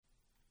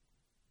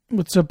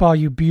What's up, all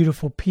you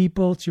beautiful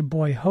people? It's your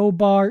boy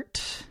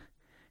Hobart.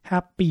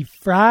 Happy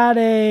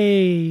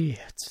Friday.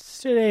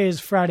 Today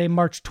is Friday,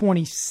 March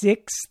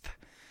 26th.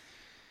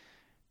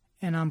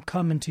 And I'm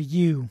coming to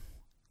you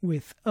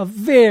with a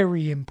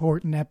very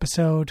important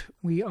episode.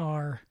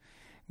 We're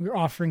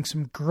offering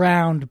some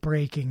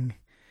groundbreaking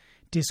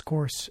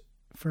discourse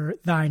for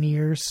thine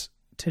ears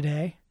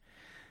today.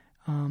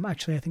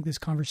 Actually, I think this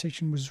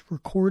conversation was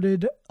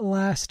recorded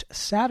last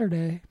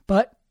Saturday,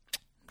 but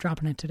I'm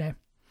dropping it today.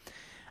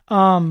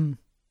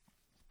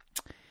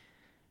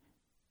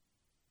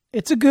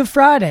 It's a good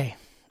Friday.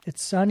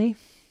 It's sunny.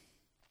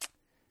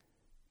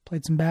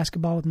 Played some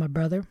basketball with my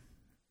brother.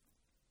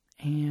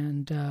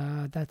 And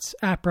that's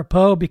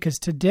apropos because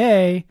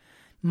today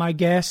my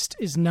guest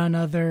is none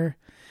other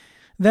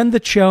than the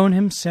Chone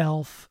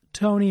himself,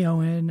 Tony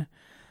Owen,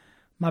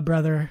 my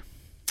brother.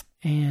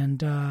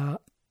 And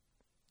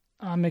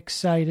I'm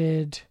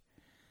excited.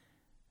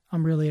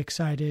 I'm really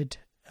excited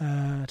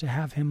to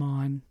have him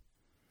on.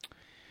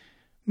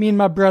 Me and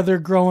my brother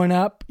growing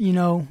up,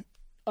 I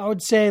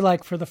would say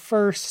like for the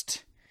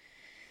first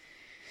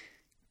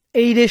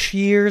 8-ish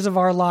years of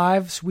our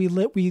lives,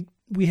 we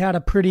had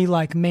a pretty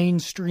like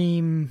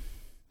mainstream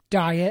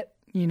diet.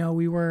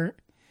 We were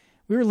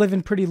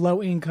living pretty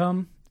low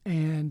income,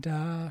 and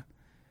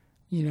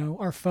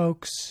our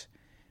folks,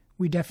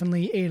 we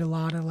definitely ate a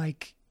lot of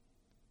like,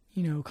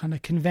 kind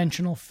of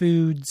conventional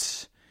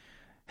foods,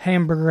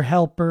 Hamburger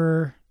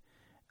Helper,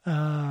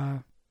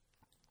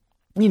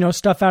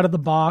 stuff out of the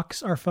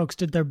box. Our folks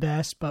did their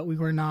best, but we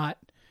were not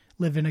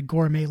living a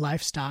gourmet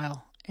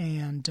lifestyle.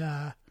 And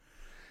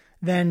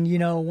then,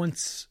 when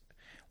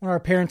our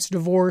parents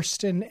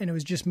divorced and it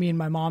was just me and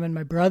my mom and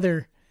my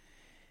brother,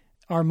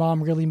 our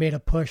mom really made a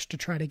push to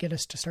try to get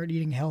us to start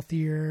eating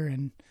healthier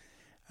and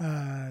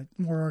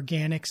more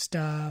organic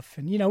stuff.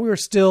 And, we're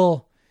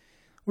still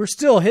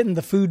hitting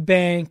the food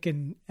bank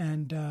and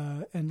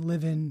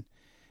living,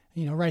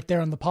 right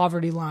there on the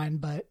poverty line,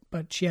 but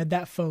she had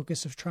that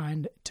focus of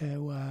trying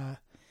to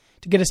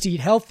get us to eat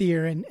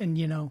healthier.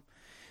 And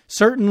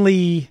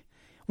certainly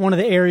one of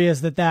the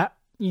areas that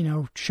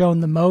shown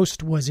the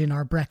most was in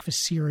our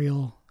breakfast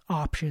cereal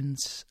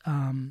options.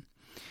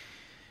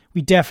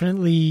 We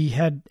definitely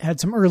had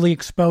some early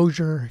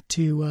exposure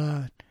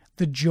to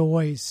the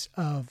joys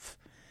of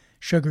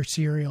sugar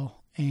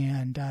cereal.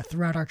 And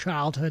throughout our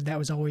childhood, that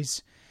was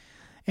always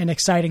an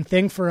exciting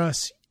thing for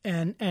us.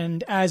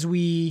 And as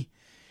we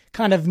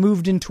kind of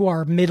moved into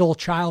our middle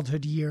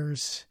childhood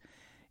years,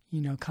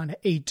 kind of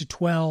 8 to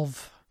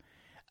 12,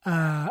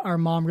 our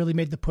mom really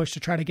made the push to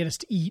try to get us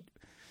to eat,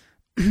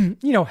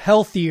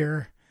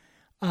 healthier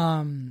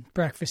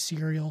breakfast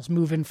cereals,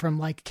 moving from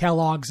like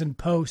Kellogg's and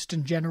Post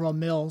and General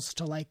Mills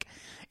to like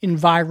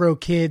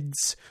Enviro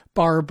Kids,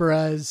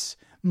 Barbara's,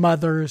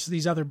 Mother's,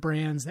 these other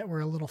brands that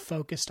were a little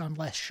focused on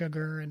less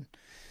sugar and,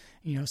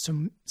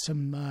 some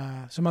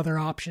other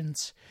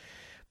options.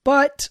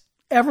 But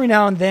every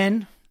now and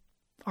then,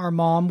 our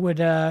mom would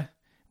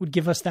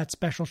give us that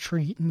special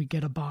treat, and we'd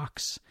get a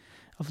box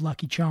of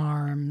Lucky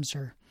Charms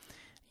or,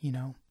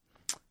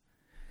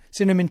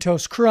 Cinnamon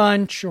Toast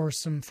Crunch or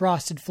some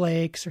Frosted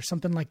Flakes or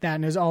something like that.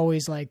 And it was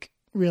always like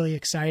really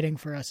exciting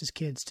for us as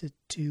kids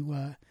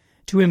to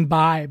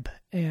imbibe.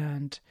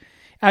 And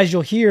as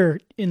you'll hear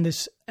in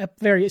this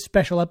very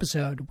special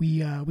episode, we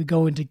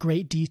go into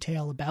great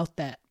detail about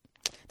that.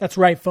 That's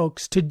right,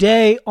 folks.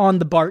 Today on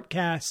the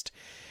Bartcast,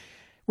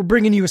 we're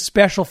bringing you a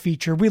special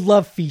feature. We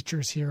love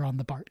features here on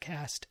the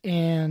Bartcast.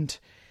 And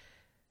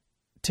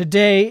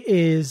today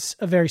is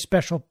a very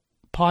special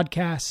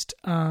podcast.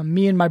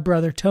 Me and my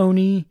brother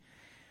Tony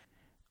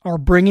are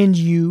bringing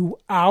you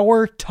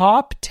our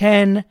top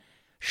 10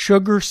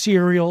 sugar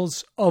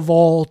cereals of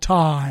all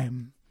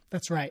time.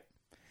 That's right.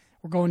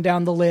 We're going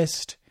down the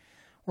list.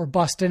 We're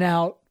busting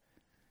out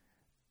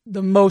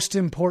the most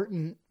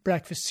important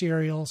breakfast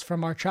cereals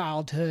from our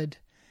childhood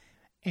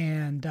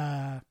and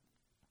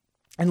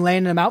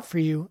laying them out for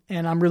you.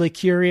 And I'm really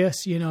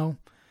curious,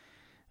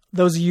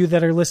 those of you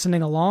that are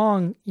listening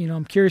along,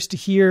 I'm curious to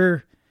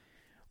hear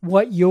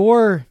what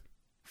your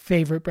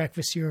favorite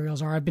breakfast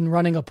cereals are. I've been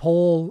running a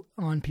poll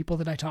on people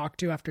that I talk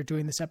to after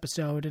doing this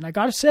episode. And I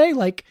got to say,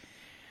 like,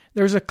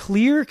 there's a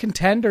clear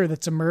contender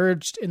that's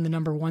emerged in the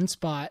number one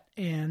spot.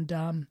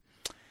 And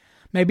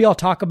maybe I'll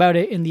talk about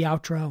it in the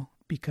outro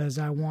because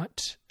I don't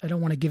want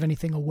to give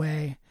anything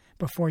away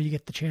before you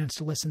get the chance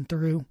to listen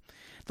through.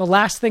 The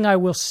last thing I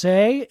will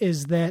say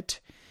is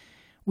that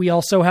we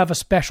also have a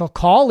special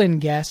call-in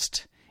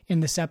guest in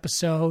this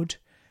episode.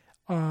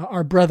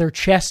 Our brother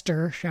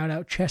Chester, shout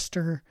out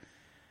Chester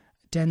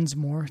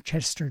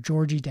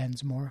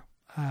Georgi-Densmore,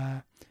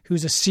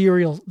 who's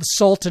the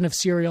sultan of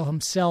cereal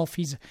himself.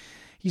 He's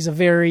a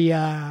very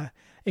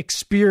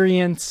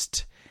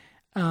experienced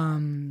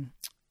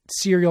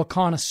cereal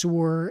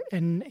connoisseur,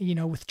 and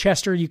with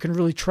Chester you can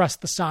really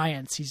trust the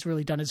science. He's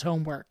really done his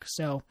homework.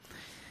 So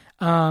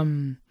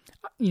we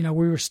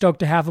were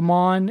stoked to have him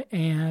on,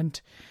 and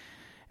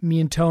me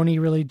and Tony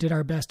really did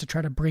our best to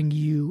try to bring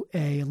you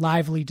a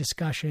lively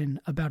discussion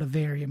about a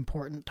very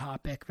important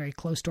topic, very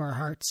close to our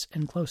hearts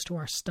and close to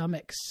our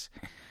stomachs.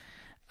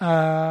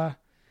 And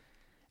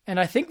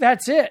I think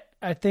that's it.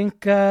 I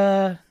think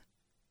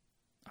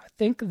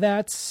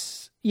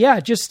that's,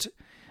 just,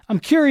 I'm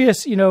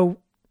curious,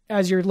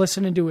 as you're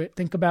listening to it,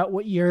 think about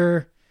what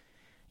your,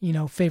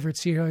 favorite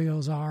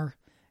cereals are.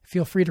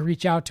 Feel free to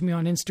reach out to me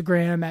on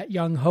Instagram at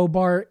Young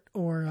Hobart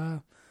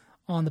or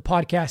on the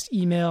podcast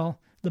email,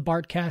 the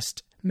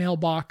Bartcast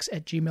mailbox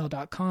at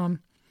gmail.com.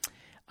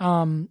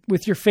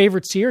 With your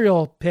favorite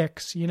cereal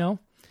picks, maybe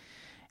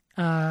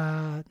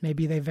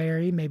they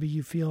vary. Maybe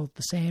you feel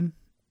the same.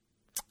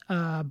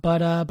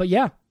 But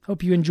yeah,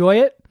 hope you enjoy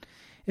it.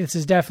 This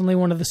is definitely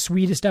one of the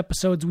sweetest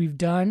episodes we've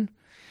done.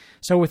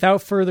 So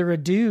without further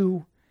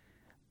ado,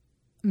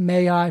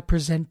 may I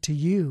present to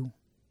you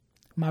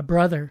my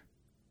brother,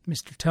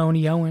 Mr.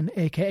 Tony Owen,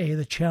 a.k.a.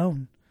 the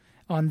Chone,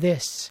 on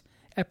this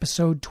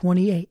episode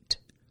 28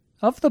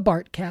 of the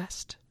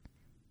Bartcast.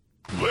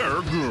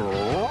 They're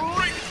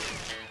great!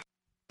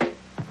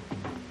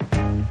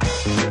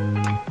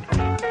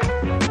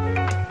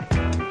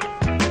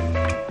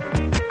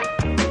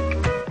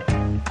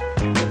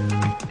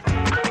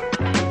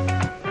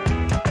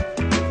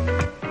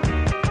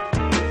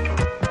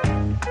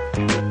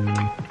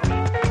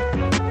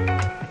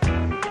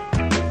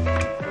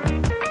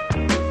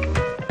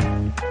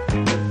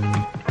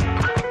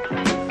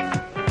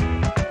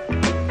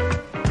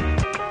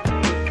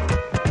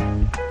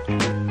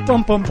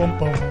 Bum bum bum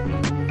bum,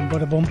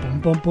 bada bum bum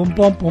bum bum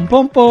bum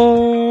bum bum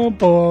bum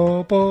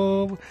bum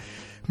bum.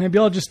 Maybe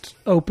I'll just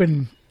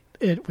open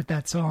it with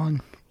that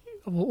song.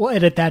 We'll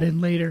edit that in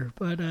later,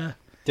 but Da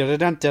da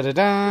da da da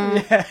da.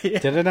 yeah.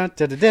 Da da da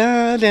da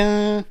da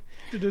da.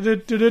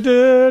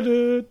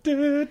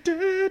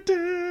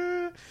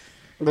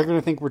 They're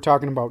gonna think we're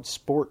talking about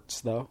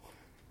sports, though.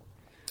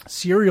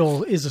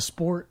 Cereal is a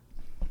sport.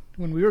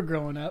 When we were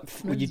growing up,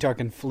 Were you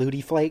talking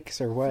Flutie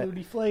Flakes or what?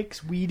 Fruity Flakes,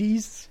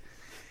 Wheaties.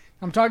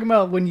 I'm talking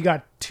about when you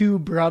got two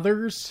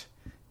brothers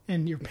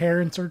and your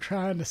parents are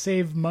trying to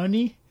save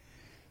money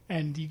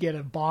and you get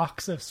a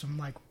box of some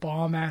like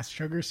bomb ass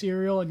sugar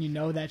cereal and you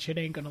know that shit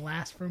ain't going to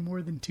last for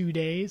more than 2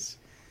 days.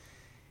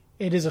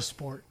 It is a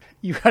sport.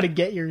 You got to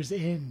get yours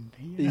in.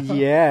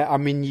 Yeah, I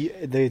mean,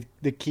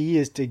 the key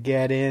is to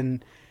get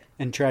in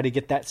and try to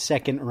get that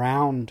second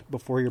round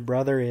before your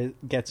brother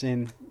gets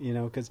in,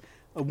 because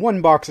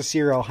one box of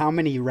cereal, how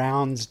many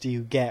rounds do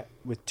you get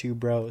with two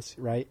bros,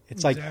 right?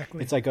 It's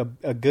Exactly. like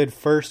a good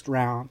first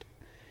round,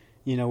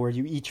 where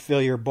you each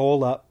fill your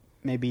bowl up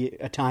maybe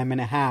a time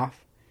and a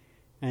half,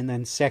 and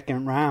then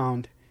second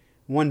round,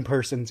 one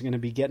person's going to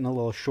be getting a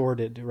little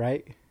shorted,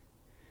 right?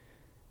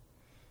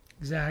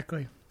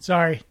 Exactly.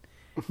 Sorry.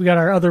 We got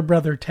our other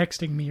brother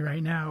texting me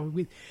right now.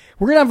 We're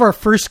going to have our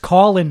first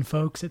call-in,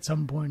 folks, at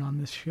some point on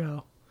this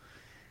show.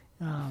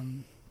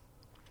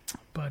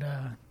 But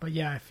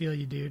yeah, I feel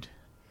you, dude.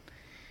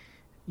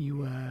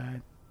 You,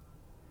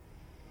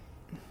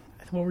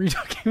 what were you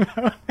talking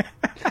about?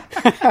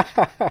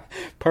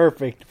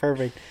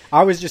 Perfect.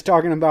 I was just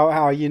talking about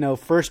how,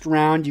 first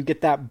round, you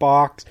get that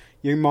box.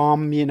 Your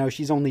mom,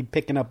 she's only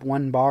picking up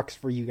one box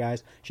for you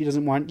guys. She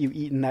doesn't want you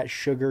eating that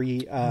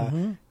sugary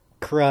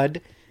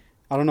crud.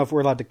 I don't know if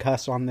we're allowed to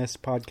cuss on this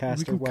podcast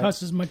We can or what.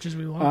 cuss as much as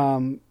we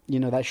want.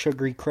 That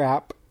sugary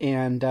crap.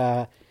 And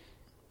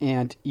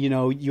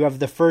you have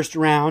the first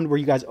round where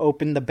you guys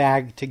open the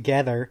bag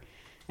together.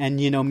 And,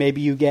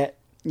 maybe you get,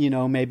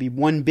 maybe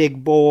one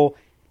big bowl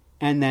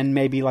and then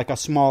maybe like a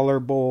smaller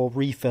bowl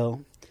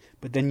refill.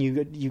 But then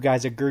you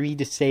guys agree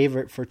to save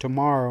it for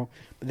tomorrow.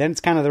 But then it's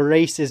kind of the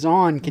race is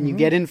on. Can you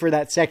get in for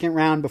that second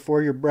round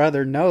before your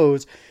brother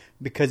knows?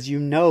 Because you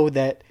know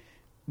that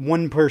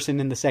one person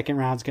in the second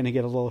round is going to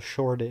get a little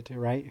shorted,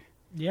 right?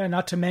 Yeah,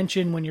 not to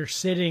mention when you're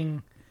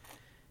sitting,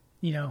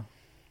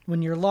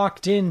 when you're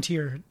locked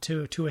into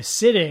to a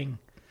sitting,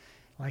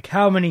 like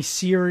how many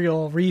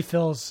cereal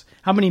refills,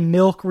 how many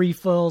milk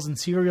refills and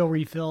cereal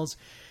refills.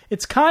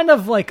 It's kind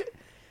of like,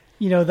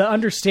 the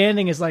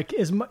understanding is like,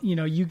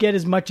 you get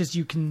as much as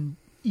you can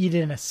eat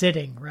in a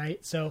sitting,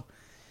 right? So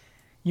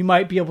you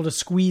might be able to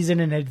squeeze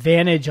in an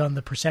advantage on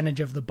the percentage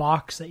of the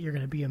box that you're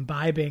going to be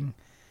imbibing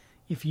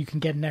if you can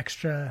get an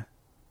extra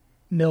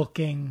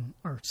milking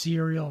or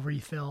cereal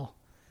refill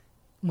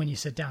when you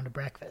sit down to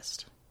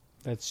breakfast.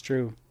 That's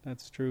true.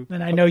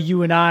 And I know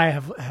you and I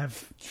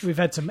we've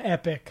had some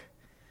epic,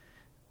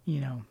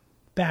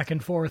 back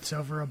and forths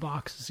over a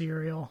box of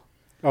cereal.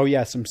 Oh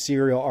yeah, some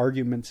cereal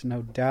arguments,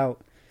 no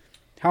doubt.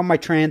 How are my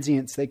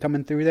transients? They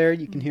coming through there?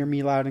 You can hear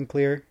me loud and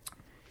clear?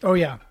 Oh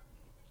yeah.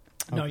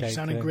 No, Okay, you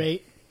sounded good.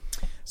 great.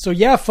 So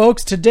yeah,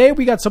 folks, today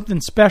we got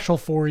something special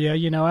for you.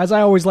 As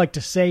I always like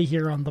to say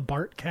here on the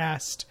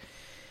Bartcast,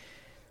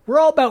 we're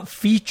all about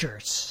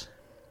features.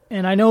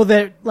 And I know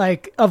that,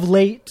 like, of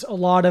late, a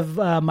lot of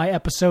my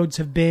episodes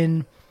have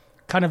been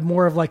kind of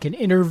more of like an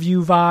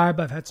interview vibe.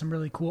 I've had some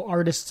really cool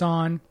artists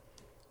on.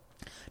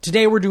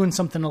 Today we're doing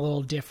something a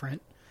little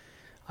different.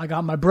 I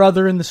got my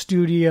brother in the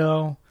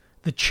studio,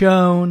 the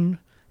Chone,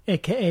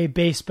 a.k.a.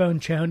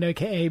 Basebone Chone,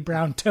 a.k.a.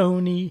 Brown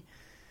Tony.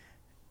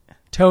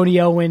 Tony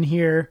Owen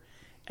here.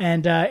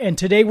 And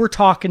today we're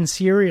talking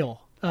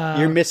cereal.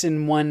 You're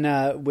missing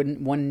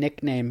one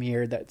nickname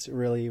here that's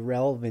really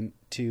relevant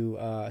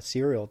to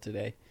cereal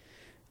today.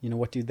 You know,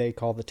 what do they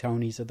call the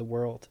Tonys of the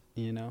world,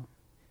 you know?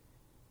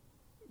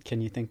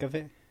 Can you think of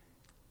it?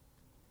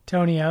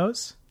 Tony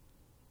O's?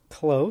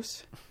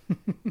 Close.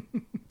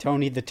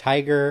 Tony the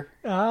Tiger.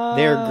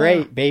 They're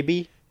great,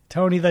 baby.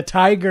 Tony the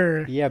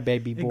Tiger. Yeah,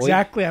 baby boy.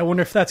 Exactly. I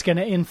wonder if that's going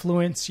to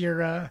influence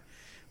your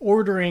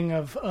ordering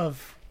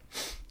of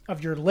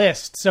your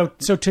list. So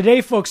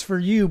today, folks, for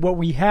you, what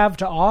we have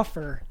to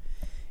offer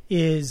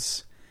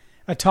is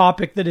a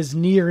topic that is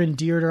near and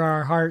dear to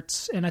our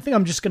hearts. And I think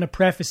I'm just going to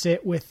preface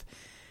it with,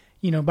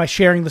 by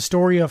sharing the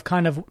story of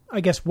kind of,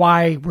 I guess,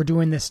 why we're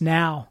doing this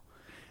now.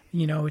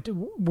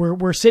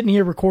 We're sitting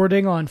here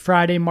recording on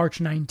Friday, March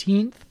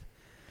 19th.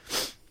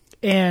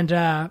 And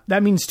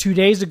that means 2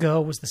 days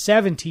ago was the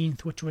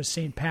 17th, which was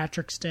St.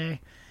 Patrick's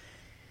Day.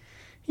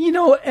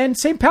 And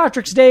St.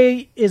 Patrick's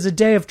Day is a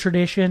day of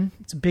tradition.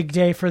 It's a big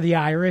day for the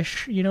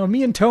Irish.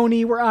 Me and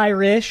Tony, we're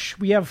Irish.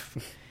 We have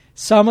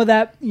some of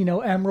that,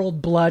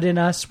 emerald blood in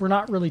us. We're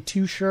not really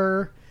too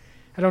sure.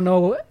 I don't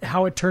know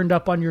how it turned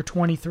up on your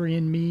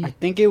 23andMe. I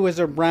think it was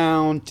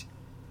around,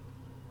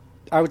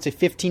 I would say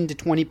 15 to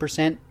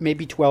 20%,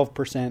 maybe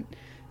 12%.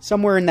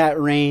 Somewhere in that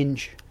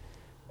range.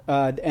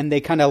 And they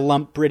kind of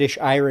lump British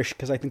Irish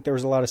because I think there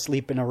was a lot of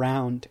sleeping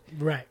around.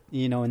 Right.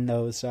 In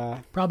those.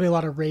 Probably a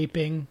lot of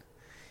raping.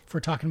 If we're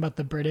talking about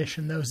the British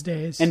in those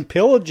days. And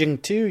pillaging,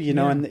 too,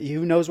 and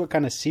who knows what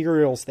kind of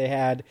cereals they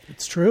had.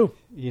 It's true.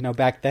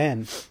 Back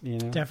then.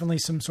 Definitely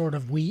some sort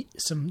of wheat,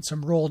 some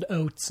rolled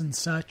oats and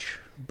such.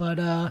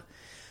 But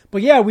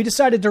yeah, we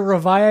decided to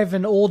revive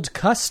an old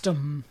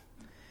custom.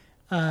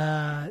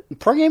 Prima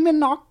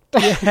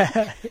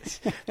Nocte.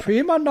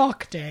 Prima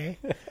Nocte.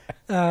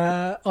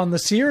 On the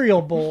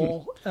cereal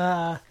bowl.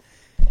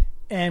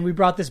 And we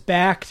brought this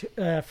back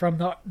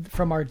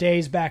from our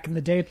days back in the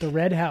day at the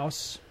Red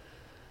House.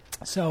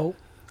 So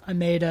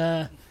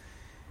I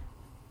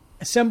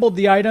assembled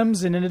the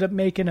items and ended up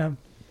making a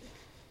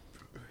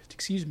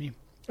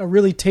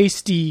really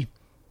tasty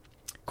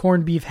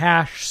corned beef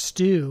hash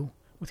stew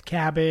with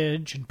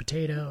cabbage and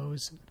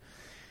potatoes.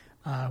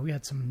 We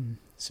had some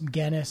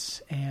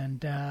Guinness and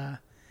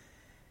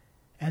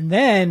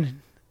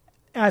then,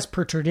 as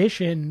per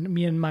tradition,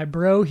 me and my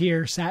bro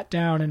here sat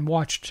down and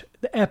watched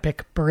the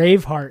epic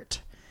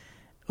Braveheart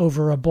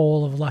over a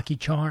bowl of Lucky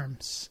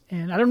Charms.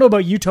 And I don't know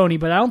about you, Tony,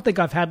 but I don't think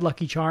I've had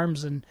Lucky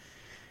Charms in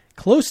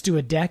close to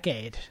a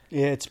decade.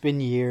 Yeah, it's been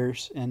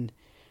years. And,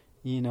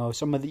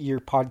 some of your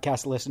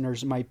podcast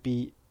listeners might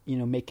be,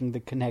 making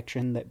the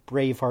connection that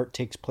Braveheart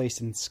takes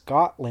place in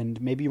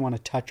Scotland. Maybe you want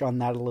to touch on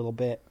that a little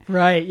bit.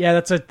 Right. Yeah,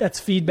 that's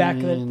feedback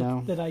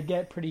that I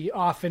get pretty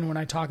often when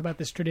I talk about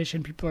this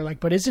tradition. People are like,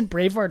 but isn't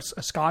Braveheart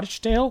a Scottish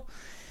tale?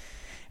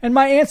 And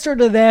my answer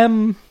to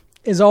them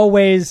is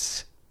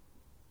always,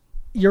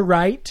 you're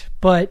right,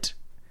 but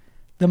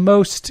the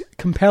most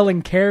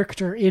compelling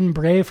character in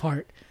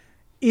Braveheart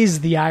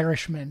is the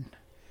Irishman.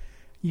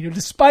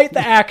 Despite the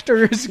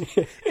actor's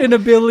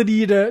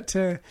inability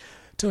to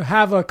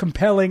have a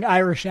compelling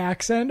Irish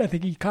accent, I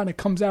think he kind of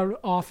comes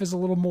off as a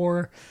little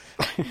more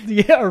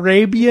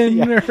Arabian.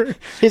 Yeah.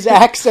 His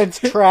accent's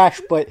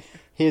trash, but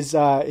his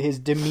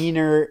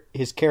demeanor,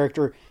 his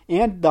character,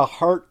 and the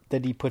heart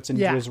that he puts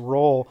into his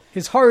role.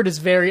 His heart is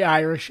very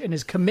Irish, and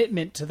his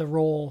commitment to the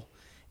role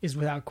is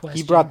without question.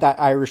 He brought that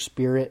Irish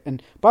spirit.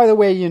 And by the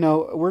way,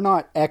 we're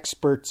not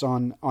experts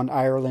on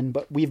Ireland,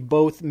 but we've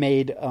both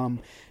made,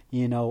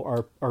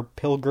 our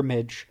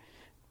pilgrimage,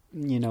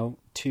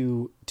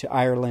 to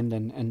Ireland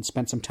and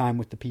spent some time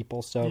with the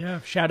people. So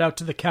yeah, shout out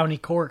to the County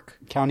Cork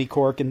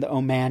and the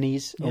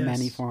O'Mahony's, yes.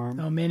 O'Mahony Farm.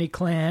 O'Mahony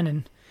clan.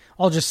 And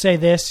I'll just say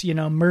this,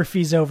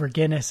 Murphy's over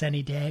Guinness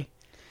any day.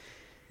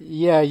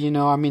 Yeah,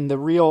 the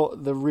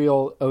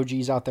real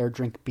OGs out there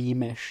drink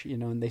Beamish,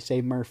 and they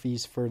say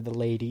Murphy's for the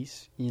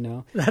ladies,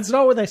 That's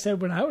not what they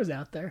said when I was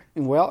out there.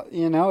 Well,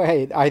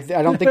 hey, I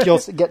don't think you'll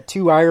get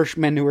two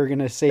Irishmen who are going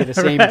to say the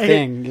same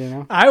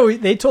thing,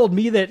 They told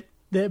me that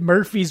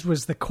Murphy's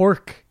was the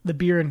Cork, the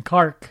beer in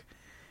Cork.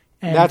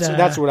 And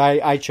that's what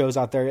I chose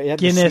out there. It had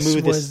Guinness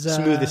the was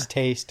smoothest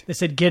taste. They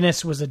said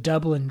Guinness was a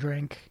Dublin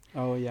drink.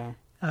 Oh, yeah.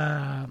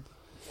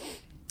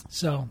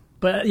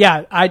 But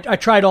yeah, I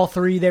tried all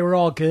three. They were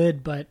all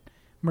good, but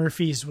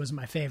Murphy's was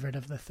my favorite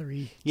of the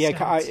three.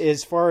 Yeah,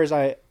 as far as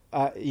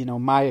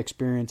my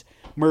experience,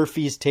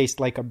 Murphy's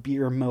taste like a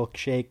beer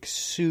milkshake.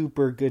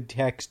 Super good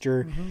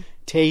texture,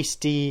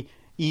 tasty,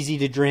 easy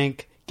to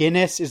drink.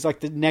 Guinness is like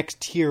the next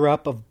tier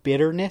up of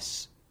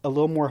bitterness, a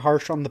little more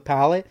harsh on the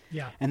palate.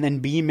 Yeah, and then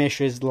Beamish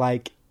is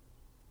like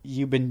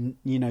you've been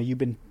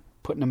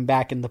putting them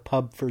back in the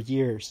pub for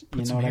years.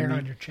 Put some hair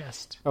on your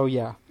chest. Oh,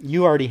 yeah.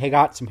 You already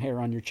got some hair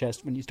on your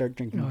chest when you start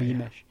drinking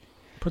Beamish. Yeah.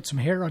 Put some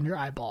hair on your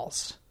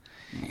eyeballs.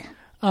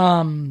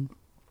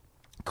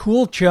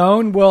 Cool,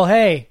 Chone. Well,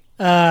 hey.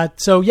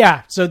 So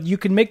you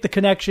can make the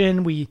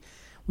connection. We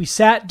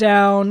sat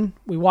down.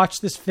 We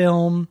watched this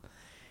film.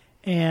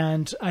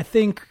 And I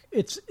think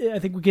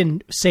we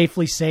can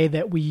safely say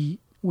that we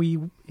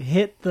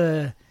hit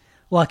the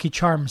Lucky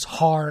Charms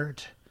hard.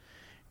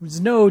 There was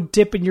no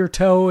dipping your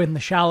toe in the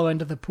shallow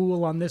end of the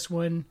pool on this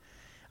one.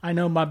 I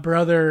know my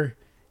brother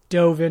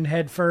dove in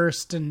head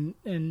first, and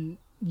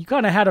you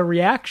kind of had a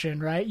reaction,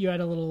 right? You had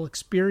a little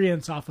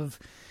experience off of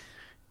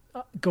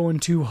going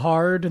too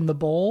hard in the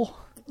bowl.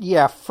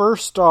 Yeah,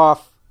 first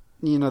off,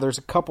 there's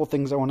a couple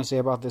things I want to say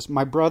about this.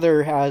 My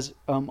brother has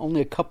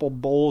only a couple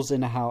bowls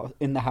in the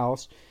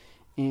house,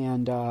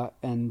 and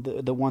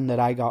the one that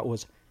I got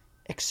was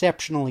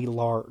exceptionally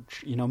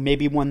large.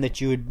 Maybe one that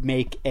you would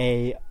make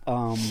a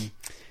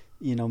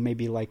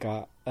maybe like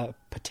a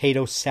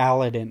potato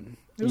salad in.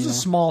 It was a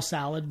small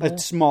salad bowl. A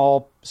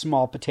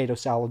small potato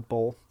salad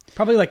bowl.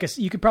 Probably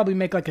you could probably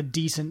make like a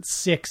decent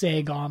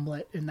 6-egg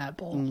omelet in that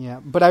bowl. Yeah,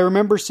 but I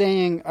remember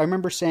saying,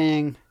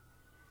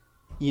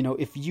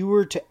 if you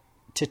were to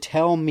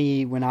tell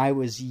me when I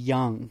was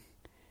young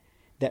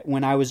that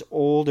when I was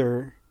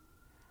older,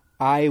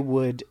 I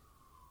would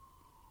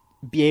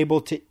be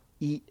able to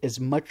eat as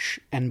much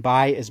and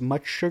buy as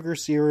much sugar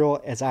cereal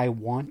as I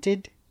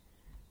wanted,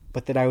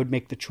 but that I would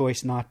make the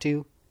choice not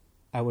to,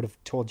 I would have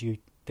told you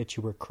that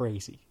you were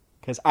crazy.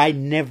 Because I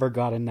never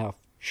got enough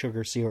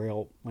sugar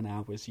cereal when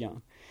I was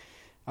young.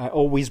 I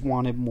always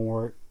wanted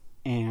more,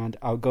 and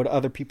I would go to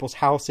other people's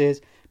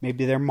houses.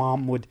 Maybe their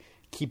mom would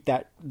keep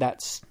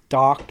that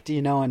stocked,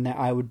 and that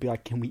I would be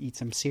like, can we eat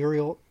some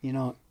cereal?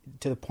 To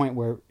the point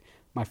where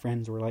my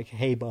friends were like,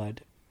 hey,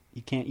 bud,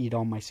 you can't eat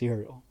all my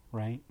cereal,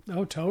 right?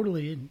 Oh,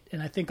 totally.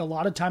 And I think a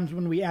lot of times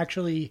when we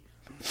actually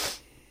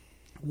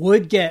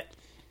would get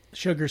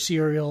sugar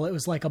cereal, it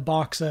was like a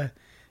box of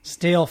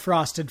stale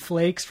Frosted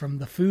Flakes from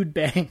the food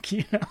bank,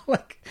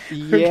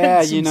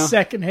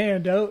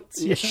 secondhand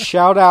oats.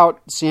 Shout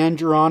out San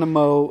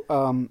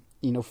Geronimo,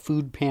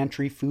 food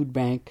pantry, food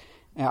bank.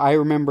 I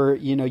remember,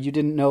 you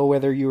didn't know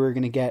whether you were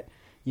going to get,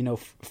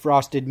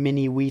 frosted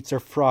mini wheats or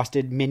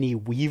frosted mini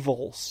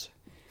weevils.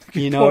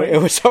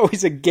 It was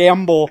always a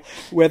gamble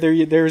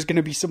whether there was going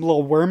to be some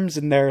little worms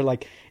in there.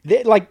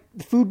 The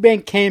food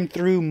bank came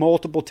through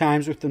multiple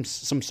times with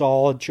some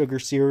solid sugar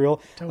cereal.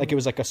 Totally. Like it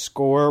was like a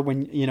score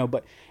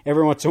but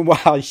every once in a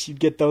while you'd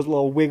get those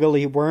little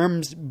wiggly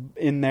worms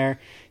in there,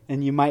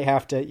 and you might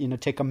have to,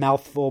 take a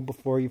mouthful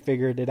before you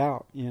figured it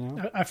out.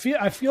 I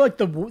feel like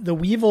the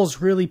weevils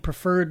really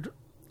preferred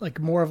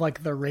more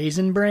of the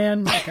Raisin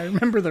Bran. I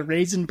remember the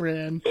Raisin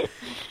Bran.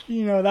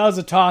 That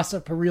was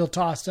a real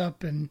toss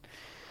up, and.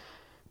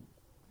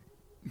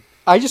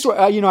 I just,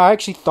 I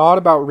actually thought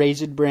about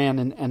Raisin Bran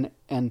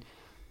and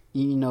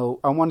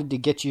I wanted to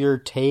get your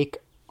take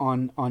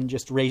on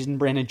just Raisin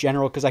Bran in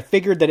general, because I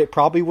figured that it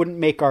probably wouldn't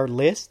make our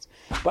list.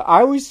 But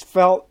I always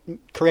felt,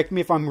 correct me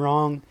if I'm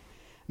wrong,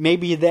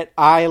 maybe that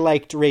I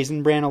liked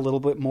Raisin Bran a little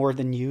bit more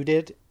than you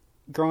did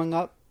growing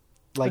up.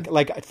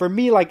 For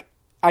me,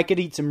 I could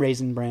eat some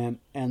Raisin Bran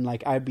and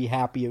I'd be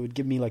happy. It would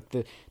give me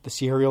the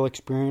cereal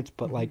experience,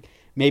 but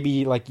maybe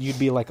you'd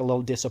be a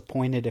little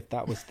disappointed if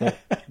that was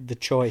the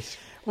choice.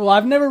 Well,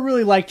 I've never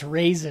really liked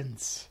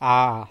raisins.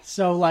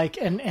 So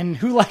and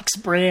who likes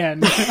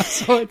bran?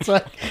 So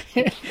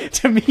it's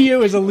to me it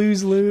was a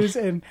lose-lose.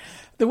 And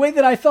the way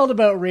that I felt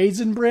about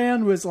Raisin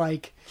Bran was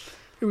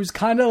it was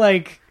kind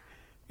of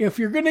if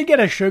you're going to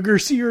get a sugar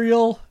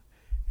cereal,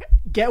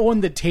 get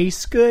one that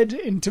tastes good.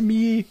 And to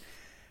me,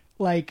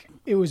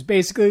 it was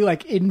basically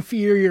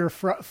inferior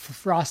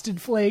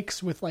Frosted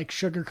Flakes with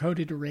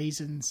sugar-coated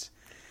raisins.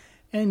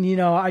 And,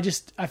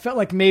 I felt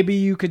like maybe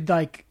you could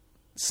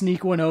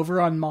sneak one over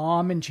on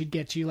mom and she'd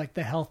get you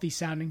the healthy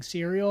sounding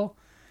cereal.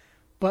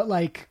 But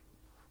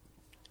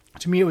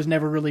to me, it was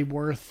never really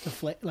worth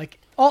the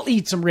I'll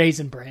eat some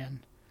Raisin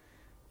Bran.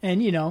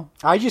 And,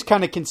 I just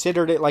kind of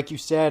considered it, like you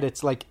said,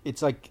 it's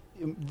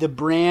the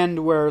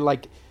brand where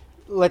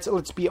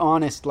let's be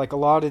honest, a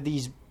lot of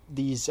these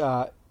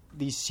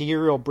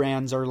cereal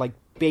brands are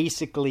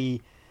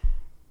basically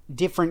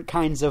different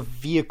kinds of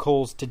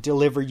vehicles to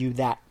deliver you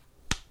that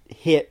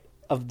hit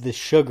of the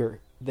sugar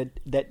that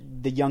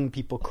the young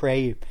people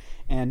crave.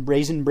 And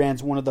Raisin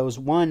Bran's one of those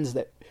ones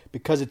that,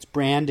 because it's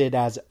branded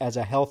as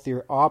a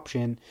healthier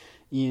option,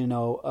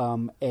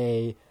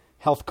 a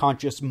health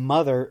conscious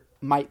mother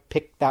might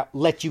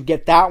let you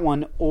get that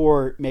one,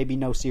 or maybe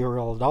no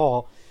cereal at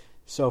all.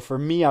 So for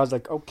me, I was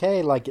like,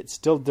 okay, it's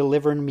still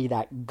delivering me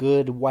that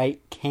good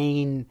white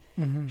cane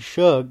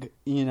shug,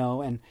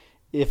 and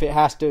if it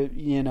has to,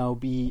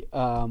 be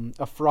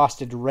a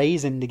frosted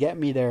raisin to get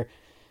me there,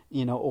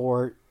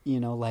 or,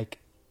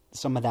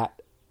 some of that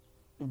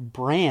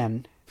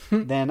bran,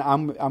 then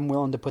I'm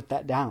willing to put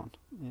that down.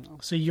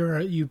 So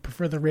you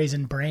prefer the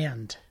Raisin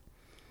Brand?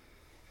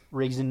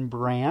 Raisin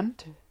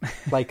Brand?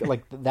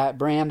 like that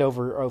brand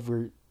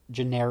over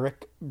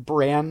generic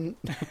brand?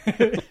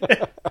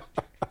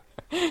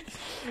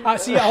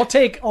 See, I'll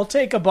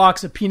take a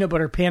box of peanut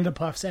butter Panda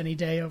Puffs any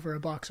day over a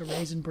box of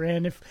Raisin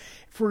Bran. If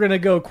we're gonna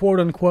go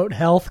quote unquote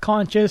health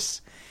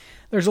conscious,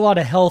 there's a lot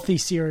of healthy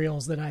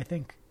cereals that I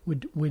think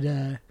would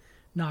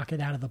knock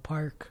it out of the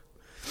park.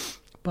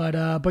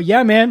 But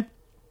yeah, man,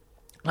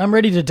 I'm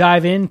ready to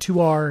dive into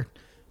our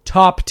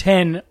top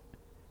 10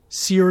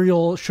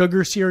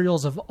 sugar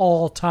cereals of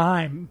all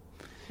time.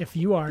 If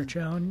you are,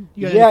 Chone,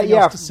 you got anything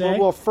else to say?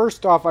 Well,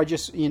 first off, I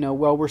just,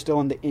 we're still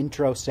in the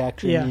intro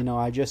section. Yeah.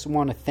 I just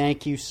want to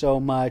thank you so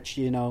much.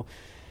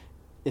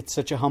 It's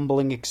such a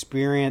humbling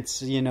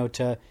experience,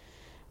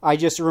 I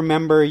just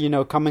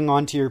remember, coming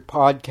onto your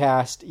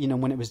podcast,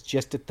 when it was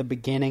just at the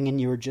beginning and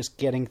you were just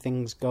getting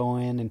things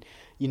going and,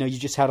 you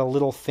just had a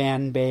little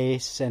fan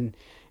base and,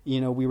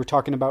 we were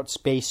talking about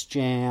Space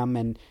Jam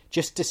and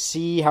just to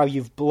see how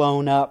you've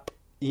blown up,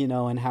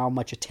 and how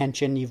much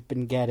attention you've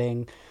been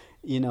getting,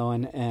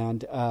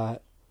 and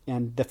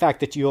the fact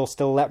that you'll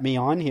still let me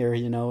on here,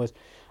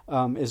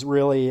 is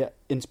really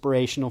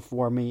inspirational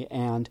for me.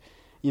 And,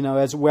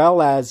 as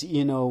well as,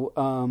 maybe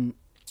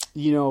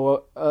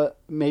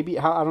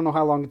I don't know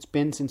how long it's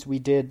been since we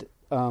did,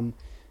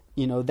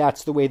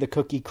 That's the Way the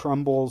Cookie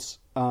Crumbles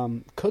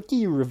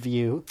cookie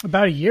review.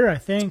 About a year, I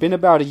think. It's been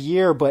about a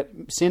year, but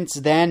since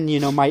then,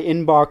 my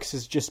inbox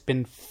has just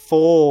been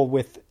full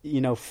with,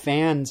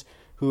 fans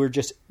who are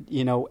just,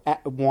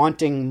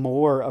 wanting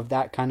more of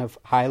that kind of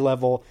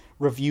high-level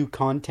review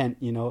content.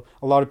 A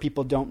lot of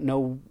people don't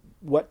know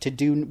what to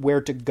do,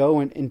 where to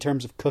go in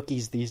terms of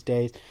cookies these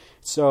days.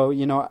 So,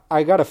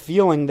 I got a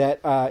feeling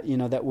that,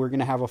 that we're going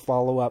to have a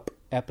follow-up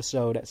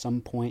episode at some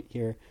point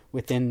here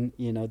within,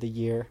 the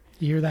year.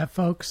 You hear that,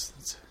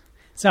 folks?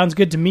 Sounds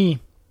good to me.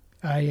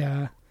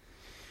 You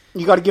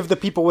got to give the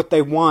people what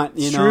they want,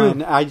 true.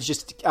 And I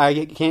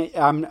can't,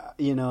 I'm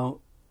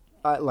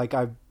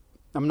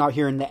not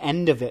hearing the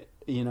end of it,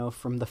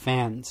 from the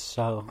fans.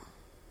 So,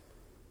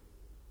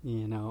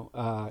 you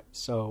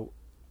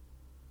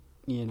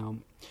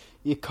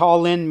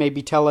call in,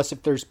 maybe tell us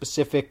if there's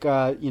specific,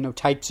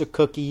 types of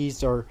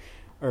cookies or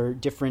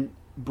different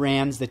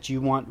brands that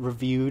you want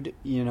reviewed,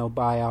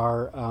 by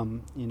our,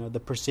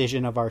 the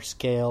precision of our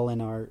scale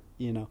and our,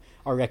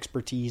 our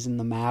expertise in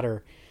the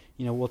matter.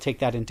 We'll take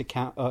that into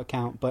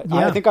account. But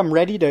yeah. I think I'm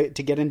ready to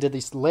get into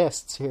these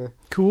lists here.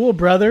 Cool,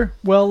 brother.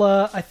 Well,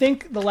 I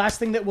think the last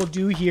thing that we'll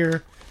do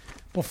here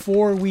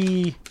before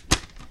we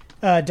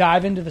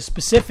dive into the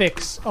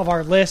specifics of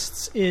our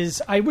lists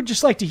is I would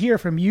just like to hear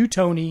from you,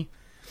 Tony.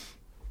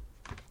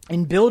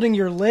 In building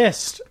your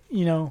list,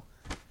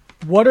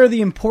 what are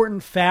the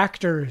important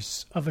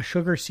factors of a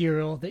sugar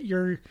cereal that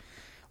you're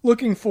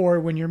looking for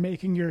when you're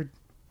making your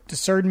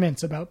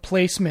discernments about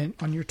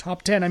placement on your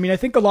top 10? I mean, I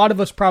think a lot of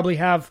us probably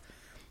have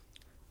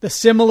the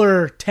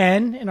similar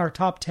 10 in our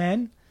top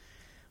 10,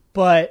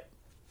 but,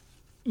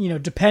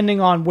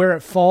 depending on where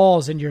it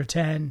falls in your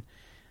 10,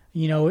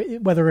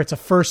 whether it's a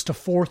first to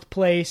fourth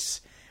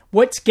place,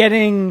 what's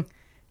getting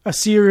a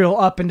cereal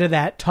up into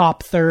that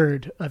top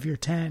third of your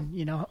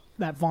 10,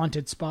 that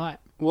vaunted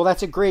spot? Well,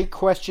 that's a great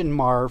question,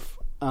 Marv.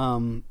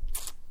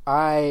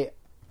 I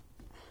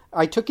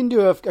took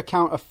into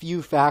account a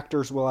few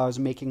factors while I was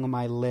making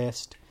my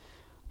list.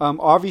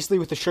 Obviously,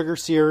 with the sugar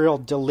cereal,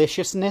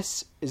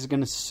 deliciousness is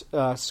going to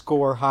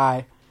score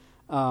high.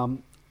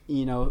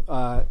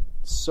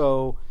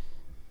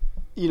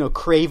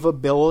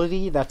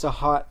 Craveability, that's a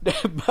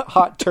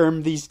hot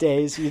term these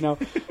days,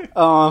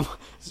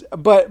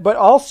 But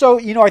also,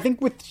 I think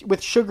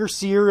with sugar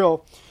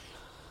cereal,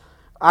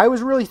 I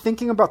was really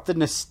thinking about the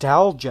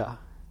nostalgia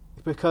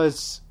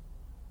because,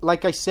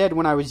 like I said,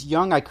 when I was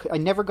young, I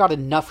never got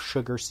enough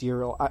sugar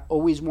cereal. I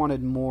always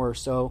wanted more.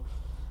 So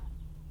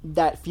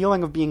that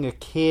feeling of being a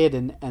kid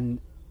and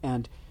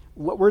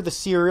what were the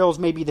cereals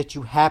maybe that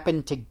you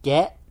happened to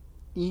get,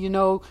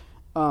 so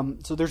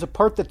there's a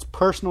part that's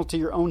personal to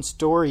your own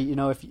story.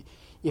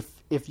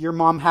 If your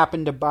mom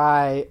happened to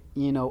buy,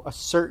 a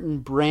certain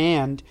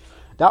brand,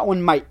 that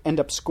one might end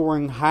up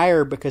scoring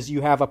higher because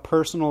you have a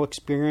personal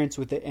experience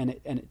with it and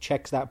it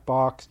checks that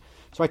box.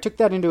 So I took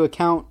that into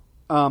account.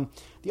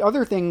 The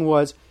other thing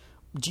was,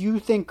 do you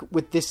think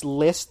with this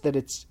list that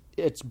it's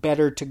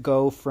better to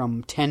go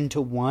from 10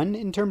 to 1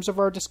 in terms of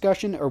our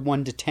discussion, or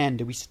 1 to 10?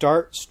 Do we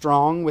start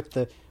strong with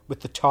the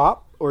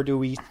top, or do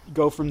we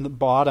go from the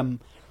bottom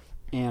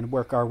and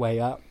work our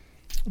way up?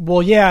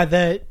 Well,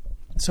 yeah,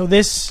 so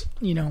this,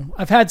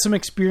 I've had some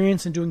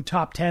experience in doing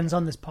top 10s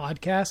on this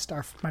podcast.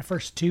 My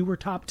first 2 were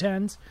top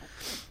 10s.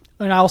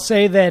 And I'll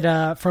say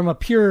that from a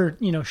pure,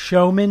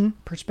 showman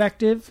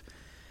perspective,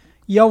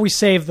 you always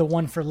save the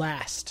one for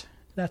last.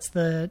 That's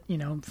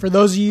for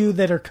those of you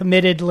that are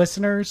committed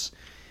listeners,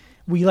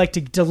 we like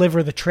to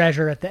deliver the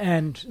treasure at the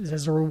end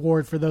as a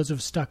reward for those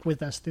who've stuck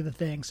with us through the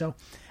thing. So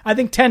I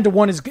think 10 to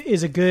 1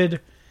 is a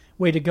good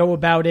way to go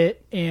about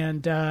it.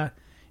 And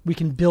we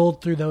can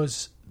build through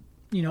those,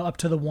 up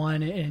to the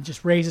 1, and it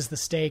just raises the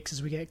stakes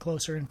as we get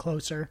closer and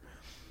closer.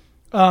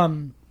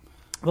 The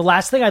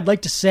last thing I'd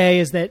like to say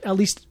is that at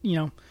least,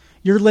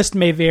 your list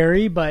may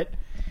vary, but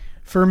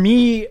for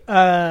me,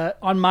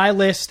 on my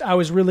list, I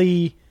was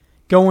really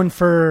going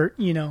for,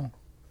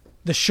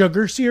 the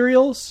sugar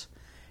cereals.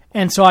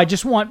 And so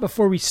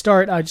before we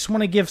start, I just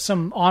want to give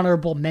some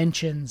honorable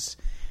mentions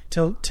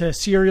to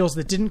cereals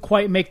that didn't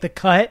quite make the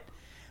cut,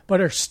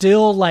 but are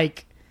still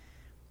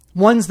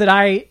ones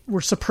that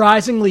were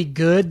surprisingly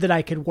good that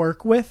I could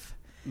work with.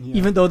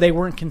 even though they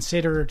weren't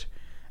considered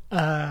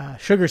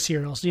sugar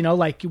cereals. You know,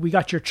 like we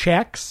got your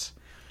Chex,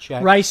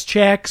 rice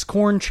Chex,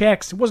 corn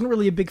Chex. I wasn't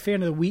really a big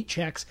fan of the wheat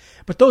Chex,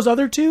 but those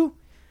other two,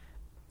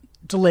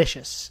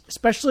 delicious.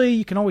 Especially,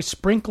 you can always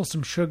sprinkle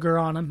some sugar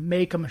on them,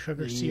 make them a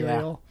sugar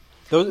cereal.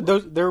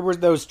 There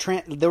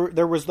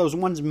was those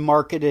ones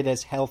marketed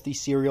as healthy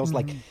cereals,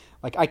 like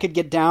I could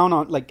get down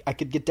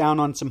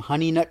on some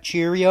Honey Nut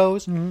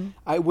Cheerios.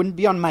 I wouldn't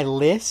be on my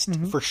list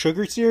for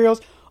sugar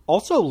cereals.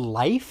 Also,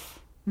 Life.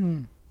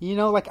 You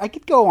know, like I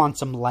could go on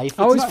some Life.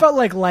 I always felt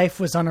like Life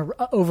was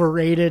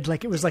overrated.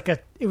 Like it was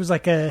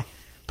like a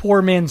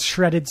poor man's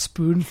Shredded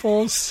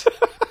Spoonfuls.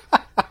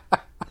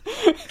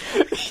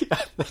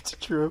 Yeah, that's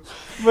true.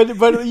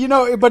 But you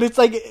know, but it's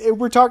like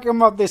we're talking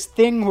about this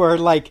thing where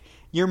like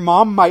your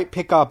mom might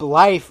pick up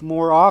Life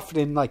more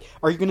often. Like,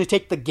 are you going to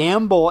take the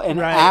gamble and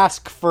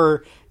ask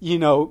for, you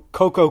know,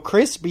 Cocoa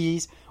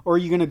Krispies, or are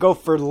you going to go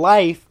for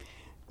Life?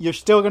 You're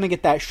still going to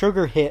get that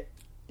sugar hit,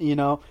 you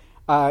know.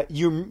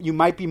 You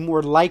might be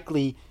more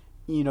likely,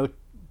 you know,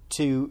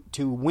 to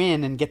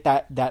win and get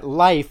that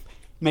Life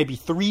maybe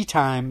 3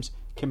 times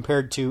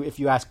compared to if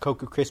you ask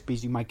Cocoa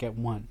Krispies, you might get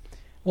 1.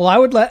 Well,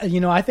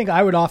 I think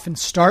I would often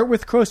start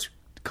with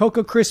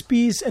Cocoa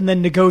Krispies and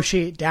then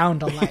negotiate down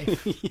to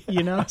Life,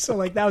 you know? So,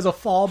 like, that was a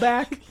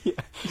fallback,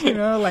 you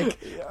know, like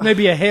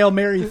maybe a Hail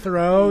Mary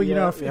throw, you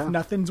know, if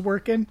nothing's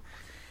working.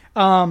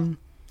 You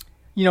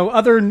know,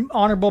 other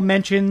honorable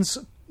mentions,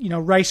 you know,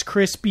 Rice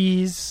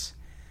Krispies,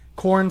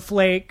 Corn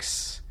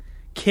Flakes,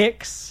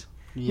 Kix.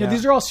 You know,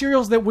 these are all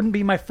cereals that wouldn't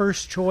be my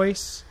first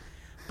choice,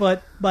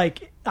 but,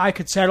 like, I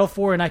could settle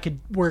for and I could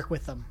work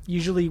with them,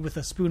 usually with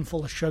a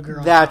spoonful of sugar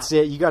on That's top.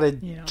 it. You got to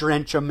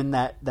drench them in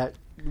that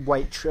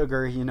white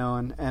sugar, you know,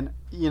 and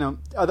you know,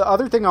 the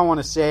other thing I want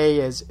to say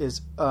is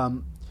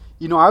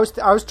you know, I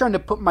was trying to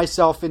put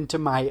myself into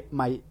my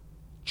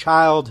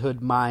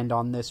childhood mind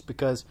on this,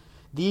 because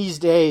these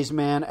days,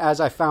 man,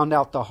 as I found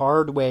out the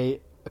hard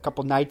way a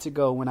couple nights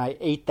ago when I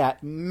ate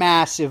that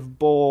massive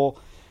bowl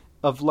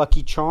of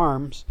Lucky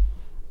Charms,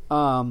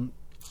 I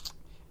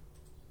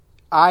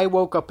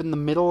woke up in the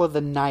middle of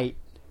the night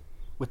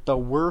with the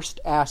worst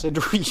acid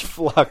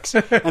reflux,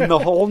 and the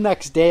whole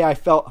next day I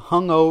felt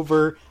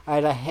hungover, I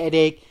had a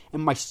headache,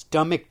 and my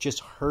stomach just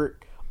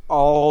hurt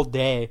all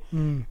day.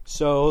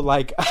 So,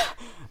 like,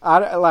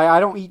 I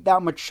don't eat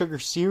that much sugar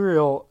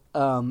cereal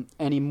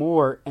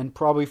anymore, and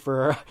probably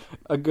for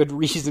a good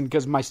reason,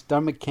 because my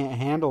stomach can't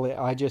handle it.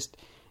 I just,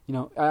 you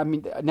know, I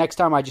mean, next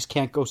time I just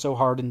can't go so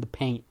hard in the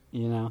paint,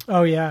 you know.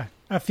 Oh, yeah.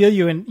 I feel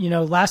you. And, you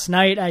know, last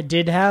night I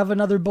did have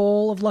another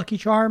bowl of Lucky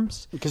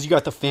Charms. Because you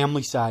got the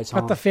family size,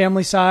 huh? Got the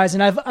family size.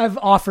 And I've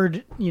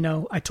offered, you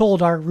know, I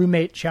told our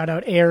roommate, shout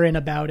out Aaron,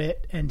 about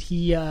it. And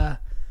he asked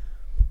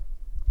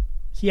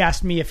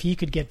me if he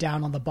could get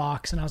down on the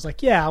box. And I was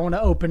like, yeah, I want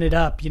to open it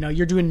up. You know,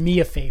 you're doing me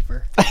a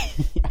favor.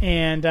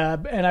 And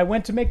I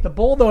went to make the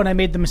bowl, though, and I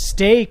made the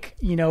mistake,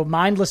 you know,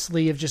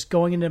 mindlessly of just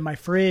going into my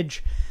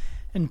fridge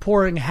and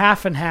pouring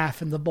half and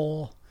half in the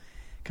bowl.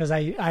 Because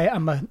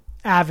I'm a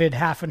avid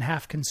half and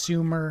half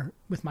consumer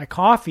with my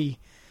coffee,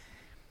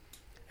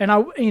 and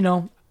you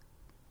know,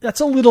 that's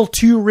a little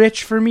too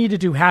rich for me to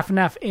do half and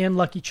half and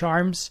Lucky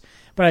Charms,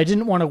 but I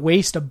didn't want to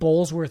waste a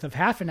bowl's worth of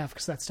half and half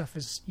because that stuff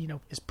is, you know,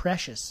 is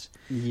precious.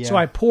 So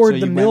I poured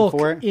the milk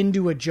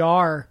into a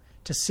jar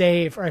to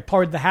save, or I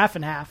poured the half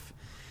and half,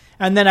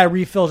 and then I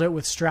refilled it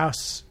with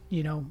Strauss,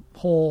 you know,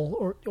 whole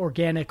or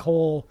organic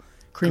whole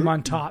cream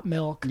on top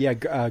milk. Yeah,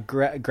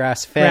 grass-fed.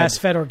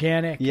 Grass-fed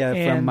organic. Yeah,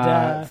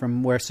 and,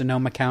 from where,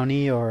 Sonoma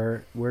County,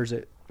 or where's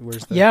it?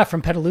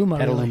 From Petaluma.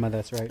 Petaluma, really.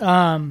 That's right.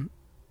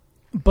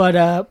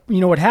 But you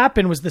know, what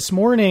happened was this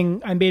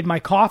morning I made my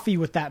coffee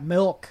with that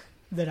milk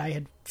that I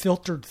had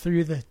filtered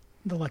through the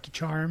Lucky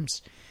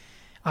Charms.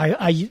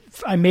 I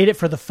made it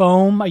for the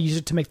foam. I used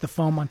it to make the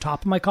foam on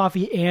top of my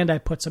coffee, and I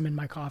put some in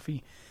my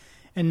coffee.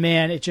 And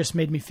man, it just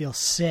made me feel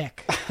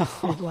sick.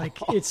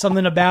 It's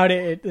something about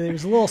it. It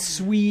was a little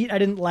sweet. I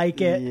didn't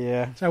like it.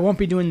 Yeah. So I won't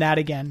be doing that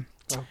again.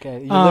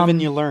 Okay. You live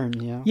and you learn.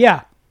 Yeah.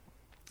 Yeah.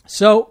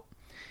 So,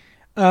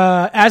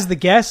 as the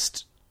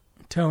guest,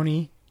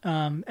 Tony,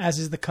 as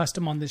is the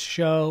custom on this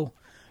show,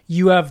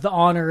 you have the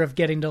honor of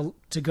getting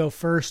to go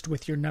first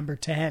with your number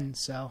 10.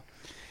 So,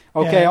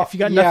 okay. If you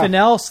got nothing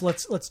else,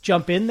 let's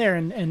jump in there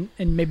and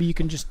maybe you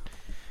can just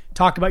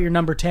talk about your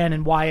number 10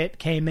 and why it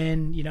came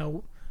in, you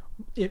know.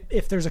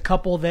 If there's a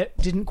couple that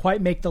didn't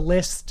quite make the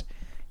list,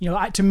 you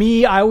know, to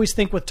me, I always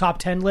think with top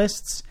 10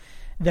 lists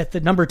that the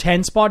number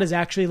 10 spot is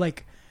actually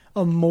like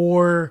a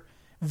more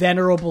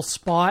venerable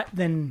spot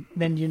than,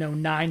 you know,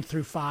 9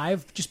 through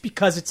 5, just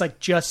because it's like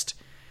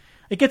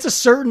it gets a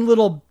certain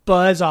little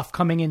buzz off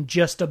coming in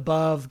just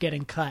above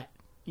getting cut,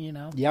 you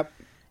know? Yep.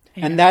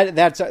 And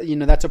that's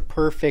a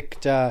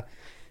perfect,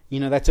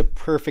 that's a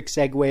perfect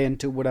segue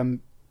into what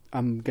I'm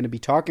going to be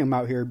talking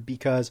about here,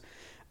 because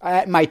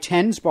at my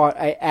 10 spot,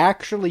 I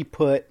actually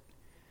put,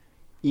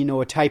 you know,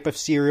 a type of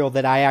cereal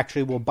that I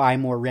actually will buy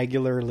more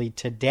regularly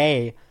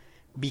today,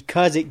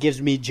 because it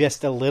gives me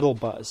just a little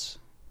buzz,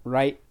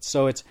 right?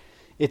 So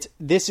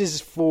this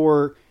is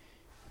for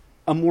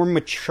a more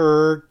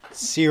mature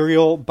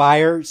cereal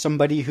buyer,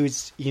 somebody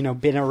who's,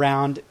 been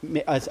around,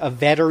 a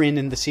veteran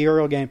in the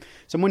cereal game,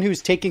 someone who's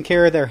taking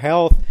care of their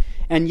health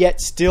and yet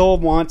still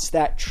wants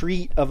that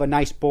treat of a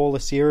nice bowl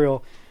of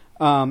cereal.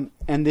 And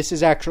this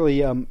is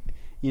actually,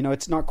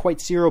 it's not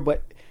quite cereal,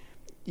 but,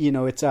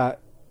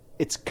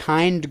 it's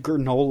Kind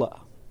granola.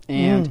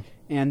 And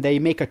they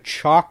make a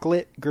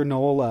chocolate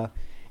granola,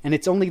 and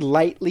it's only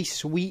lightly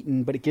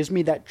sweetened, but it gives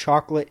me that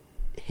chocolate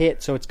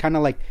hit. So it's kind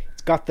of like,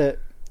 it's got the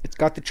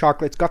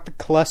chocolate, it's got the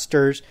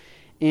clusters,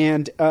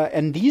 and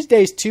these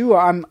days too,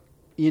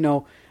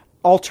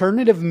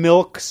 alternative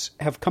milks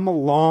have come a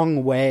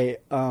long way.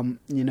 I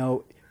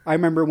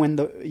remember when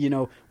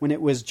when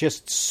it was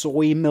just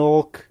soy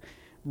milk,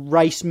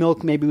 rice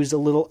milk maybe was a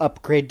little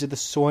upgrade to the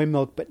soy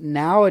milk, but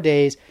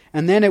nowadays,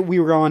 and then we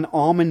were on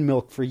almond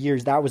milk for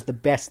years. That was the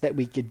best that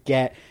we could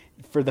get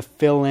for the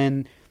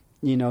fill-in,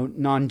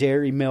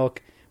 non-dairy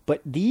milk.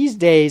 But these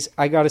days,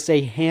 I got to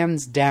say,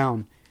 hands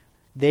down,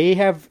 they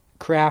have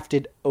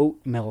crafted oat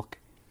milk,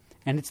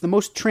 and it's the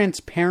most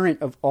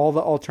transparent of all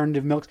the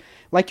alternative milks.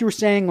 Like you were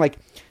saying, like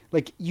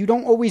you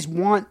don't always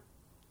want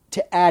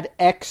to add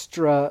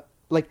extra.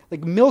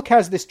 Like milk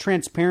has this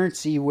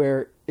transparency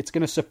where it's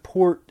going to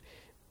support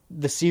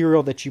the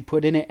cereal that you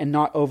put in it and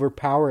not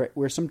overpower it,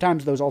 where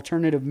sometimes those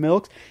alternative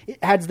milks, it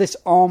adds this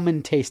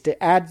almond taste, it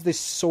adds this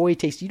soy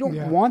taste. You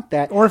don't want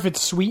that. Or if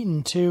it's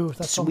sweetened too,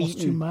 that's almost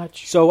too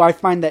much. So I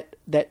find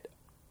that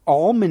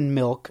almond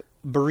milk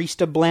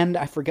barista blend,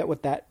 I forget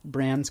what that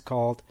brand's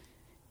called,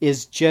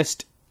 is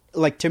just,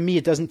 like, to me,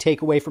 it doesn't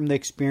take away from the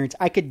experience.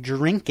 I could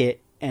drink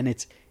it and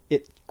it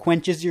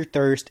quenches your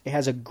thirst. It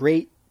has a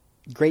great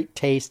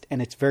taste,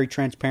 and it's very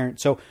transparent.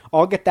 So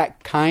I'll get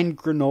that Kind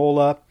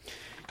granola,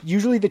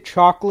 usually the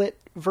chocolate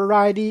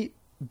variety,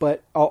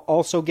 but I'll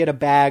also get a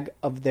bag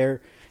of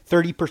their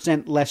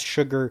 30% less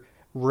sugar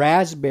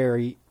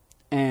raspberry,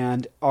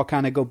 and I'll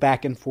kind of go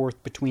back and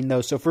forth between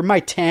those. So for my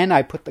 10,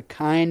 I put the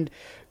Kind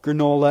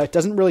granola. It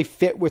doesn't really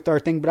fit with our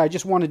thing, but I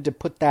just wanted to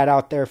put that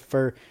out there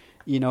for,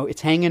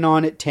 it's hanging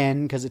on at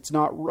 10 because it's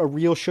not a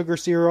real sugar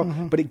cereal,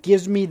 but it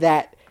gives me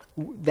that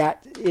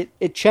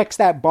it checks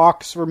that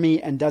box for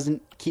me and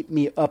doesn't keep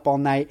me up all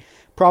night.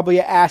 Probably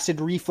an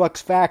acid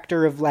reflux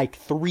factor of like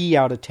 3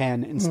 out of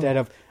 10 instead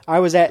of, I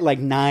was at like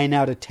 9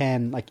 out of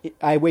 10. Like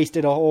I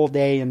wasted a whole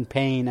day in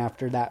pain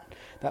after that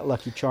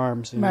Lucky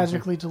Charms.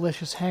 Magically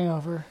delicious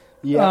hangover.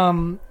 Yeah.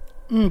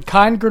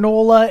 Kind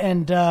granola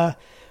and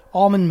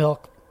almond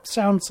milk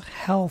sounds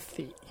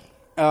healthy.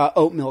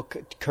 Oat milk,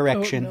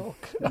 correction. Oat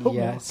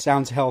milk.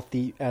 Sounds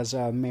healthy, as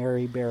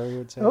Mary Berry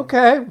would say.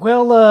 Okay,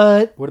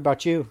 well... what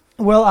about you?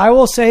 Well, I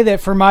will say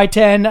that for my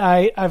 10,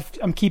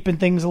 I'm keeping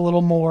things a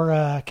little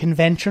more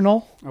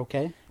conventional.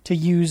 Okay. To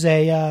use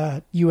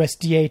a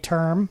USDA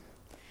term.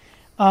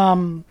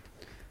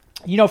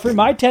 For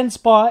my 10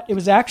 spot, it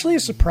was actually a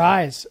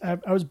surprise.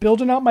 I was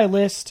building out my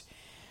list.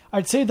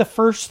 I'd say the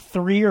first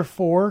 3 or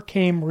 4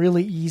 came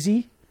really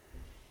easy.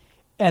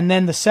 And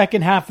then the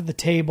second half of the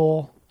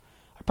table...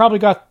 I probably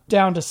got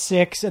down to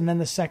 6, and then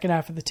the second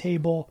half of the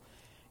table,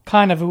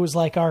 kind of, it was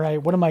like, all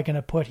right, what am I going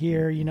to put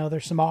here?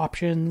 There's some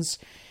options.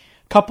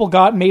 A couple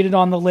made it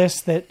on the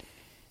list that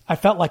I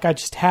felt like I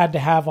just had to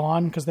have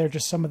on because they're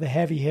just some of the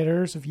heavy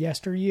hitters of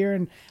yesteryear.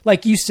 And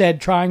like you said,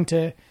 trying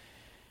to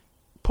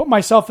put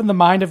myself in the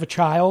mind of a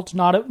child,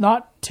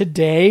 not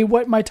today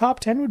what my top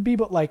 10 would be,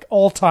 but like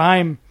all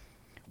time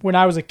when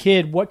I was a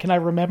kid, what can I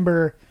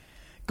remember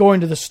going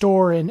to the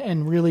store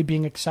and really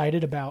being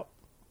excited about?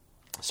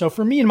 So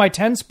for me, in my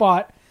 10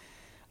 spot,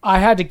 I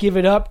had to give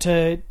it up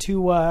to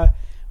a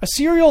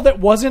cereal that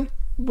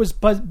was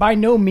by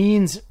no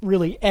means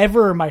really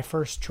ever my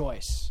first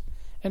choice,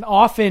 and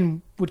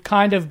often would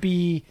kind of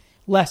be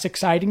less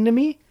exciting to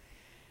me.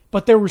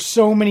 But there were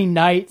so many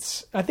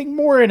nights, I think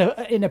more in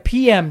a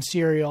PM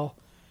cereal,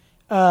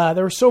 there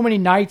were so many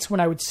nights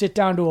when I would sit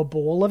down to a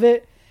bowl of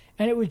it,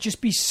 and it would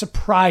just be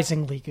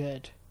surprisingly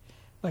good.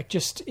 Like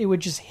it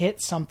would just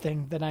hit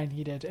something that I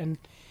needed, and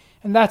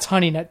that's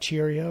Honey Nut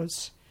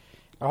Cheerios.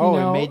 Oh,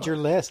 it made your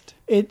list.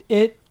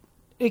 It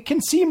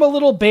can seem a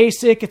little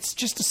basic. It's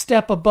just a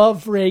step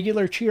above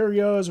regular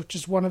Cheerios, which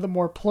is one of the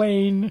more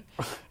plain,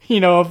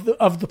 of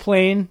the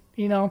plain,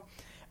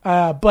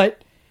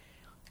 But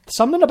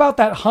something about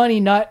that honey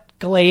nut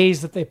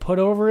glaze that they put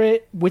over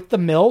it with the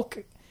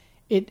milk,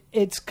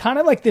 it's kind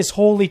of like this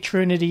holy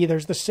trinity.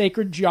 There's the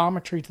sacred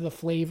geometry to the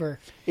flavor.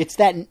 It's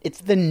the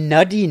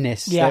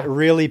nuttiness that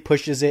really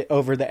pushes it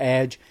over the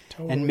edge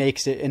and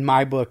makes it, in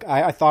my book.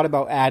 I thought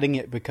about adding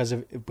it because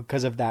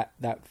of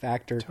that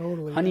factor.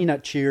 Totally. Honey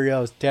Nut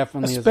Cheerios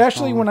definitely,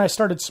 especially when I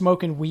started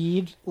smoking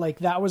weed. Like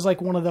that was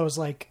like one of those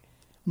like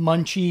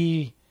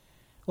munchy.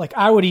 Like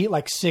I would eat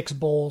like 6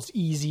 bowls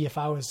easy if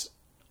I was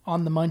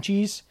on the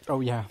munchies.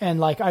 Oh, yeah. And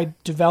like I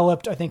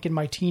developed, I think in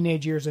my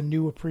teenage years, a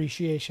new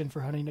appreciation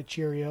for Honey Nut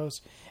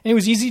Cheerios. And it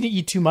was easy to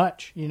eat too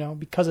much,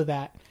 because of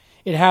that.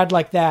 It had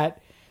like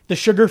that, the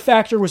sugar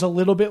factor was a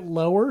little bit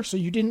lower, so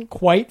you didn't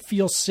quite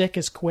feel sick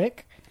as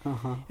quick.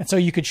 Uh-huh. And so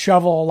you could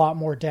shovel a lot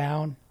more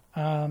down.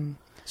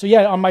 So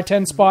yeah, on my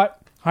 10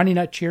 spot, Honey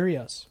Nut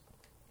Cheerios.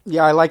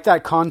 Yeah, I like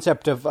that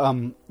concept of,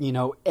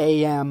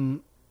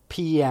 AM,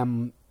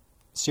 PM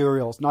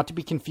cereals. Not to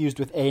be confused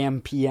with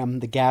AM, PM,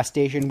 the gas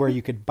station where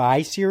you could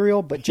buy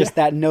cereal, but just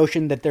that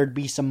notion that there'd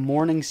be some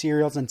morning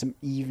cereals and some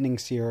evening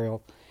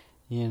cereal,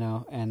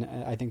 and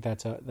I think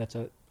that's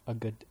a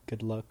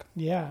good look.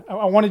 Yeah.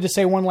 I wanted to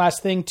say one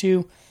last thing,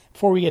 too,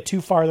 before we get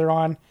too farther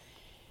on.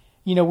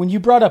 When you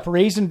brought up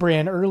Raisin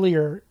Bran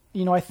earlier,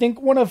 I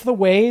think one of the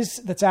ways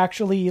that's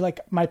actually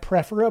like my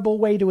preferable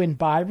way to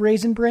imbibe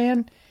Raisin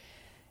Bran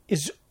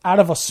is out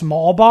of a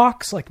small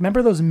box. Like,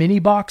 remember those mini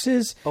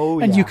boxes? Oh,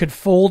 and yeah. you could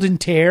fold and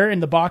tear,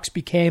 and the box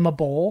became a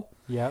bowl.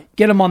 Yeah.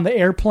 Get them on the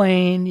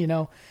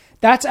airplane,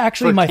 That's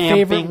actually For my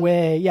camping. favorite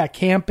way. Yeah,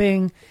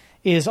 camping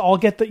is I'll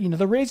get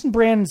the Raisin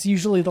Bran is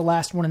usually the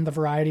last one in the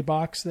variety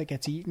box that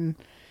gets eaten.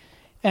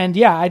 And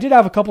yeah, I did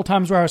have a couple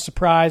times where I was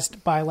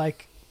surprised by I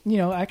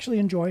actually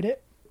enjoyed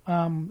it,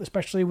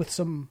 especially with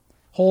some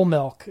whole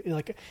milk.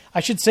 Like,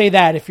 I should say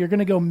that if you're going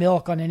to go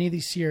milk on any of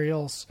these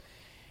cereals,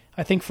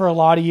 I think for a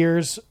lot of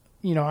years,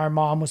 our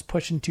mom was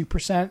pushing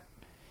 2%.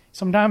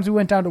 Sometimes we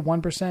went down to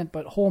 1%,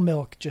 but whole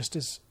milk just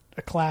is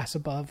a class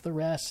above the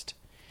rest.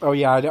 Oh,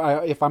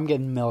 yeah. If I'm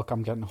getting milk,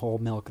 I'm getting whole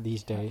milk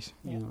these days.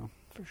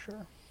 For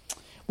sure.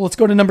 Well, let's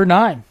go to number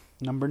 9.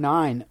 Number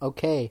 9.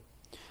 Okay.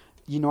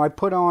 I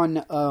put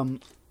on,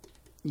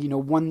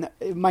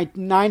 my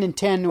 9 and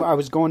 10, I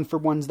was going for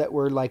ones that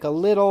were like a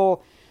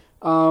little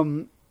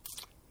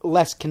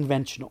less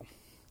conventional.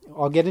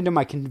 I'll get into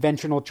my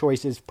conventional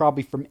choices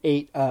probably from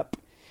 8 up.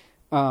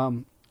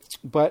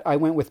 But I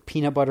went with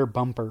peanut butter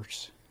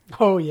bumpers.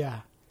 Oh,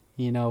 yeah.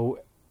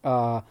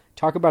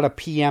 Talk about a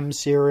PM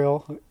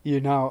cereal,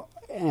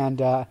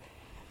 and I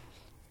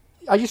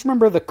just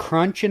remember the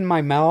crunch in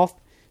my mouth.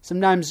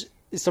 Sometimes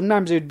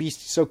it would be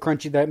so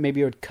crunchy that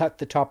maybe it would cut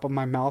the top of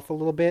my mouth a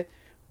little bit.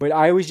 But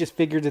I always just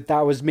figured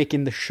that was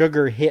making the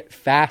sugar hit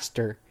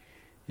faster,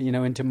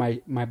 into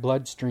my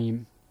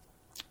bloodstream.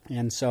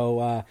 And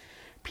so,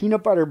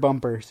 peanut butter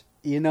bumpers,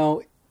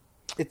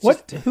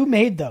 it's who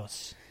made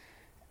those?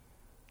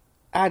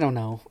 I don't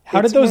know.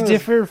 How did those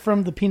differ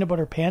from the peanut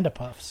butter Panda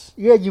Puffs?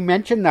 Yeah, you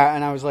mentioned that,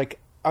 and I was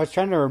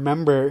trying to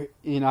remember.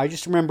 I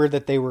just remember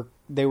that they were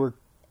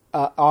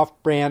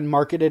off-brand,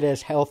 marketed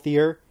as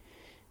healthier.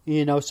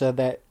 So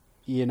that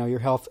your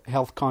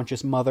health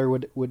conscious mother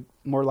would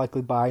more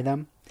likely buy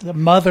them. The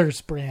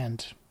Mother's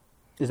brand.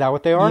 Is that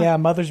what they are? Yeah,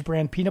 Mother's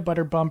brand peanut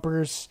butter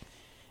bumpers,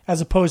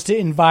 as opposed to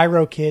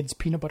Enviro Kids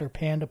peanut butter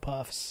Panda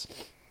Puffs.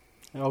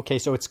 Okay,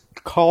 so it's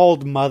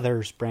called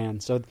Mother's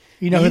brand. So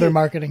who they're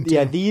marketing to.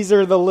 Yeah, these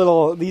are the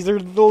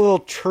little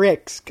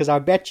tricks, because I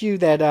bet you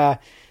that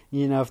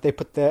if they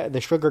put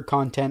the sugar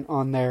content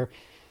on there,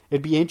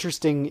 it'd be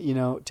interesting,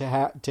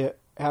 to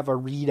have a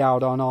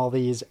readout on all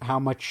these, how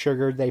much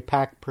sugar they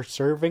pack per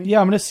serving.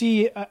 Yeah, I'm going to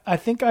see. I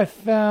think I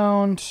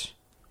found.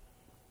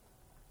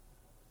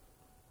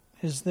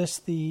 I'm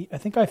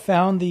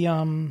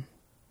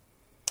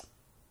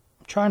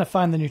trying to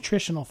find the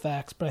nutritional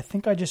facts, but I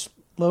think I just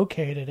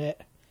located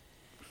it.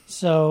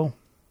 So,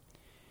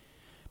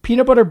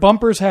 peanut butter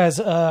bumpers has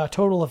a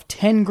total of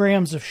 10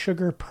 grams of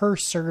sugar per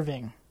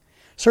serving.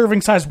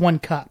 Serving size 1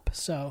 cup.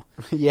 So,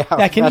 yeah,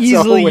 that can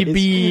easily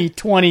be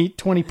 20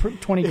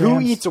 grams. Who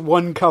eats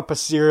 1 cup of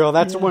cereal?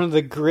 That's one of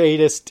the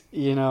greatest,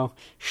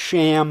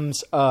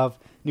 shams of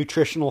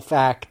nutritional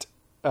fact,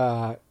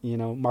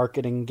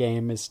 marketing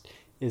game is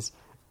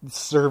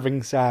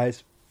serving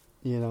size,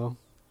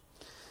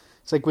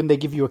 It's like when they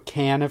give you a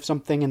can of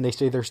something and they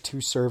say there's 2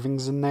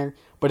 servings in there,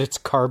 but it's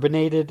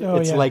carbonated. Oh,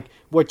 it's like,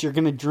 what, you're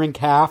going to drink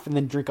half and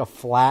then drink a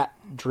flat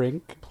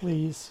drink?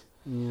 Please.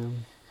 Yeah.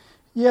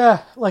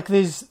 Yeah, like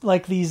these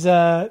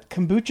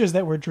kombuchas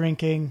that we're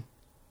drinking,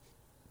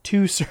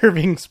 2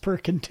 servings per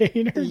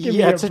container. Give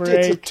me a break.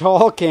 It's a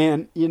tall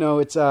can.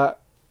 It's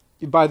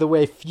by the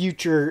way,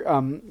 future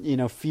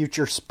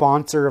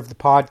sponsor of the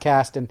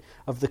podcast and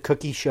of the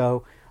cookie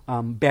show,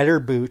 Better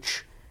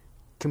Booch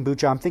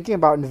kombucha. I'm thinking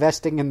about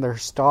investing in their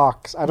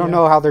stocks. I don't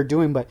know how they're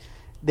doing, but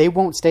they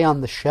won't stay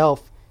on the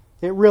shelf.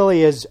 It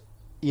really is,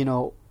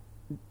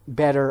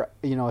 better,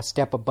 a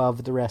step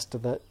above the rest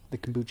of the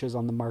kombuchas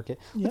on the market.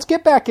 Yep. Let's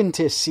get back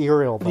into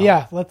cereal, though.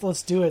 Yeah,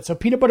 let's do it. So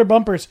peanut butter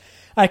bumpers,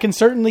 I can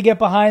certainly get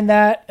behind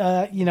that.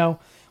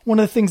 One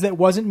of the things that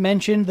wasn't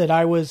mentioned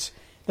that's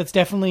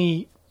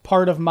definitely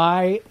part of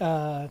my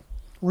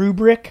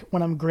rubric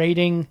when I'm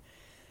grading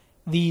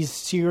these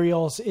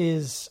cereals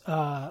is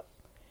how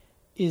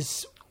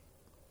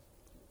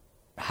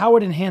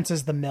it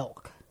enhances the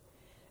milk.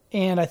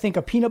 And I think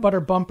a peanut butter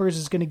bumpers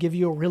is going to give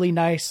you a really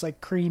nice, like,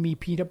 creamy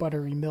peanut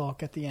buttery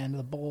milk at the end of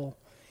the bowl.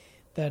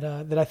 That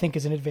I think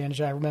is an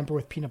advantage I remember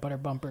with peanut butter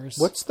bumpers.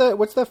 What's the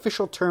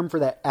official term for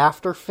that?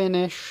 After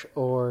finish,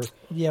 or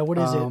what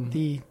is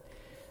it?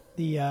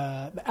 The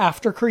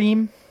after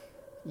cream.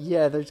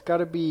 Yeah, there's got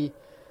to be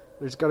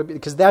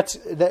because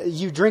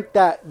you drink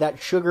that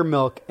sugar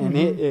milk and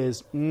it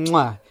is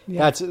mwah.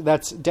 Yeah.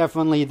 That's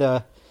definitely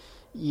the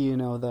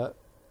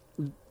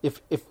if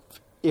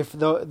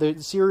the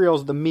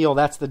cereal's the meal,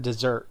 that's the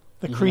dessert.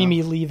 The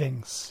creamy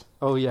leavings.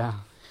 Oh yeah.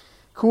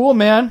 Cool,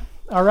 man.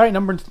 All right,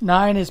 number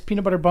 9 is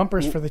peanut butter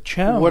bumpers for the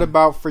Chone. What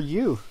about for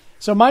you?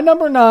 So my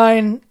number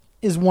 9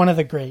 is one of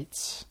the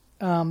greats.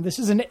 This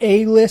is an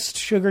A-list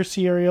sugar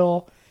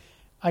cereal.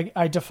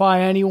 I defy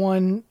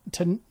anyone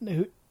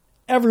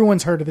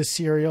everyone's heard of this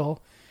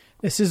cereal.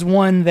 This is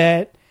one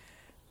that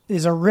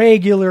is a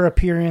regular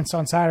appearance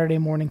on Saturday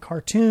morning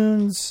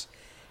cartoons.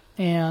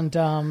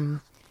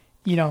 And,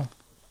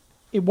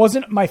 it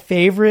wasn't my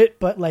favorite,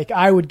 but like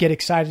I would get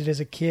excited as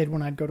a kid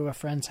when I'd go to a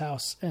friend's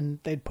house and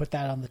they'd put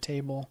that on the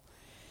table.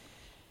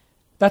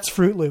 That's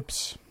Fruit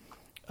Loops.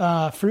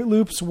 Fruit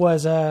Loops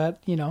was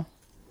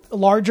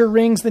larger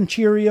rings than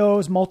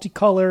Cheerios,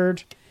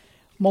 multicolored,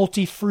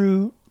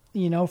 multi-fruit,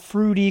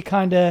 fruity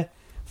kind of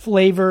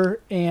flavor.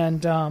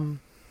 And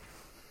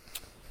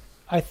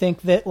I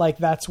think that like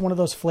that's one of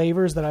those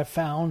flavors that I've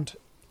found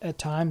at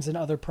times in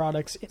other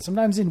products.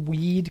 Sometimes in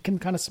weed can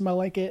kind of smell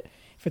like it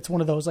if it's one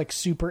of those like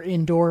super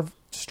indoor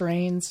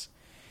strains.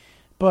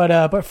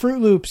 But Fruit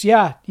Loops,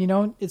 yeah,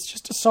 it's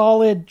just a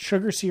solid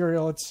sugar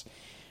cereal. It's,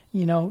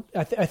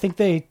 I think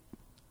they,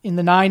 in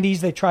the 90s,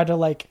 they tried to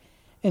like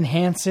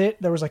enhance it.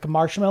 There was like a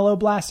marshmallow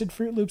blasted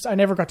Fruit Loops. I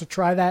never got to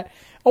try that.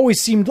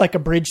 Always seemed like a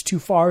bridge too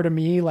far to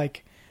me,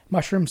 like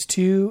marshmallows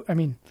too.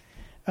 Seemed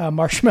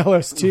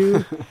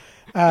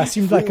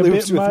like a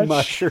bit much.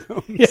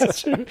 Mushrooms.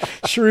 Yes,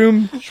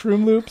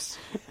 shroom loops.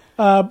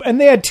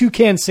 And they had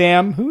Toucan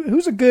Sam,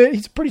 he's a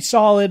pretty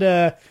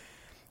solid,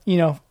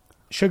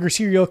 sugar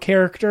cereal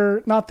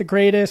character. Not the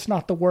greatest,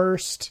 not the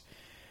worst.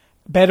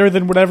 Better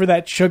than whatever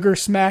that Sugar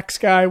Smacks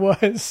guy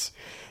was.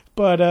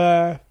 But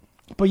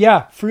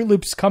yeah, Fruit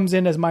Loops comes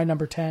in as my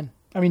number 10.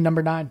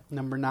 Number 9.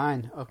 Number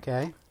 9,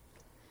 okay.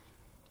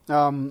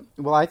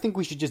 Well, I think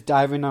we should just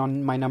dive in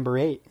on my number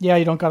 8. Yeah,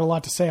 you don't got a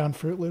lot to say on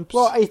Fruit Loops.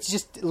 Well, it's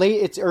just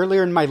late. It's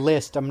earlier in my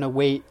list. I'm going to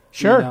wait.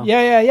 Sure.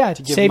 Yeah.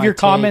 Save your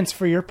comments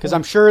for your point. Because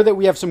I'm sure that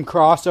we have some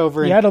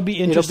crossover. Yeah, it'll be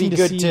interesting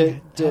to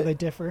see how they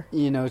differ.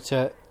 Yeah.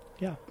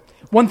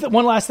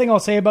 One last thing I'll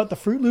say about the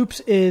Fruit Loops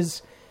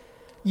is,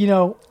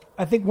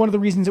 I think one of the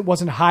reasons it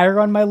wasn't higher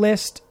on my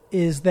list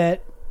is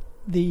that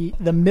the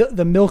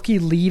milky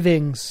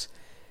leavings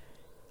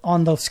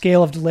on the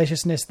scale of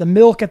deliciousness, the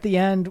milk at the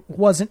end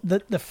wasn't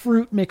the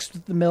fruit mixed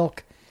with the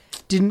milk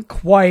didn't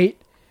quite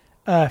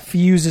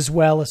fuse as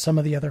well as some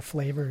of the other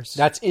flavors.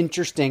 That's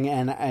interesting,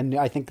 and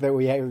I think that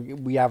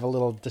we have a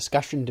little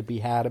discussion to be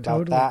had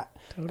about that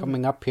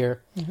coming up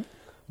here. Mm-hmm.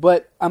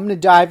 But I'm going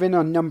to dive in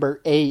on number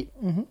 8,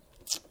 mm-hmm.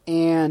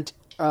 and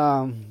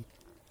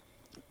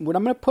what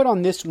I'm going to put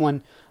on this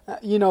one,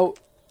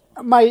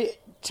 my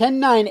 10,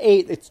 9,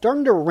 8, it's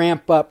starting to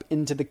ramp up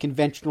into the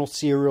conventional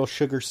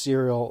sugar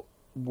cereal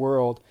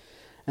world,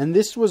 and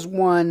this was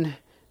one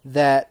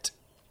that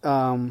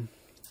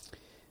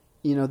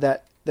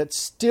that's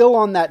still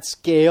on that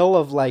scale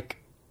of like,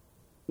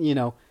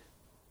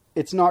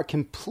 it's not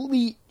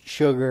complete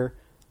sugar,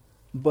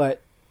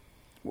 but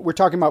we're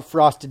talking about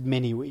Frosted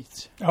Mini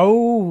Wheats.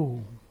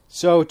 Oh,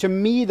 so to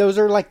me those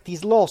are like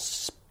these little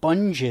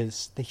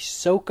sponges. They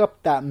soak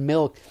up that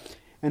milk,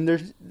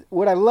 and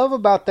what I love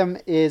about them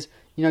is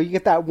you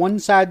get that one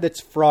side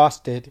that's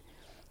frosted,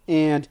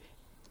 and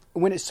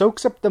when it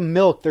soaks up the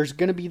milk, there's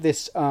going to be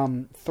this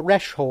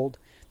threshold.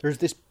 There's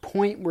this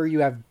point where you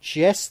have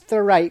just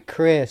the right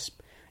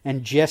crisp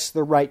and just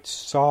the right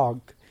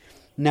sog.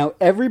 Now,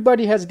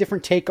 everybody has a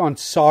different take on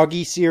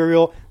soggy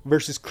cereal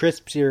versus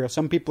crisp cereal.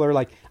 Some people are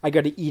like, I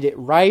got to eat it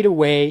right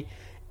away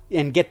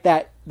and get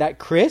that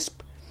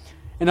crisp.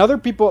 And other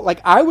people, like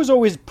I was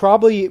always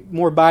probably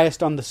more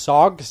biased on the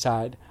sog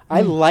side.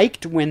 I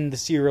liked when the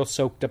cereal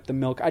soaked up the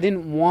milk. I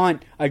didn't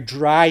want a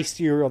dry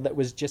cereal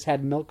that just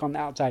had milk on the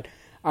outside.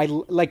 I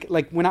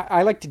like when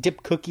I like to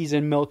dip cookies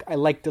in milk. I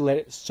like to let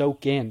it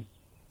soak in.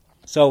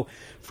 So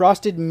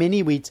Frosted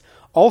Mini Wheats.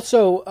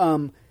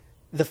 Also,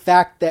 the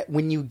fact that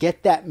when you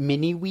get that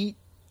mini wheat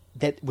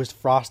that was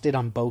frosted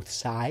on both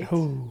sides,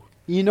 ooh.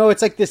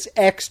 It's like this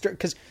extra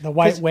because the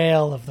white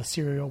whale of the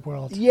cereal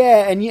world.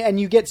 Yeah, and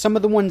you get some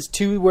of the ones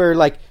too where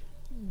like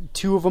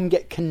two of them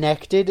get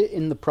connected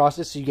in the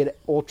process, so you get an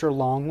ultra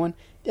long one.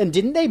 And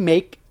didn't they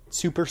make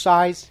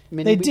supersize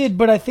mini wheats? They did,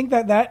 but I think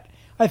that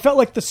I felt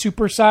like the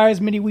supersize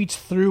mini wheats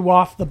threw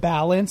off the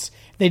balance.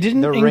 They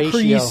didn't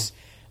increase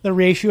the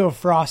ratio of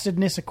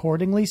frostedness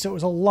accordingly, so it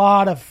was a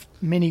lot of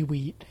mini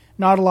wheat,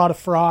 not a lot of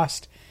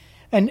frost.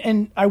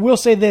 And I will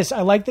say this,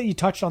 I like that you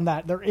touched on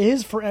that. There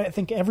is, for I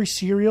think every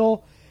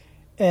cereal,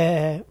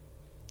 a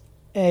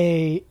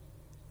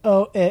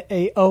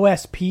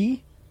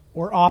OSP,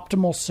 or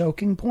optimal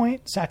soaking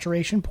point,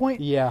 saturation point.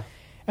 Yeah.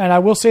 And I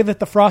will say that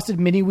the Frosted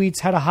Mini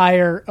Wheats had a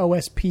higher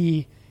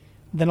OSP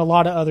than a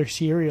lot of other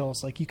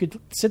cereals. Like you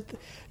could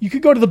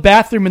go to the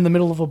bathroom in the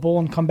middle of a bowl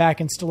and come back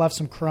and still have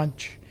some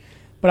crunch.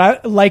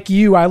 But I liked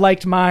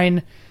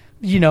mine,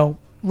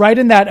 right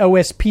in that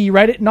OSP,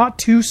 right? Not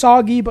too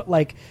soggy, but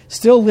like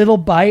still little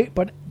bite,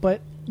 but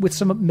with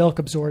some milk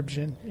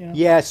absorption.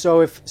 Yeah. So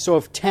if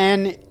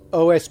 10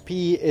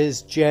 OSP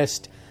is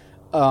just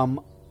a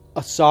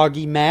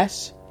soggy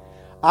mess,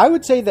 I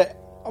would say that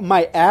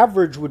my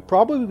average would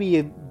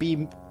probably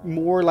be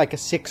more like a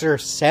 6 or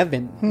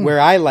 7 where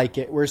I like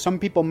it. Where some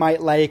people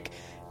might like,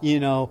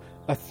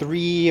 a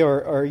 3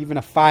 or even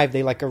a 5.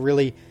 They like a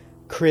really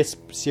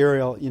crisp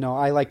cereal.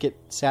 I like it.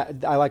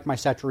 I like my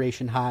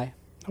saturation high.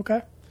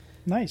 Okay,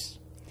 nice.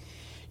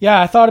 Yeah,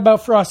 I thought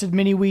about Frosted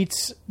Mini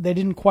Wheats. They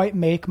didn't quite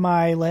make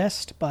my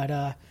list, but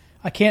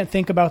I can't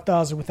think about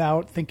those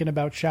without thinking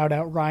about shout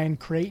out Ryan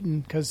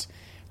Creighton, because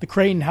the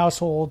Creighton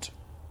household,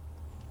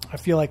 I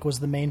feel like, was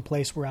the main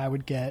place where I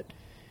would get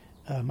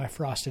my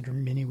Frosted or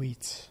Mini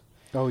Wheats.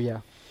 Oh,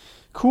 yeah.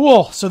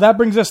 Cool. So that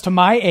brings us to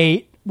my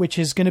 8, which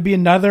is going to be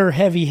another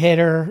heavy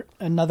hitter,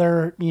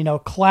 another,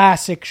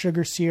 classic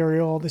sugar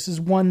cereal. This is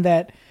one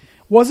that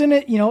wasn't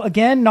it,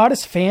 again, not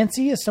as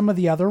fancy as some of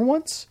the other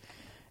ones.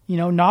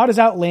 Not as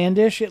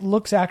outlandish. It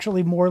looks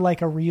actually more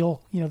like a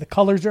real, the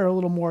colors are a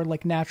little more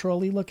like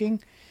naturally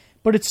looking,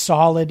 but it's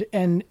solid,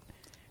 and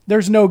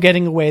there's no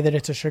getting away that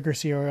it's a sugar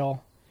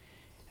cereal.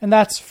 And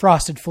that's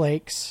Frosted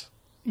Flakes.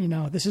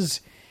 This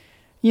is,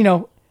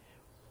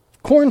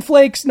 Corn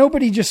Flakes.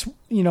 Nobody just,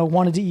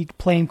 wanted to eat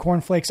plain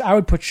corn flakes. I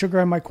would put sugar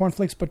on my corn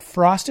flakes, but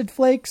Frosted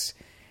Flakes,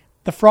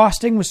 the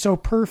frosting was so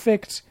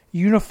perfect,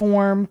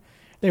 uniform.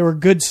 They were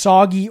good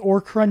soggy or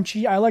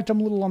crunchy. I liked them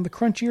a little on the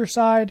crunchier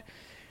side.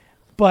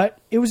 But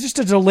it was just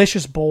a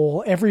delicious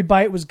bowl. Every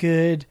bite was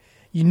good.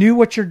 You knew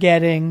what you're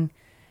getting.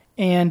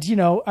 And,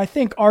 I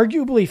think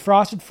arguably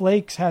Frosted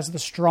Flakes has the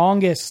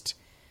strongest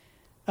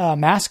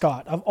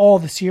mascot of all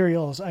the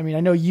cereals. I mean,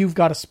 I know you've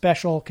got a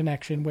special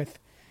connection with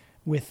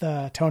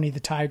Tony the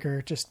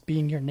Tiger, just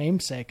being your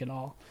namesake and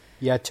all.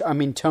 Yeah,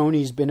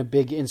 Tony's been a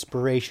big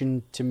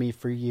inspiration to me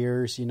for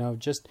years. He's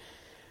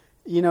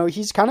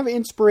kind of an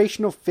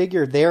inspirational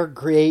figure. They're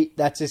great.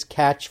 That's his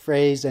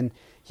catchphrase. And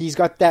he's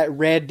got that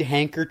red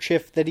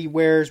handkerchief that he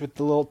wears with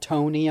the little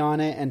Tony on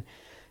it. And,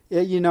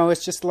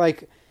 it's just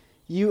like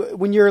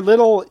when you're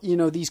little,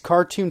 these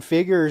cartoon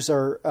figures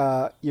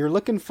are, you're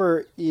looking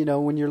for,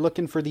 when you're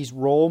looking for these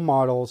role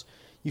models,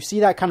 you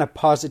see that kind of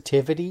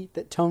positivity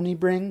that Tony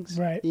brings,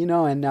 right?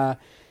 And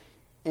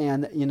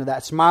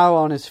that smile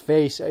on his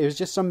face. It was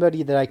just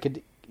somebody that I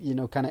could,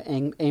 kind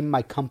of aim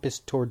my compass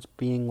towards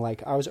being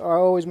like. I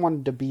always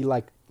wanted to be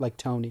like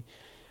Tony.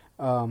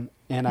 And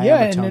I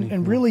am a Tony.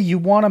 And really, you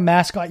want a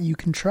mascot you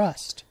can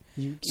trust.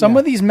 Some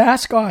of these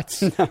mascots,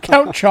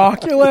 Count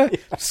Chocula,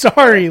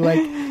 sorry,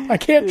 I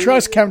can't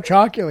trust Count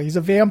Chocula. He's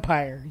a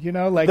vampire, the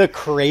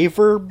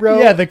Craver, bro.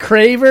 Yeah, the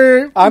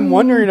Craver. I'm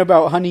wondering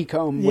about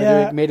Honeycomb,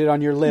 whether it made it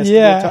on your list.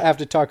 Yeah. We'll have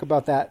to talk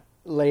about that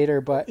later,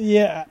 but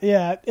yeah.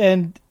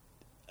 And,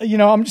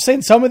 I'm just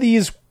saying some of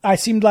these,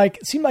 seemed like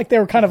they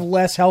were kind of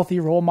less healthy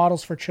role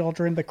models for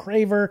children. The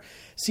Craver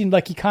seemed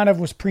like he kind of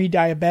was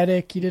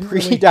pre-diabetic. He didn't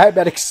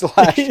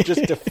pre-diabetic /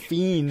 just a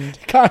fiend,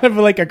 kind of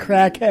like a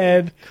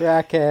crackhead.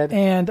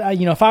 And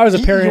if I was a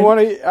parent,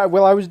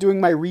 while I was doing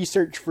my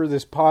research for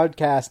this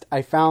podcast,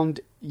 I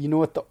found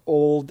what the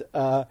old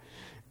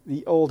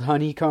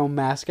Honeycomb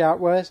mascot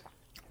was.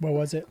 What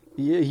was it?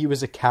 He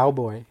was a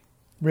cowboy.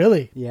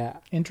 Really? Yeah.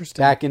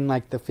 Interesting. Back in the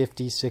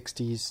 50s,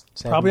 60s,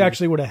 70s. Probably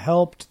actually would have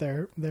helped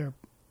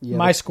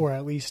my score,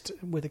 at least,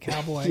 with a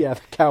cowboy. Yeah,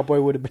 the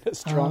cowboy would have been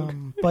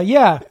strong. But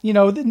yeah,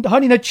 the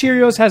Honey Nut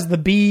Cheerios has the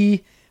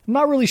bee. I'm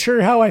not really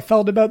sure how I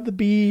felt about the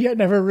bee. It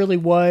never really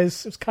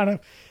was. It was kind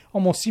of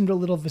almost seemed a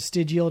little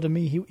vestigial to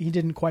me. He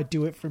didn't quite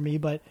do it for me,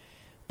 but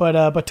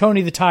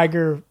Tony the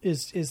Tiger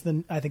is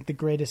I think the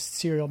greatest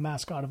cereal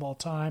mascot of all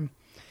time.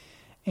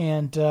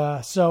 And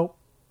so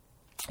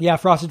yeah,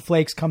 Frosted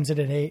Flakes comes in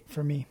at 8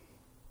 for me.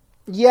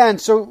 Yeah, and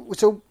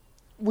so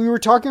we were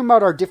talking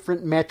about our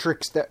different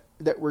metrics that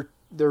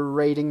they're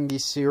rating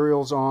these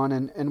cereals on,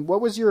 and what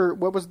was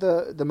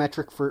the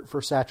metric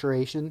for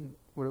saturation?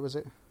 What was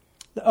it?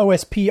 The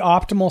OSP,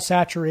 optimal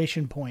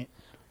saturation point.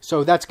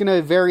 So that's going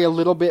to vary a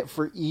little bit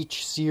for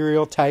each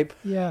cereal type.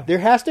 Yeah, there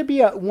has to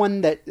be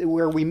one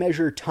where we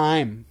measure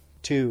time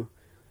too.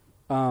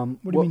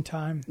 What do you mean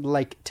time?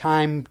 Like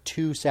time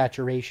to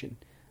saturation.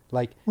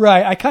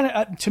 Right. I kind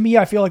of to me,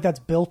 I feel like that's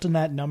built in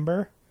that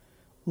number.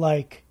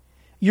 Like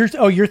you're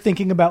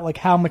thinking about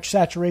how much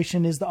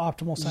saturation is the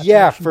optimal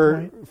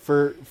saturation point?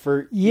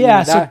 for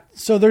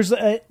so there's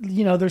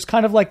there's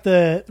kind of like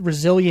the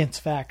resilience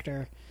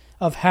factor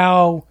of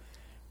how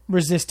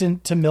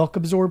resistant to milk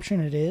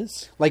absorption it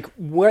is.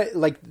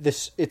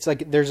 It's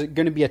like there's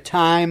going to be a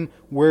time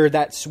where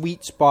that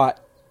sweet spot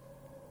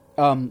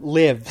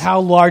lives. How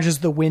large is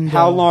the window?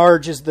 How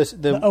large is the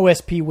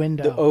OSP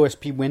window? The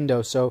OSP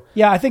window. So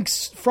yeah, I think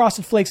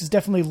Frosted Flakes is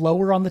definitely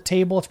lower on the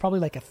table. It's probably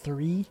like a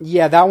 3.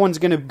 Yeah, that one's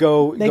gonna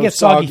go. They get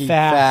soggy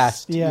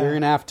fast. Yeah, you're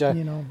gonna have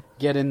to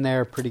get in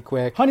there pretty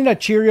quick. Honey Nut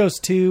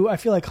Cheerios too. I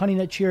feel like Honey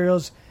Nut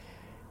Cheerios,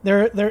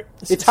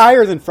 it's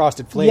higher than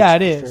Frosted Flakes. Yeah,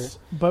 it is.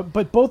 Sure.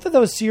 But both of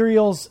those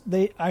cereals,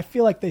 I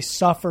feel like they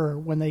suffer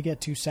when they get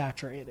too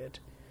saturated.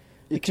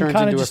 It turns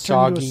into a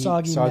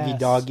soggy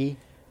doggy.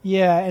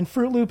 Yeah, and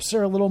Fruit Loops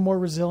are a little more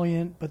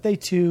resilient, but they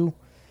too,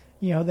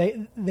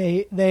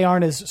 they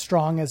aren't as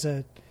strong as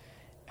a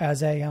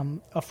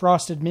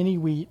Frosted Mini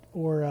Wheat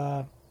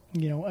or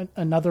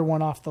another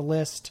one off the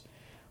list.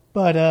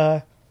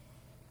 But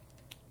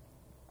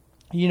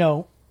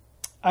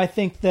I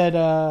think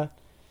that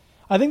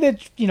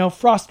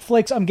Frosted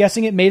Flakes, I'm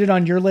guessing it made it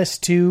on your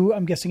list too.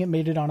 I'm guessing it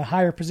made it on a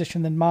higher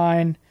position than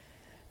mine.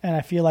 And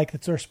I feel like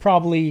that there's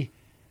probably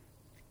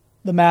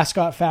the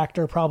mascot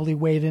factor probably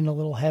weighed in a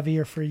little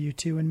heavier for you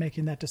too in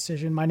making that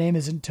decision. My name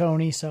isn't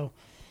Tony, so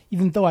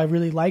even though I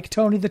really like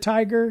Tony the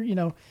Tiger,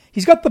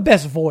 he's got the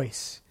best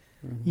voice,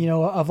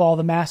 of all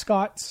the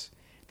mascots.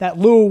 That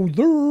low,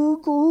 they're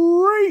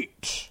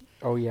great.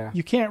 Oh yeah.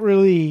 You can't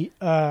really.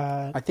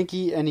 I think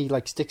he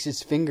like sticks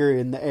his finger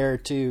in the air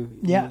too.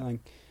 Yeah.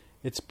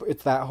 It's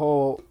that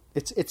whole.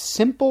 It's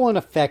simple and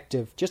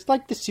effective, just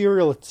like the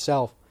cereal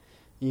itself.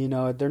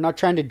 They're not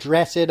trying to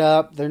dress it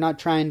up. They're not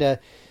trying to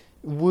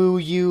woo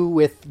you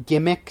with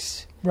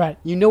gimmicks. Right.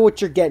 You know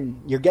what you're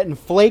getting. You're getting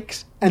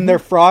flakes, and they're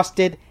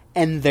frosted,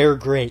 and they're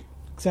great.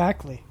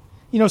 Exactly.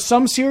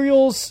 Some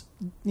cereals,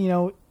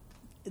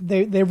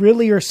 they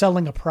really are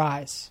selling a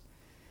prize.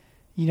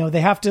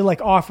 They have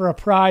to offer a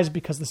prize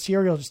because the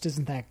cereal just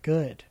isn't that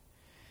good.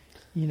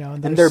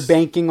 And they're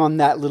banking on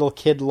that little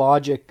kid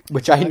logic,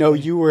 which exactly. I know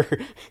you were,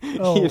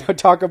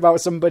 talk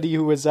about somebody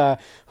who was a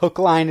hook,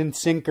 line, and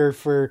sinker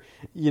for,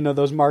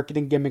 those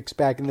marketing gimmicks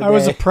back in the day. I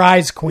was a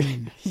prize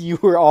queen. You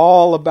were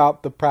all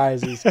about the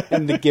prizes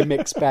and the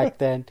gimmicks back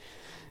then.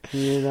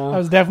 I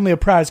was definitely a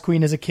prize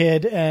queen as a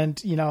kid,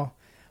 and,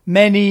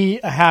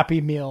 many a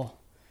Happy Meal.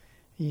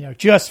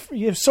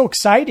 It's so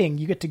exciting.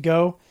 You get to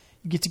go,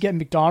 you get to get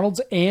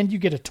McDonald's, and you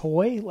get a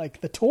toy.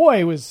 The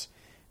toy was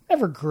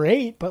never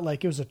great, but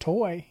it was a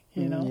toy,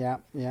 Yeah.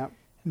 And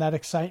that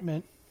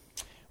excitement.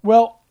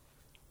 Well,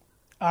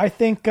 I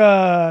think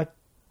we're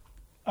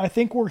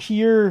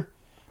here.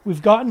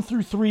 We've gotten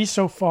through 3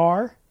 so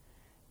far,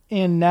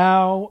 and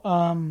now,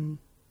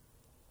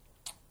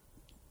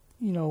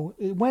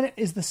 when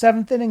is the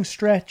 7th inning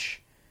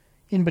stretch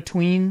in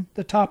between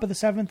the top of the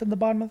 7th and the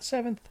bottom of the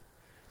 7th?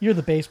 You're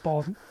the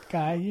baseball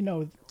guy,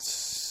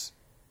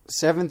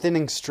 7th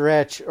inning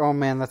stretch. Oh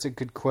man, that's a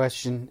good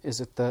question.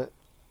 Is it the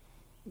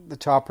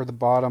top or the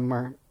bottom,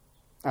 or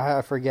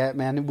I forget,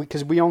 man,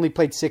 because we only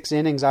played 6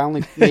 innings. I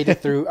only made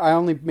it through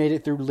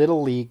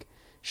Little League.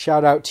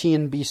 Shout out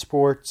T&B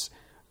Sports.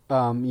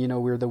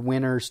 We're the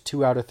winners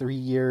 2 out of 3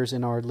 years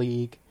in our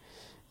league.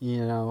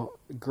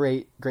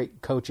 Great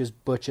coaches,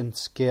 Butch and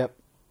Skip,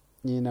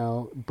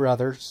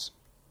 brothers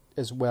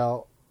as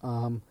well.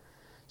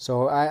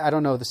 So I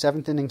don't know, the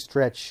 7th inning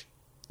stretch,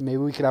 maybe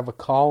we could have a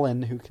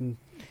call-in who can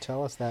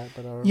tell us that.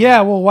 But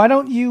well, why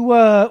don't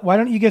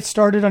you get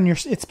started on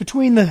it's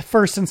between the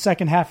first and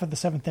second half of the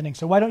 7th inning.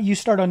 So why don't you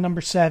start on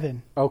number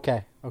 7?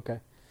 Okay.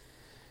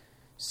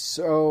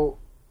 So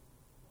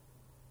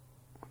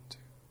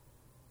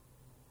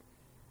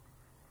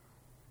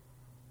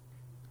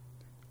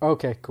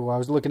okay, cool. I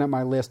was looking at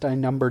my list. I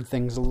numbered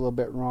things a little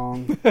bit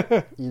wrong,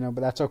 but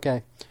that's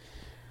okay.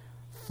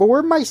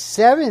 For my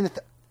 7th,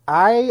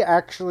 I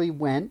actually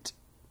went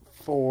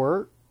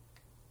for...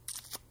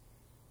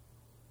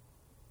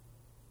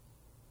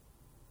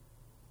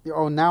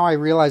 Oh, now I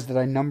realize that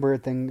I number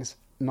things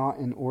not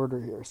in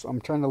order here. So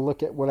I'm trying to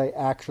look at what I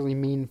actually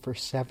mean for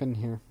 7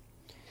 here.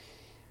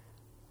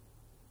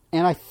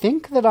 And I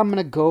think that I'm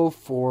going to go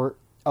for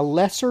a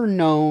lesser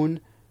known...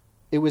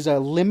 It was a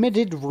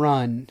limited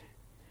run...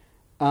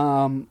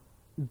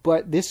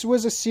 but this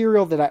was a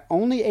cereal that I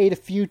only ate a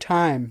few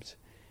times.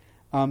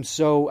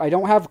 So I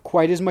don't have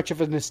quite as much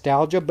of a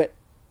nostalgia, but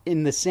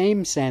in the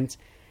same sense,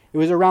 it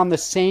was around the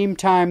same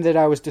time that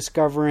I was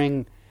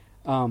discovering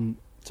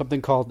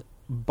something called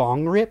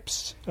bong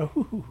rips.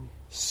 Oh.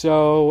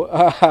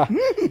 So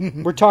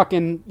we're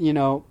talking,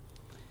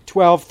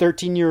 12,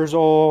 13 years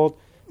old,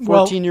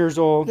 14 years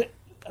old.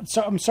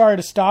 So I'm sorry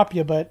to stop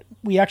you, but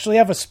we actually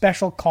have a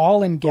special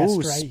call-in guest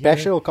right here.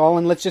 Special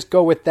call-in. Let's just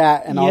go with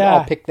that, and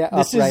I'll pick that up.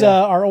 This is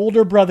our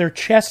older brother,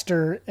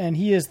 Chester, and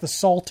he is the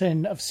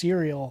Sultan of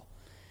cereal.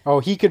 Oh,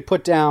 he could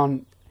put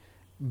down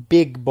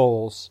big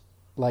bowls.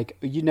 Like,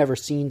 you've never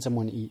seen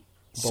someone eat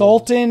bowls.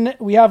 Sultan,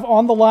 we have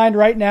on the line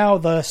right now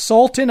the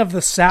Sultan of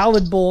the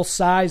salad bowl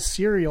size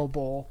cereal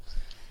bowl.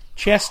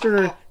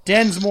 Chester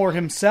Densmore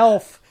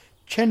himself.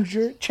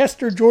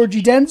 Chester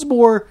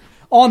Georgi-Densmore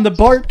on the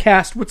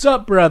Bartcast. What's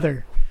up,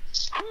 brother?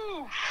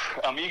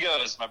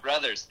 Amigos, my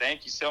brothers,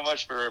 thank you so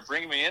much for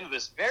bringing me into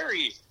this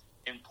very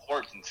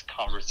important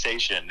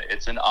conversation.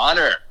 It's an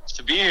honor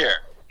to be here.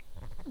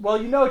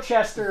 Well,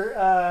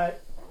 Chester,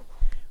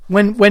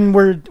 when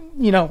we're,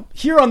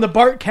 here on the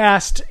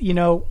Bartcast,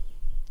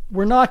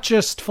 we're not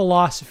just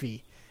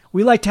philosophy.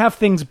 We like to have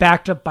things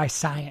backed up by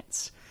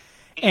science.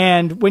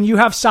 And when you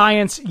have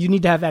science, you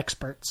need to have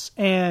experts.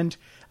 And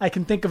I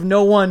can think of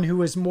no one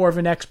who is more of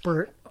an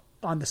expert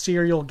on the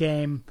cereal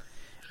game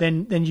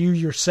than you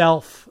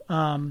yourself.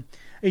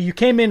 You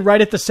came in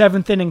right at the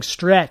 7th inning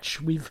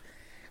stretch.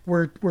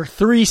 We're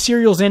 3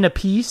 cereals in a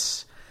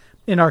piece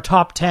in our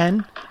top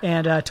 10,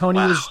 and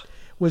Tony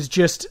was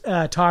just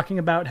talking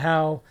about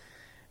how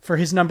for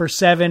his number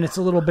 7, it's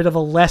a little bit of a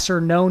lesser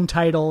known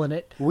title,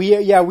 and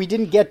we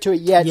didn't get to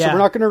it yet, so we're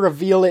not going to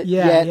reveal it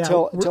yet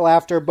till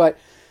after. But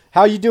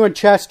how you doing,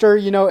 Chester?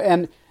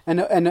 And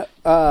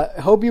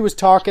Hobie was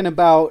talking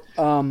about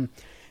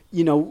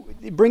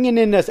bringing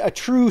in a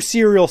true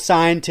cereal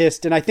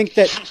scientist. And I think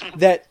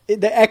that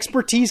the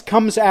expertise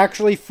comes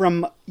actually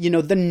from,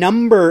 the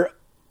number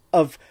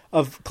of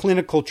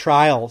clinical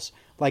trials.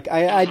 Like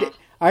I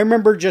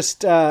remember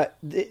just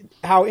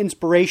how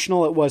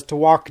inspirational it was to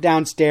walk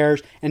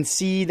downstairs and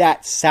see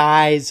that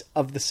size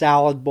of the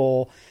salad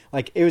bowl.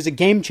 Like, it was a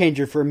game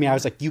changer for me. I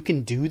was like, you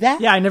can do that?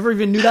 Yeah, I never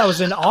even knew that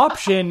was an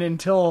option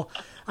until,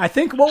 I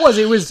think, what was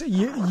it? It was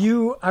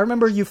you I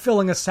remember you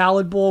filling a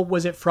salad bowl.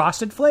 Was it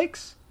Frosted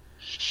Flakes?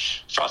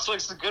 Frosted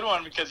Flakes is a good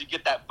one because you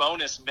get that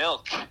bonus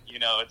milk.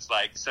 It's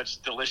like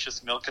such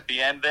delicious milk at the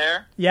end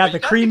there. Yeah, the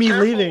creamy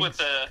leaving. With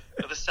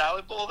the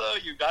salad bowl, though,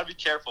 you got to be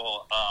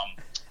careful.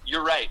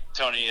 You're right,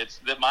 Tony. It's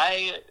that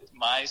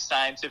my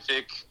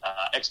scientific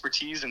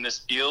expertise in this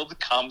field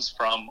comes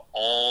from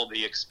all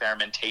the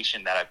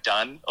experimentation that I've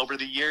done over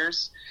the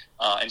years,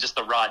 and just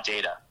the raw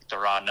data, the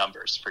raw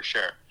numbers for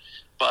sure.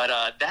 But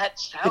that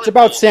salad it's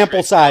about bowl sample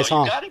trick, size, though,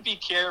 huh? You got to be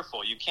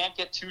careful. You can't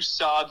get too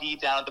soggy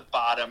down at the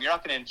bottom. You're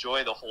not going to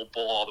enjoy the whole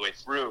bowl all the way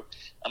through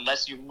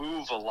unless you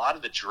move a lot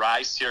of the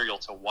dry cereal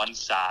to one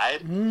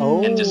side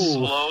and just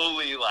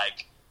slowly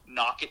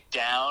knock it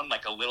down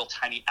like a little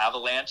tiny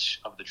avalanche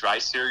of the dry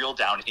cereal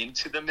down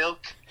into the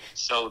milk,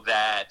 so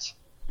that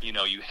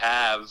you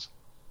have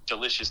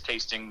delicious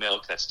tasting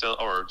milk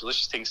or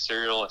delicious tasting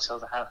cereal that still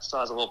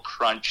has a little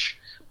crunch,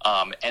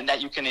 and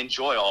that you can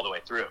enjoy all the way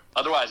through.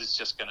 Otherwise, it's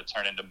just going to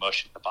turn into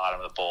mush at the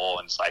bottom of the bowl,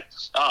 and it's like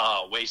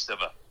a waste of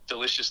a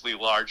deliciously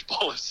large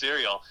bowl of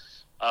cereal.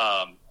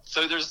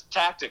 So there's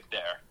tactic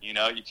there. You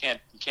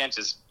can't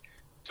just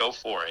go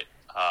for it.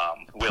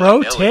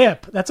 Pro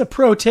tip. That's a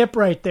pro tip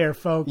right there,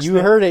 folks. You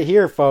heard it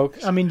here,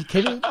 folks. I mean,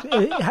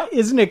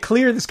 isn't it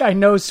clear this guy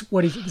knows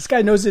this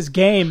guy knows his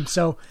game?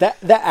 So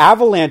the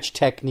avalanche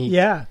technique.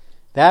 Yeah,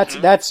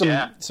 that's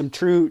some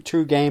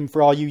true game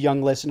for all you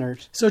young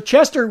listeners. So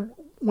Chester,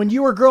 when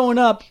you were growing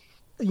up,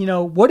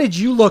 what did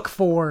you look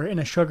for in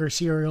a sugar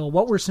cereal?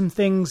 What were some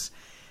things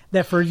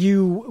that for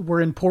you were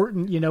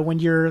important? When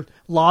you're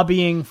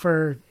lobbying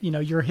for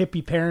your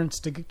hippie parents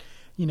to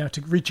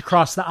reach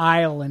across the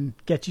aisle and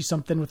get you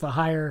something with a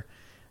higher,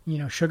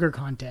 sugar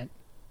content.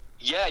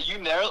 Yeah, you're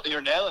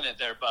nailing it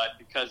there, bud,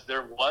 because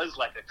there was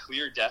a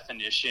clear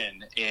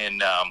definition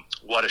in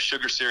what a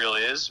sugar cereal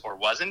is or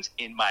wasn't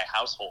in my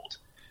household.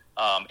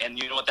 And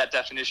you know what that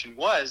definition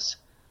was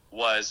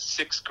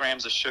 6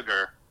 grams of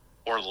sugar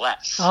or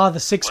less. Oh, the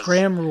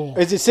 6-gram rule.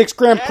 Is it 6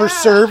 grams per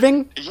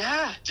serving?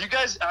 Yeah. Do you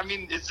guys,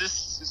 does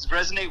this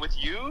resonate with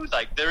you?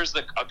 There's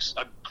a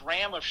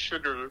gram of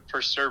sugar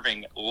per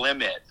serving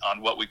limit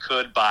on what we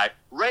could buy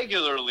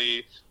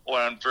regularly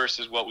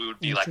versus what we would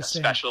be like a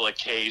special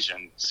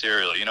occasion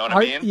cereal. You know what I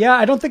mean? Yeah,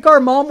 I don't think our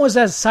mom was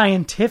as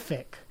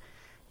scientific.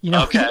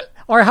 Okay.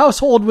 Our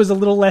household was a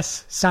little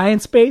less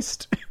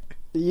science-based.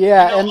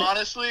 Yeah,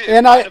 honestly,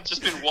 it might have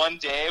just been one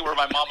day where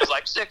my mom was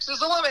like, 6 is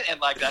the limit,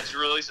 and that's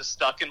really just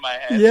stuck in my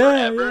head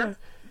forever. Yeah.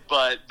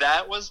 But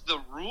that was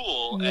the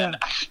rule, and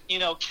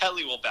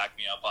Kelly will back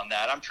me up on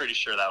that. I'm pretty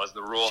sure that was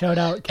the rule. Shout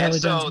out Kelly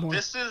Densmore. So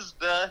this is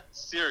the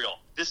cereal.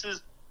 This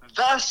is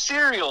the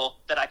cereal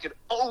that I could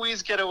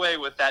always get away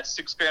with that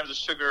 6 grams of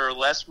sugar or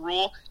less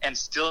rule and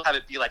still have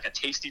it be like a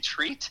tasty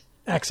treat.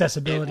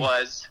 Accessibility. It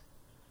was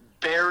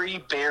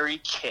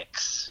Berry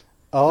Kicks.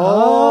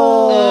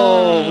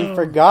 Oh, we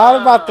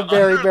forgot about the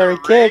Berry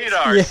Kicks.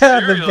 Yeah,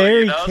 cereal, the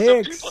Berry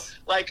Kicks. Some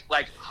people,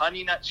 like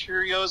Honey Nut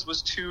Cheerios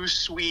was too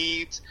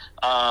sweet.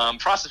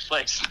 Frosted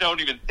Flakes, don't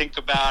even think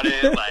about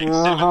it.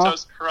 Cinnamon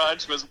Toast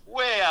Crunch was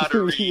way out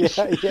of reach.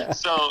 Yeah.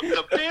 So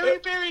the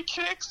Berry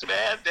Kicks,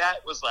 man,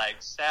 that was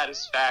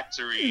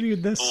satisfactory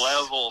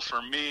level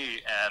for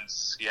me. And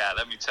yeah,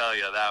 let me tell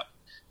you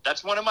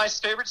that's one of my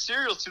favorite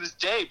cereals to this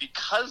day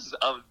because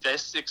of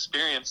this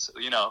experience,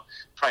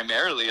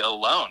 primarily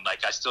alone.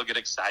 I still get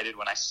excited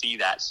when I see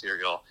that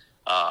cereal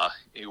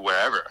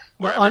wherever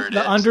it is.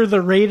 Under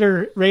the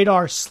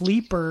radar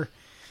sleeper.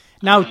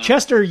 Now,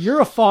 Chester,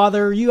 you're a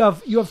father. You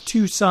have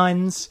 2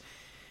 sons.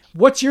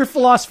 What's your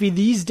philosophy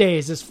these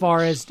days as far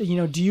as, do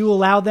you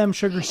allow them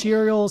sugar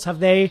cereals? Have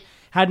they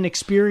had an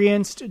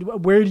experience?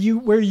 Where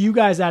are you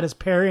guys at as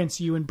parents,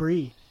 you and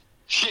Bree?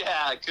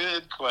 Yeah,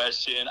 good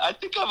question. I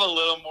think I'm a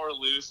little more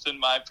loose than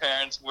my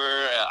parents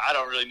were. I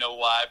don't really know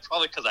why.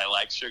 Probably because I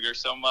like sugar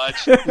so much.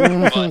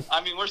 But,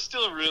 we're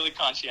still really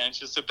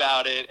conscientious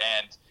about it,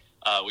 and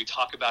we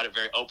talk about it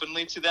very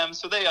openly to them,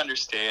 so they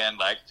understand,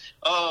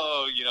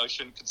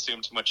 shouldn't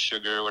consume too much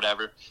sugar or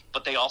whatever.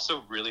 But they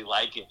also really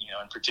like it,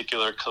 in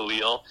particular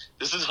Khalil.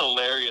 This is a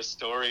hilarious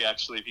story,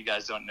 actually, if you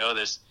guys don't know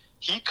this.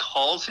 He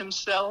calls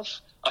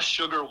himself a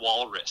sugar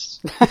walrus.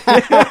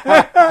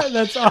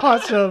 That's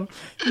awesome.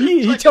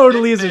 He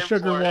totally is a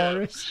sugar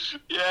walrus.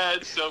 Yeah,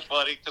 it's so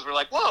funny because we're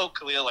like, whoa,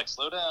 Khalil,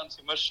 slow down,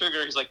 too much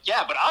sugar. He's like,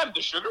 yeah, but I'm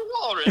the sugar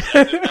walrus.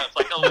 And that's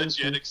a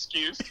legit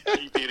excuse to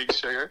keep eating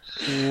sugar.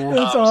 Yeah.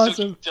 That's awesome.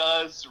 So he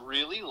does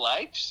really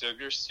like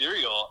sugar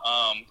cereal.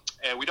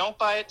 And we don't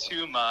buy it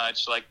too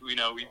much. We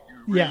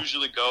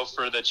usually go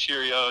for the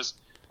Cheerios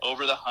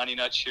over the Honey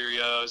Nut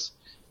Cheerios.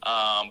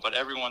 But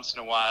every once in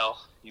a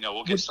while,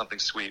 we'll get something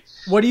sweet.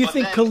 What do you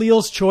think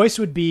Khalil's choice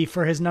would be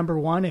for his number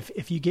one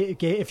if you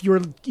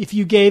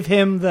gave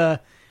him the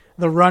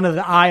run of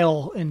the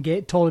aisle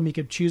and told him he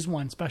could choose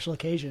one special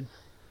occasion?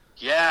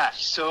 Yeah,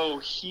 so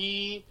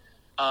he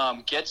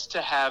gets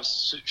to have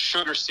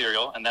sugar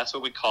cereal, and that's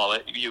what we call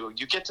it. You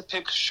get to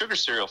pick sugar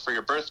cereal for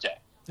your birthday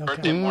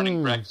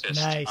morning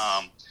breakfast. Nice.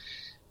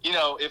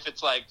 If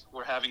it's like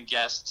we're having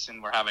guests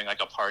and we're having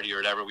like a party or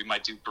whatever, we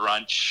might do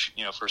brunch,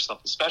 for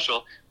something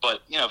special.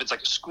 But, if it's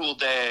like a school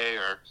day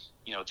or,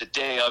 the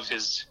day of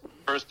his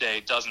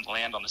birthday doesn't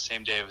land on the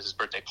same day of his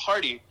birthday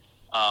party,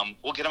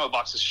 we'll get him a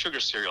box of sugar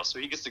cereal. So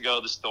he gets to go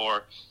to the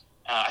store.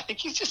 I think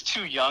he's just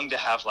too young to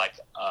have like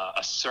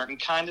a certain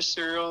kind of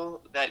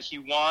cereal that he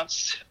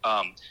wants.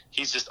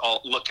 He's just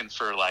all looking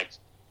for like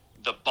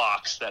the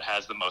box that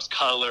has the most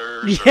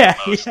colors or the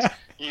most,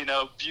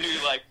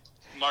 like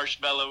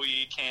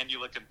marshmallowy,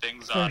 candy-looking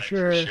things on it.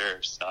 For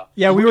sure. So,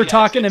 we were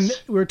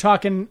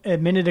talking a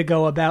minute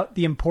ago about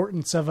the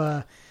importance of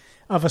a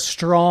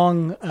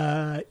strong,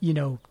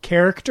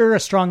 character, a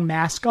strong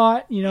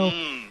mascot.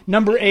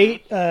 Number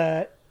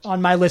 8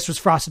 on my list was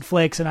Frosted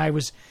Flakes, and I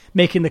was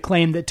making the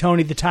claim that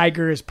Tony the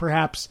Tiger is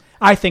perhaps,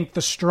 I think,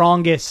 the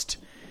strongest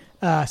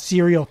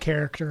cereal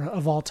character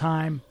of all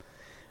time.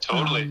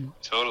 Totally.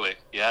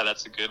 Yeah,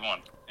 that's a good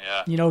one.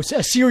 Yeah.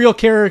 A cereal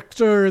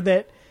character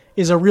that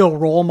is a real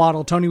role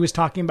model. Tony was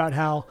talking about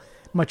how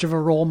much of a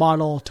role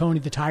model Tony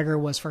the Tiger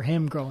was for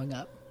him growing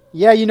up.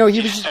 Yeah,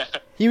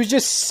 he was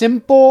just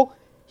simple.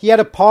 He had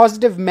a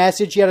positive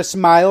message. He had a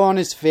smile on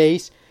his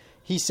face.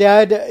 He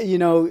said,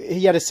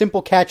 he had a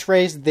simple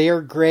catchphrase,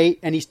 "They're great,"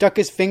 and he stuck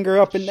his finger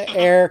up in the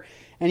air,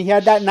 and he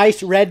had that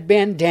nice red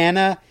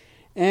bandana.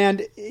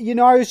 And,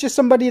 I was just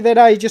somebody that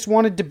I just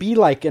wanted to be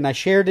like, and I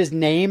shared his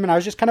name, and I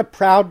was just kind of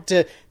proud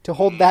to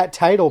hold that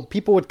title.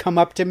 People would come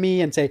up to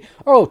me and say,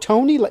 "Oh,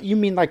 Tony, you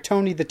mean like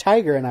Tony the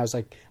Tiger?" And I was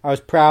like, I was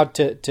proud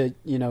to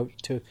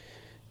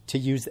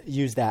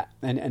use that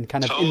and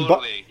kind of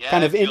totally.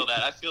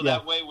 I feel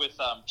that way with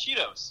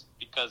Cheetos,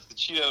 because the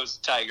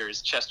Cheetos Tiger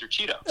is Chester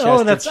Cheeto.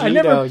 I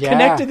never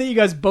connected that you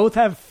guys both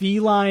have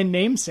feline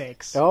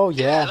namesakes. Oh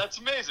yeah, that's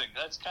amazing.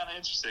 That's kind of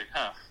interesting,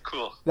 huh?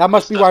 Cool. That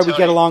must be why we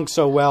get along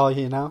so well,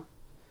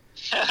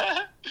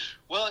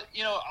 Well,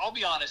 I'll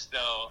be honest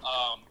though.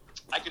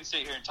 I can sit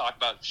here and talk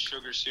about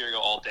sugar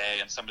cereal all day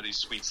and some of these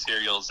sweet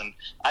cereals, and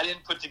I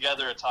didn't put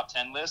together a top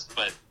 10 list,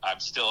 but I'm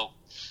still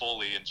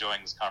fully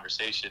enjoying this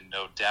conversation,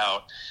 no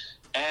doubt.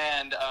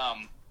 And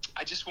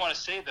I just want to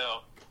say, though,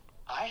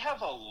 I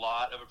have a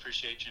lot of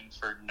appreciation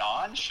for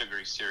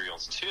non-sugary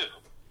cereals, too.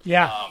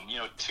 Yeah.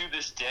 To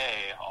this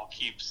day, I'll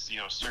keep,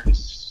 certain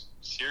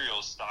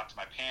cereals stocked in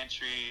my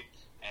pantry,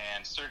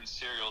 and certain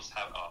cereals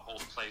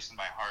hold a place in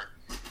my heart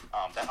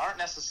that aren't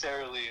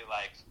necessarily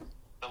like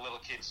the little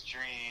kid's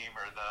dream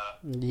or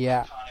the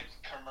iconic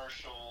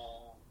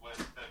commercial with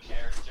the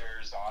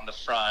characters on the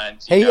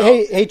front.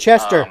 Hey,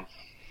 Chester,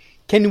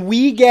 can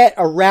we get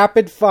a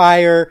rapid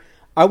fire?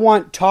 I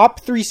want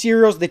top 3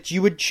 cereals that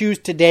you would choose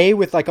today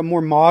with like a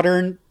more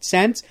modern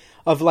sense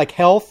of like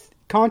health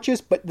conscious,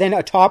 but then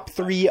a top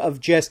 3 of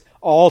just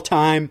all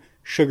time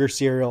sugar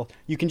cereal.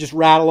 You can just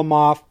rattle them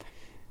off.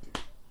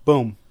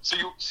 Boom. So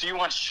you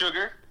want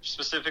sugar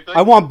specifically?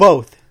 I want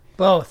both.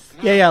 Both.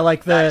 Yeah,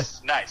 like the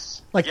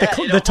nice. Like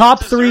the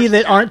top 3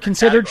 that aren't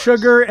considered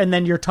sugar, and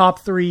then your top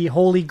 3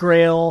 holy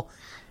grail,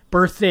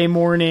 birthday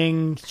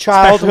morning,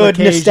 childhood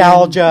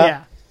nostalgia.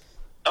 Yeah.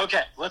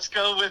 Okay, let's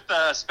go with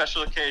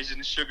special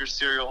occasion sugar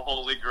cereal,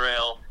 holy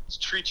grail.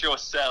 Treat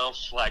yourself,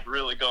 like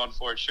really going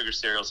for it, sugar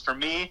cereals. For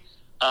me,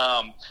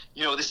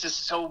 this is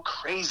so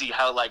crazy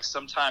how like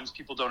sometimes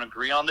people don't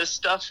agree on this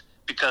stuff,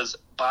 because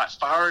by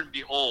far and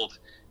behold,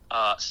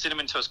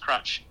 Cinnamon Toast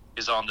Crunch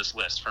is on this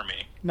list for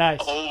me. Nice.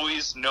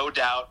 Always, no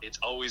doubt, it's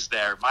always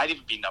there. Might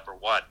even be number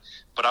 1,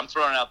 but I'm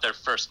throwing it out there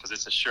first because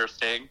it's a sure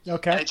thing.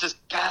 Okay. And it just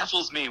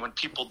baffles me when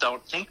people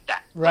don't think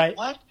that. Right.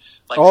 Like, what?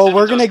 Like,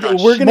 we're gonna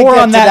get more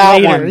on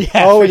that later.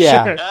 One.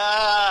 Yeah, Sure.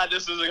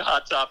 This is a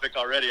hot topic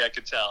already, I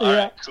could tell. Yeah. All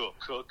right,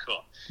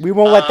 cool. We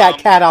won't let that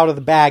cat out of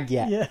the bag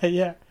yet.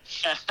 Yeah.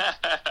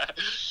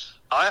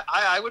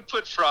 I would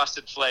put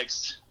Frosted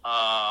Flakes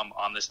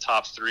on this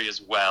top 3 as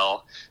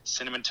well.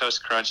 Cinnamon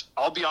Toast Crunch.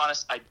 I'll be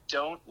honest, I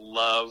don't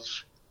love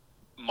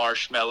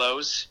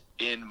marshmallows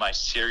in my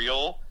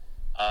cereal.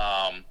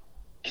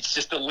 It's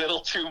just a little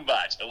too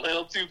much, a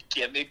little too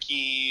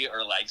gimmicky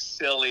or like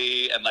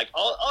silly, and like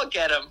I'll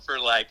get them for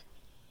like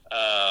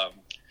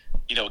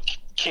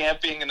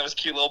camping in those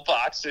cute little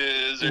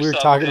boxes or something. We were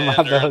talking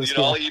about those.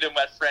 I'll eat them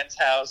at friends'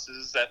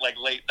 houses at like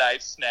late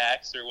night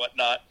snacks or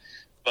whatnot.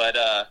 But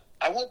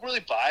I won't really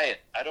buy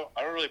it. I don't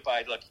really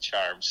buy Lucky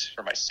Charms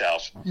for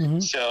myself. Mm-hmm.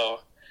 So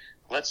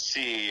let's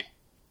see.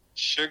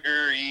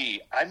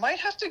 Sugary. I might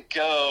have to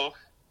go.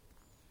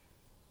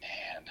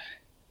 Man,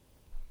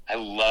 I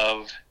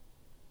love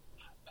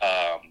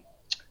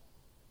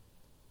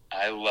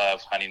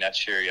Honey Nut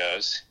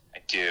Cheerios. I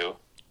do.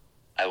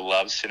 I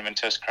love Cinnamon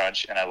Toast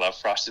Crunch, and I love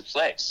Frosted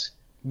Flakes.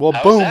 Well,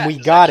 boom, we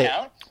got it.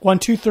 1,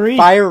 2, 3.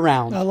 Fire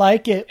round. I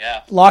like it.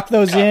 Yeah. Lock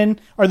those in.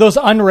 Are those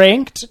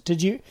unranked?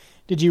 Did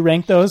you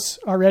rank those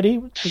already?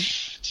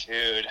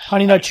 Dude.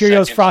 Honey Nut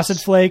Cheerios, Frosted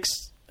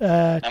Flakes,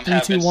 I'm 3, 2,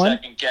 having 1.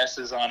 second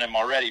guesses on him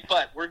already,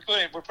 but we're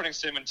putting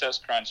Cinnamon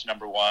Toast Crunch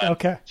number 1.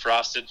 Okay.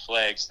 Frosted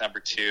Flakes number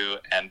 2,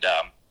 and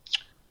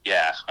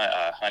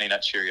Honey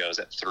Nut Cheerios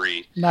at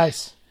 3.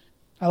 Nice.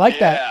 I like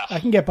that. I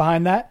can get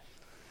behind that.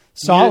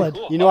 Solid.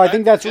 Cool. You know, I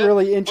think that's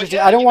really interesting.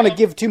 I don't want to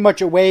give too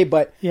much away,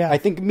 but I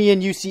think me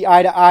and you see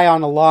eye to eye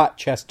on a lot,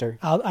 Chester.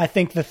 I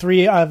think the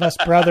three of us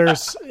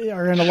brothers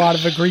are in a lot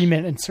of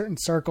agreement in certain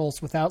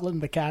circles without letting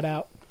the cat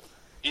out.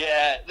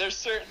 Yeah, there's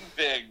certain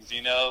things,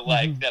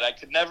 like that I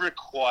could never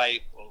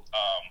quite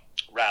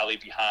rally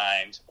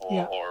behind,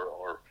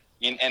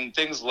 and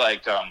things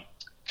like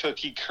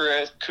cookie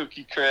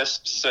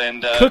crisps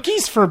and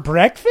cookies for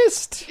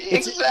breakfast.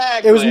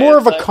 Exactly. It was more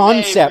of a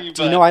concept, maybe,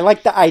 but... I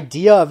like the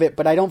idea of it,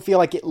 but I don't feel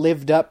like it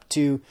lived up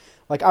to.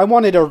 Like, I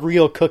wanted a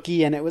real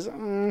cookie, and it was.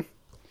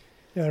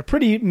 Yeah, they're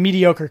pretty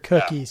mediocre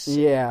cookies.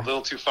 Yeah. A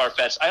little too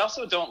far-fetched. I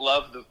also don't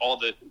love all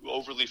the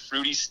overly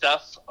fruity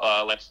stuff,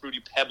 like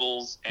Fruity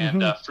Pebbles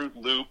and Fruit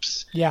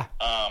Loops. Yeah.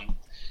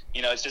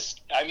 It's just,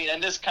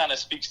 and this kind of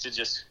speaks to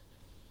just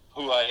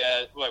who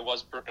I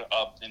was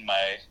up in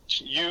my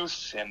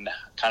youth, and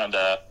kind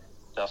of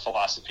the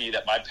philosophy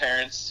that my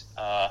parents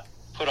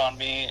put on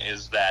me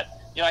is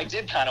that, I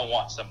did kind of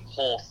want some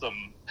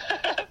wholesome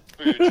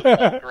food, some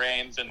whole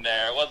grains in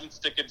there. I wasn't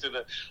sticking to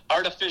the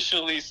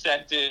artificially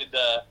scented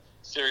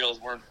cereals.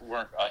 weren't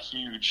a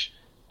huge,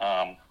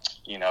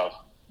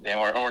 they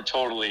weren't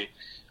totally,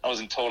 I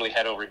wasn't totally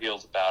head over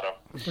heels about them.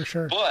 For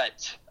sure.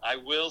 But I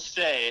will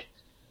say,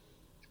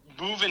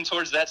 moving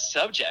towards that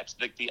subject,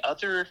 like the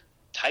other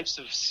types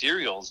of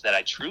cereals that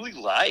I truly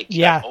liked,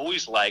 I've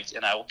always liked,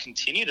 and I will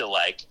continue to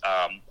like.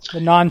 The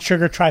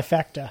non-sugar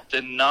trifecta.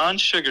 The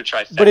non-sugar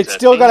trifecta. But it's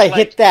still got to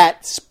hit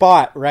that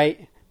spot,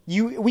 right?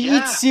 We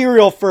eat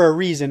cereal for a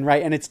reason,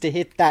 right? And it's to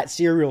hit that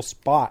cereal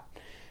spot,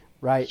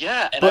 right?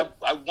 Yeah, and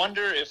I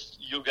wonder if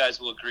you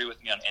guys will agree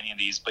with me on any of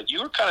these, but you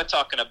were kind of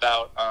talking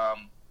about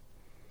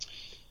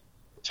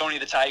Tony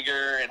the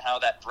Tiger and how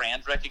that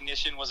brand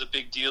recognition was a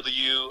big deal to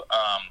you.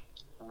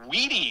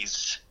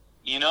 Wheaties,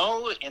 in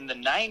the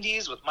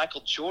 90s with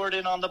Michael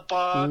Jordan on the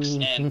box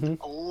and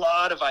a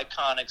lot of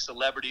iconic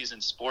celebrities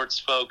and sports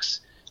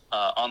folks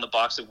on the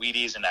box of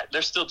Wheaties, and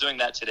they're still doing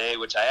that today,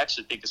 which I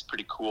actually think is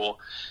pretty cool.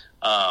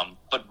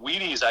 But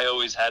Wheaties I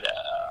always had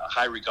a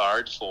high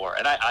regard for,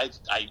 and I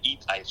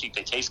think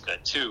they taste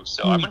good too,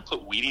 so I'm going to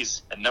put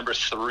Wheaties at number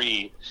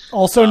 3.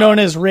 Also known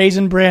as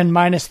Raisin Bran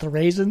minus the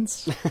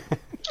raisins.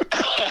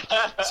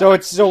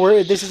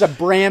 This is a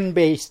brand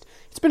based.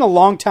 It's been a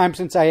long time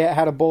since I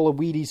had a bowl of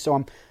Wheaties, so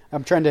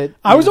I'm trying to.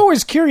 I was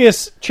always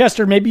curious,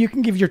 Chester. Maybe you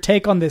can give your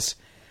take on this.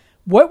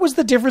 What was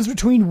the difference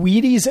between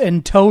Wheaties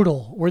and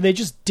Total? Were they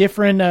just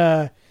different?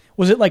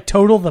 Was it like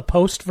Total, the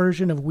Post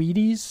version of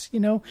Wheaties?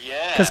 Yeah.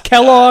 Because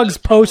Kellogg's,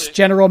 Post,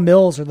 General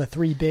Mills are the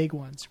 3 big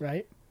ones,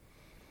 right?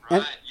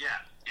 Right.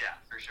 Yeah,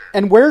 for sure.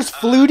 And where's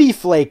Flutie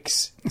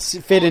Flakes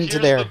fit into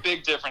there? Here's the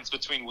big difference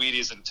between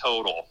Wheaties and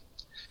Total.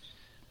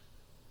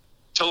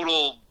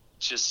 Total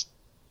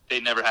they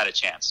never had a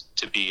chance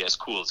to be as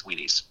cool as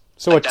Wheaties.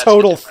 So a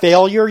total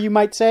failure, you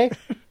might say?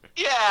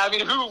 Yeah,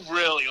 who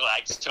really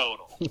likes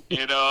Total?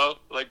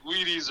 Like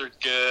Wheaties are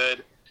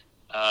good.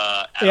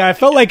 I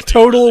felt like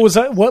Total was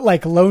what,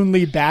 like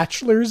Lonely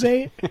Bachelors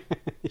ate?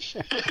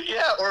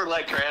 Yeah, or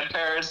like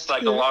grandparents,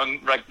 like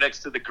along right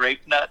next to the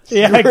grape nuts.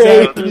 Yeah,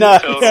 grape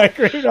nuts. Yeah,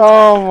 grape nuts.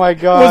 Oh my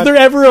god! Was there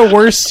ever a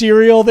worse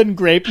cereal than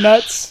grape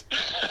nuts?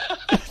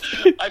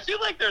 I feel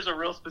like there's a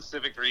real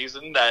specific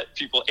reason that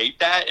people ate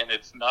that, and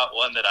it's not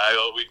one that I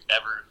always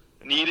ever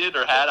needed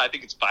or had. I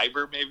think it's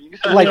fiber, maybe.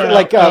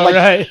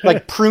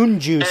 like prune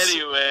juice.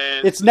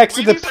 Anyway, it's next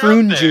to the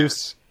prune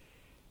juice.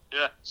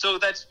 Yeah, so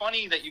that's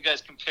funny that you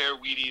guys compare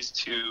Wheaties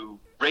to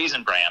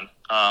Raisin Bran.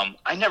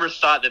 I never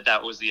thought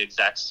that was the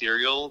exact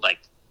cereal, like,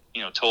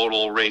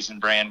 Total, Raisin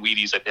Bran,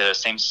 Wheaties, like the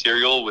same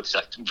cereal with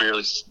like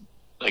very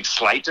like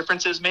slight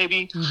differences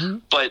maybe. Mm-hmm.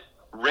 But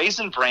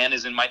Raisin Bran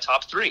is in my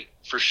top 3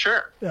 for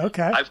sure.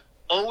 Okay. I've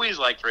always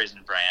liked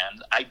Raisin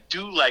Bran. I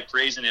do like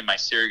raisin in my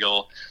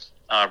cereal,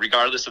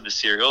 regardless of the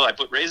cereal. I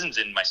put raisins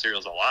in my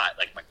cereals a lot,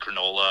 like my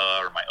granola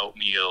or my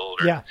oatmeal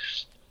or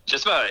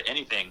just about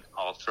anything.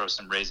 I'll throw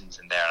some raisins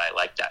in there, and I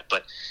like that.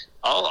 But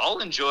I'll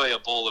enjoy a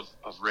bowl of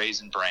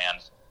Raisin Bran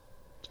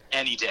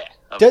any day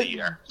of the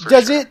year.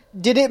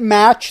 Did it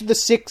match the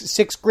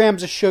 6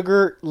 grams of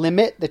sugar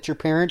limit that your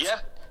parents? Yeah.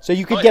 So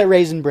you could get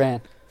Raisin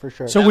Bran. For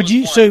sure. So would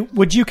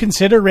you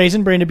consider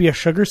Raisin Bran to be a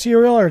sugar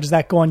cereal, or does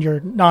that go on your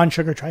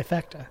non-sugar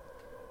trifecta?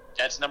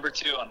 That's number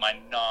 2 on my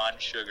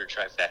non-sugar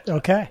trifecta.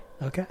 Okay.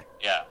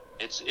 Yeah,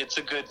 it's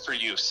a good for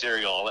you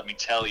cereal. Let me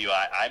tell you,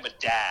 I'm a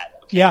dad.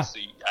 Okay? Yeah. So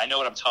I know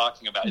what I'm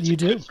talking about. It's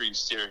good for you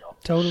cereal.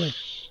 Totally.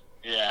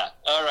 Yeah.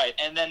 All right,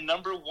 and then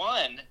number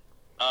 1.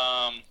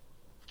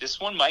 This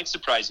one might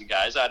surprise you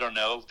guys. I don't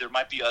know. There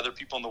might be other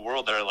people in the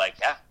world that are like,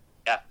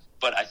 yeah,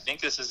 but I think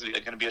this is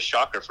going to be a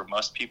shocker for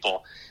most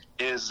people,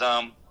 is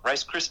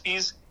Rice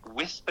Krispies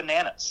with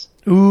bananas.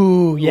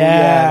 Ooh,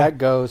 yeah. That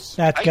goes.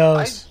 That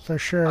goes, for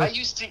sure. I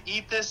used to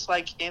eat this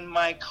like in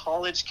my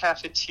college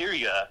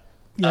cafeteria,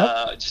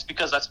 just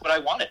because that's what I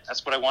wanted.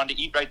 That's what I wanted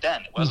to eat right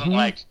then. It wasn't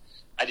like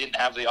I didn't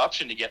have the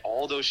option to get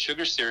all those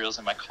sugar cereals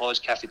in my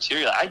college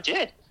cafeteria. I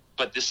did,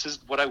 but this is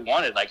what I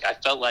wanted. Like, I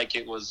felt like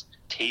it was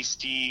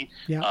tasty.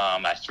 Yeah.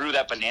 I threw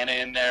that banana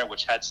in there,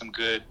 which had some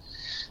good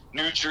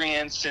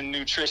nutrients and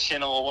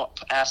nutritional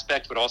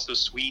aspect, but also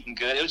sweet and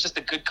good. It was just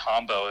a good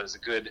combo. It was a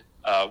good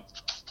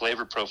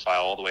flavor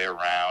profile all the way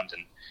around.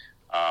 And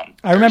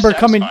I remember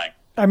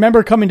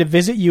coming to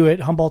visit you at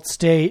Humboldt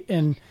State,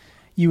 and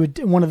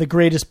one of the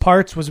greatest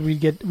parts was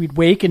we'd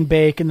wake and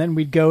bake, and then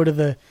we'd go to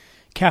the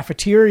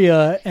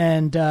cafeteria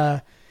and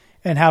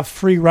have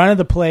free run of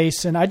the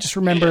place. And I just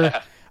remember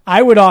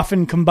I would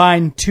often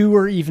combine 2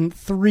 or even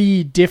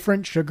 3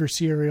 different sugar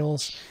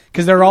cereals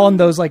because they're all in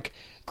those like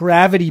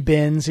gravity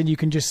bins, and you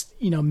can just,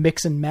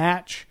 mix and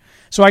match.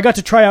 So I got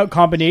to try out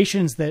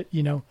combinations that,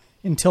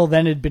 until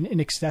then had been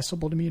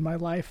inaccessible to me in my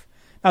life.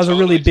 That was a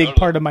really big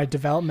part of my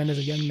development as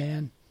a young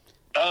man.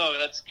 Oh,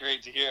 that's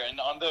great to hear. And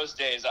on those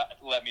days, I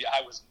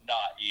was not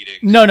eating.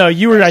 No,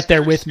 you were right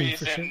there with me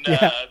for sure. And,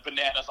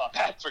 bananas on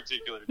that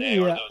particular day,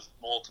 or those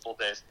multiple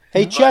days.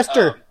 Hey,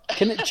 Chester,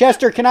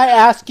 can I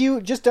ask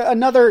you just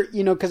another,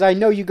 because I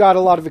know you got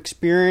a lot of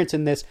experience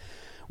in this.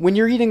 When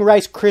you're eating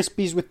Rice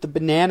Krispies with the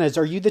bananas,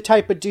 are you the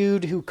type of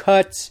dude who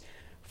cuts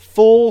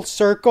full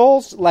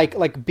circles,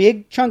 like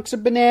big chunks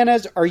of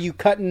bananas? Are you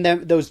cutting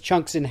those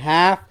chunks in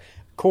half?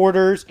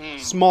 Quarters,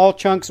 small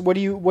chunks?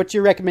 What's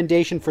your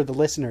recommendation for the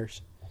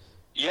listeners?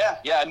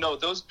 Yeah, no,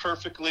 those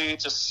perfectly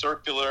just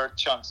circular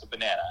chunks of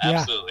banana,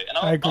 absolutely.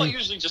 And I'll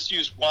usually just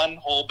use one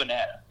whole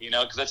banana,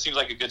 because that seems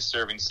like a good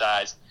serving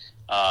size.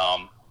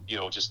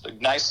 Just a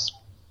nice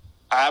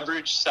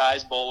average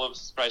size bowl of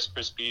Rice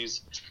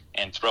Krispies,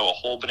 and throw a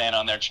whole banana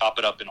on there, chop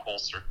it up in whole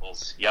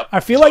circles. Yep.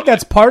 I feel like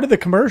that's part of the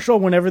commercial.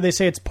 Whenever they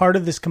say it's part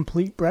of this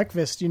complete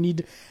breakfast,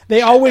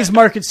 they always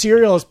market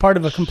cereal as part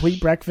of a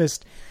complete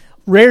breakfast.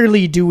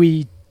 Rarely do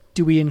we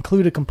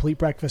include a complete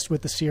breakfast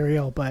with the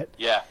cereal, but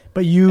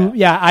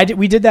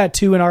we did that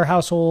too in our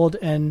household.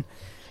 And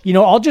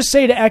I'll just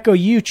say, to echo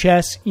you,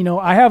 Chess,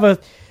 I have a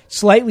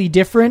slightly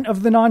different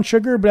of the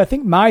non-sugar, but I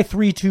think my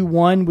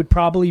 3-2-1 would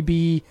probably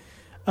be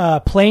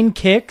plain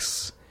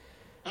Kix.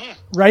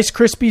 Rice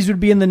Krispies would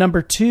be in the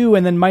number 2,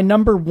 and then my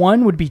number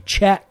 1 would be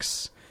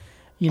Chex.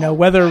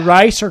 Whether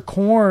rice or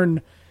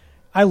corn,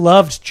 I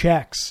loved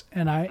Chex,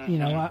 and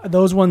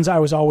those ones I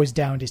was always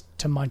down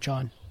to munch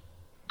on.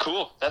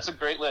 Cool. That's a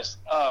great list.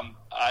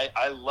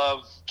 I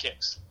love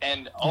Kix.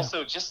 And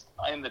also, just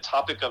in the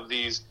topic of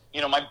these,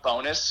 my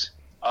bonus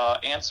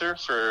answer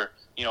for,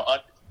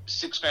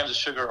 6 grams of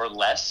sugar or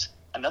less,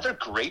 another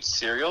great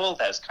cereal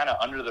that's kind of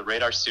under the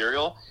radar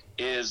cereal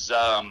is,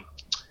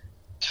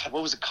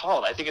 what was it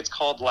called? I think it's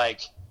called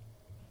like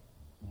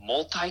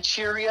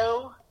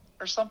Multi-Cheerio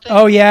or something.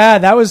 Oh, yeah.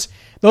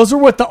 Those are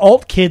what the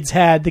alt kids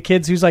had. The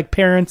kids whose like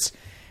parents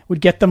would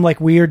get them like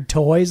weird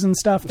toys and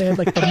stuff. They had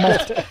like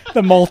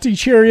the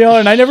multi-Cheerio,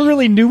 and I never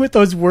really knew what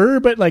those were,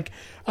 but like...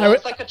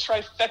 it's like a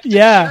trifecta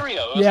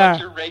Cheerio. It was like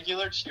your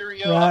regular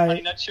Cheerio, a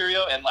Honey Nut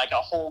Cheerio, and like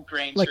a whole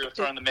grain Cheerio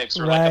thrown in the mix,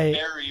 or like a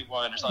berry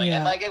one or something. Yeah.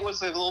 And like it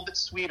was a little bit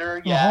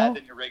sweeter, than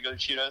your regular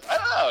Cheetos. I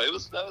don't know. It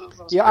was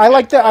I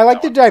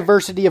like the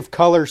diversity of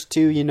colors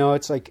too.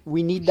 It's like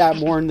we need that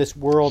more in this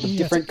world of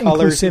different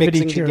colors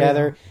mixing Cheerio,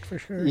 together. For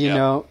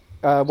sure.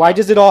 Why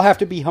does it all have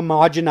to be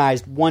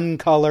homogenized? One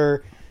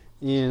color.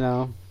 I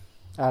don't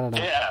know.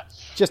 Yeah.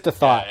 Just a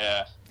thought.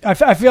 Yeah. I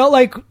felt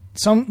like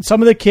some of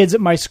the kids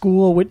at my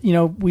school would,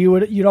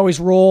 you'd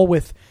always roll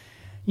with,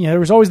 there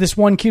was always this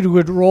one kid who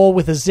would roll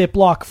with a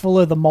Ziploc full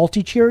of the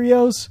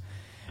multi-Cheerios,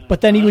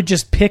 but then he would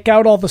just pick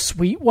out all the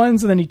sweet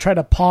ones, and then he'd try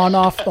to pawn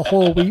off the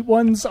whole wheat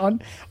ones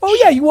on,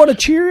 you want a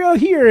Cheerio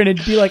here? And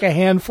it'd be like a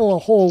handful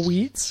of whole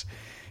wheats.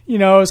 It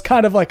was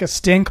kind of like a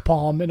stink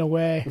palm in a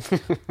way.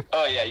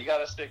 Oh, yeah, you got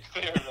to stay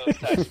clear of those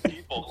types of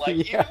people. Like,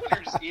 even when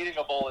you're just eating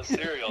a bowl of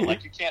cereal,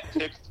 like, you can't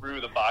pick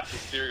through the box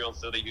of cereal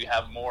so that you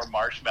have more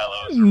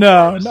marshmallows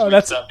or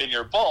that's stuff in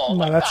your bowl.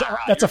 No,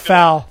 that's a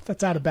foul.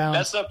 That's out of bounds.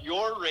 Mess up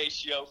your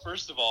ratio,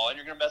 first of all, and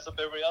you're going to mess up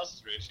everybody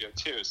else's ratio,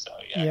 too. So,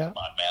 come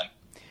on,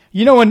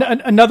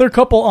 man. Another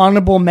couple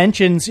honorable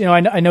mentions,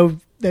 I know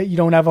that you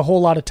don't have a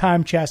whole lot of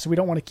time, Chess, so we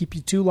don't want to keep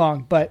you too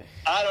long, but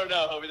I don't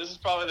know, homie. This is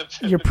probably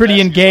you're pretty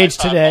engaged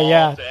today.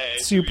 Yeah. Day,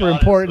 super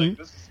important.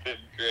 This has been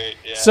great.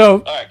 Yeah. So,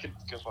 all right,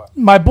 go for it.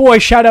 My boy,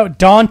 shout out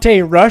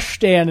Dante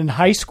Rushdan in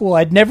high school.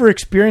 I'd never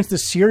experienced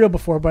this cereal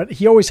before, but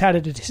he always had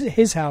it at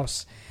his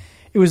house.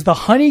 It was the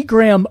Honey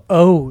Graham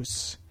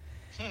O's.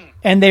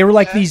 And they were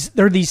like these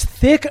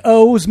thick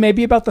O's,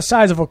 maybe about the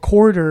size of a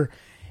quarter,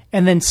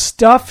 and then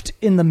stuffed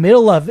in the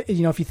middle of,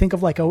 if you think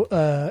of like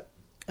a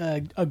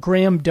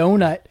graham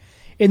donut,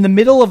 in the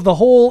middle of the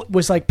whole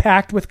was like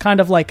packed with kind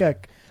of like a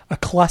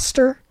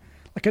cluster,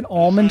 like an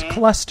almond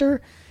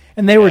cluster,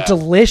 and they were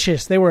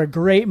delicious. They were a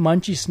great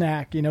munchy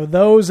snack,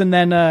 those, and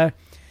then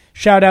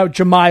shout out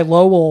Jemai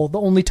Lowell. The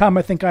only time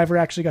I think I ever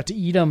actually got to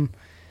eat them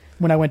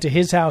when I went to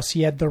his house,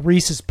 he had the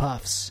Reese's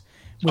Puffs,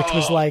 which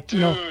was like, dude,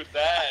 you know,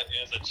 that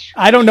is a treat.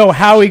 I don't know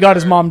how he got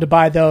his mom to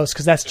buy those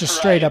because that's just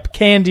straight up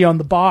candy on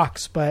the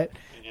box. But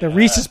the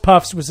Reese's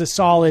Puffs was a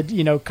solid,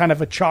 you know, kind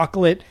of a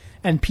chocolate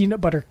and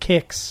peanut butter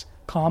Kix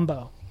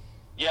combo.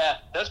 Yeah,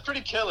 that's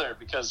pretty killer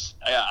because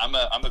I'm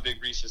a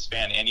big Reese's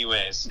fan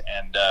anyways,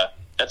 and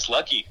that's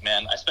lucky,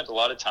 man. I spent a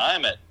lot of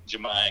time at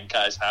Jemai and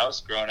Kai's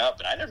house growing up,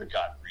 and I never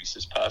got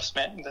Reese's Puffs,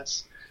 man.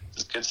 That's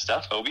good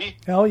stuff, Hobie.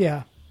 Hell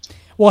yeah.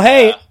 Well,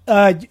 hey,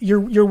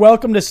 you're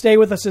welcome to stay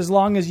with us as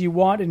long as you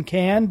want and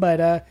can,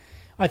 but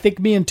I think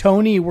me and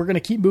Tony, we're going to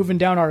keep moving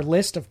down our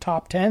list of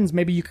top 10s.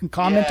 Maybe you can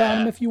comment on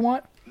them if you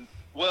want.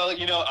 Well,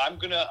 you know, I'm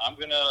gonna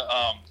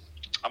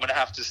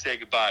have to say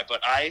goodbye,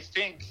 but I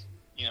think,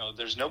 you know,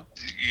 there's no,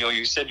 you know,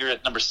 you said you're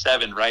at number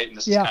 7, right? And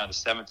this is kind of the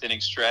 7th inning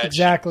stretch.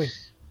 Exactly.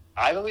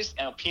 I've always,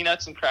 you know,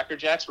 peanuts and Cracker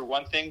Jacks were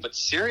one thing, but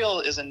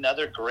cereal is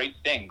another great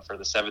thing for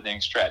the 7th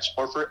inning stretch,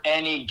 or for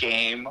any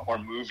game or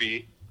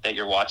movie that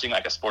you're watching,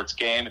 like a sports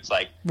game. It's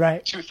like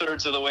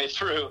 2/3 of the way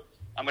through,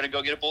 I'm going to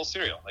go get a bowl of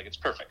cereal. Like, it's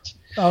perfect.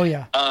 Oh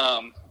yeah.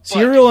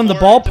 Cereal in the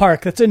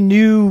ballpark. That's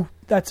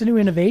a new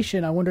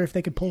innovation. I wonder if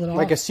they could pull it off.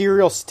 Like a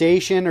cereal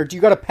station, or do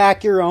you got to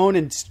pack your own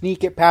and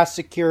sneak it past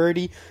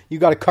security? You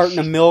got a carton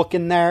of milk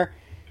in there,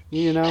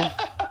 you know?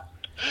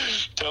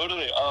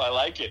 Totally. Oh, I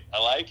like it.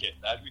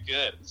 That'd be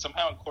good.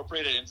 Somehow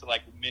incorporate it into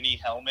like mini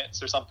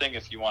helmets or something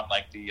if you want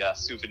like the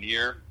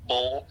souvenir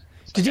bowl.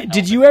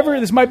 Did you ever,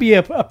 this might be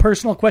a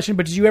personal question,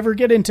 but did you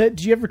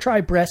ever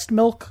try breast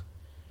milk?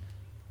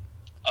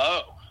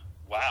 Oh,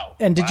 wow.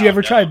 And did you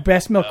ever try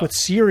breast milk with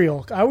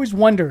cereal? I always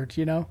wondered,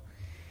 you know.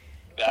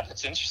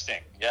 That's interesting.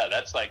 Yeah,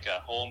 that's like a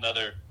whole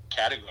nother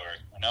category.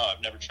 No,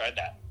 I've never tried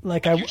that.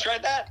 Have you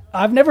tried that?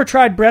 I've never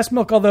tried breast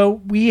milk, although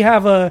we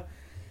have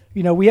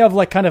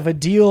like kind of a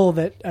deal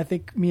that I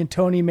think me and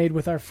Tony made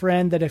with our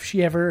friend that if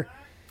she ever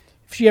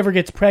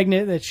gets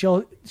pregnant,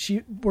 that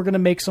we're going to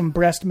make some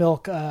breast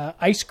milk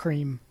ice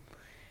cream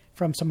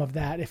from some of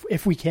that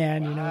if we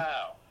can, you know,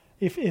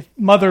 if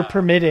mother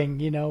permitting,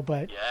 you know.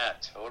 But yeah,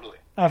 totally.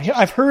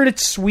 I've heard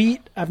it's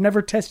sweet. I've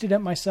never tested it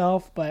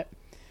myself, but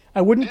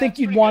I wouldn't think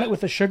you'd want it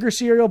with a sugar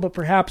cereal, but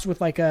perhaps with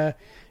like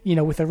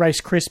with a Rice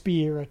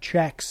Krispie or a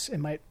Chex, it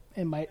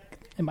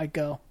might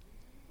go.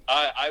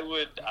 I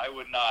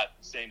would not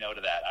say no to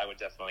that. I would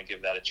definitely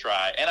give that a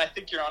try. And I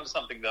think you're onto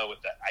something though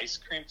with the ice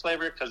cream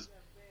flavor, because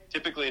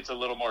typically it's a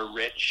little more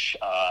rich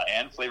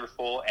and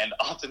flavorful, and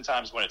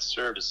oftentimes when it's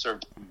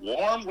served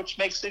warm, which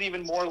makes it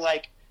even more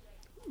like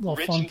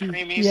rich funky. and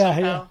creamy somehow.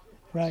 Yeah,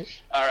 right.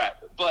 All right,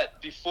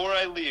 but before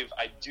I leave,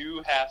 I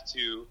do have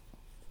to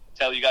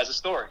tell you guys a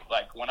story.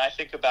 Like, when I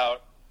think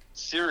about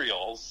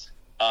cereals,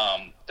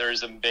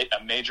 there's a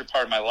major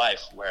part of my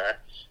life where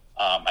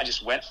I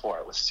just went for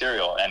it with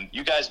cereal. And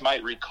you guys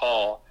might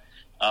recall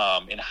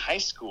in high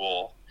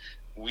school,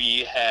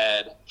 we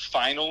had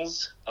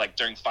finals. Like,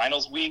 during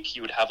finals week,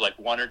 you would have like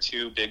 1 or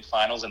 2 big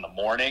finals in the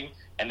morning,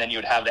 and then you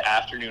would have the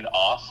afternoon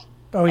off.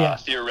 Oh, yeah.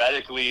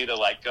 Theoretically, to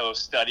like go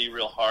study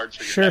real hard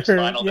for your next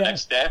final the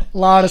next day. A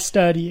lot of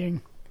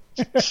studying.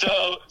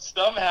 So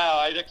somehow,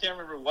 I can't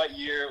remember what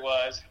year it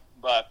was,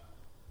 but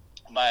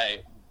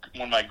one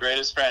of my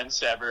greatest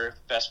friends ever,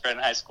 best friend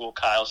in high school,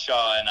 Kyle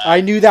Shaw, and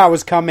I knew that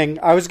was coming.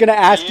 I was going to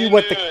ask you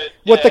what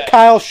the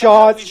Kyle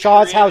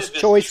Shaw's house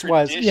choice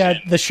was. Yeah,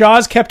 the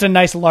Shaws kept a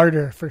nice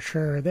larder for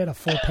sure. They had a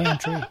full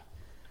pantry.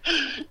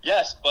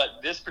 Yes,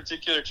 but this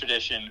particular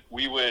tradition,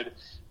 we would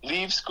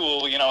leave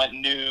school, at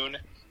noon,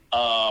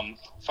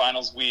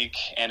 finals week,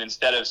 and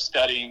instead of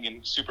studying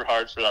and super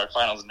hard for our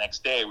finals the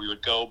next day, we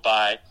would go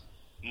buy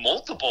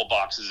multiple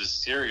boxes of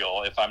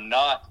cereal. If I'm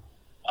not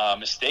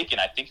mistaken,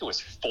 I think it was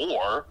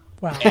 4.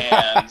 Wow.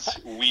 And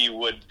we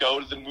would go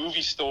to the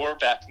movie store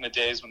back in the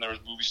days when there was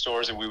movie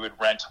stores, and we would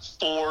rent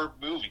 4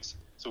 movies.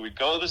 So we'd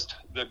go to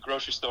the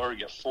grocery store, we'd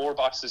get 4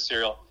 boxes of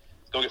cereal,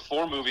 go get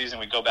 4 movies, and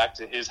we'd go back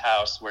to his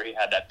house where he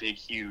had that big,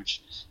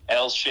 huge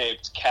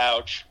L-shaped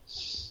couch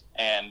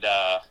and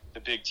the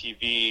big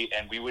TV,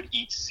 and we would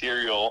eat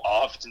cereal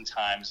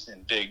oftentimes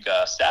in big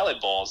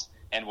salad bowls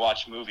and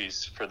watch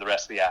movies for the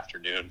rest of the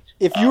afternoon.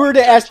 If you were to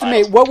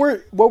estimate, what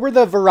were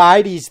the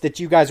varieties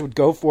that you guys would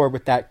go for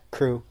with that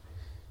crew?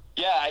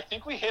 Yeah, I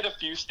think we hit a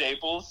few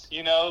staples,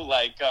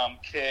 like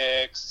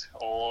Kix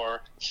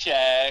or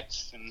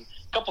Chex, and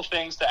a couple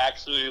things to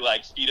actually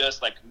like feed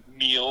us like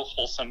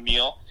wholesome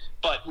meal.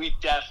 But we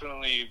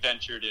definitely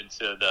ventured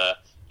into the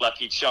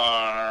Lucky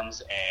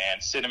Charms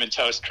and Cinnamon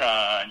Toast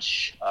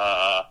Crunch.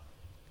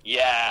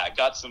 I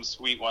got some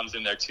sweet ones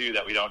in there too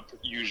that we don't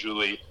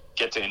usually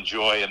get to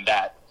enjoy in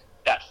that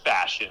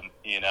fashion,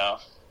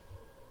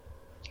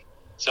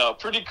 So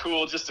pretty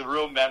cool, just a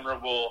real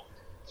memorable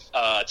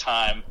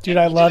time. Dude,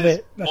 I love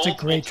it. That's a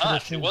great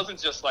tradition. It wasn't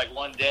just like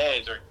one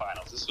day during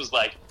finals. This was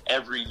like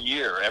every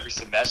year, every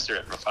semester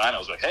at the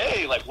finals. Like,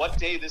 hey, like what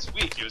day this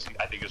week?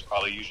 I think it was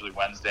probably usually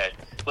Wednesday.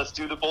 Let's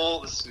do the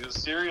bowl. Let's do the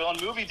cereal on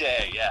movie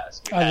day.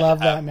 Yes, I love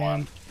that,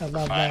 man. I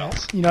love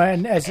that. You know,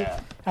 and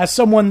as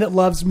someone that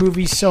loves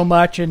movies so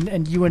much,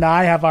 and you and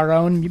I have our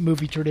own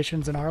movie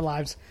traditions in our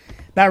lives,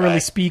 that really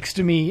speaks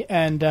to me.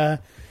 And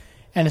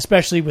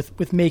especially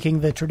with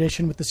making the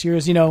tradition with the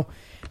cereals. You know,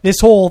 this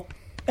whole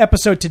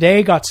episode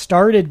today got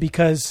started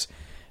because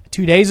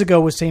 2 days ago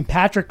was St.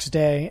 Patrick's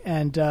Day,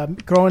 and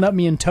growing up,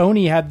 me and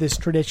Tony had this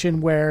tradition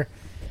where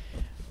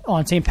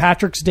on St.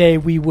 Patrick's Day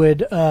we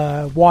would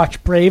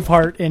watch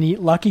Braveheart and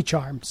eat Lucky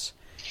Charms.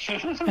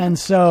 And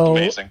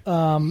so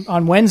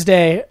on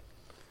Wednesday,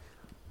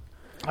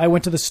 I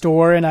went to the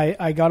store and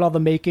I got all the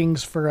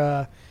makings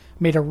for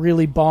made a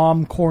really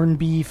bomb corned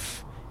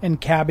beef and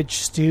cabbage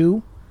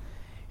stew,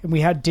 and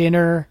we had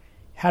dinner,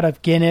 had a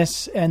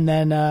Guinness, and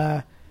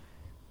then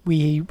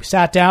we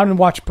sat down and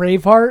watched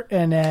Braveheart,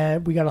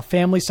 and we got a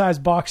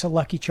family-sized box of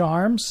Lucky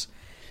Charms,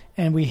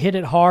 and we hit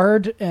it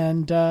hard,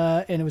 and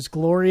it was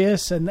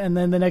glorious. And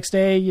then the next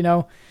day, you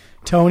know,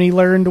 Tony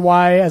learned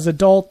why, as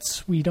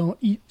adults, we don't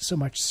eat so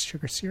much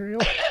sugar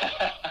cereal.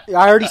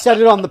 I already said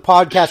it on the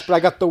podcast, but I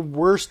got the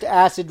worst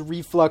acid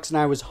reflux, and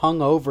I was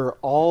hungover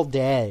all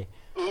day.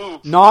 Ooh,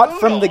 Not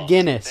from the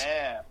Guinness.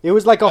 Damn. It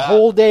was like a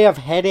whole day of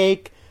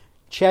headache,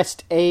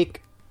 chest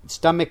ache,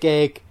 stomach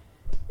ache.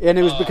 And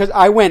it was because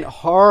I went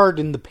hard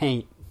in the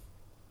paint.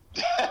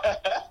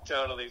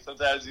 Totally.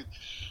 Sometimes you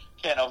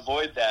can't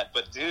avoid that.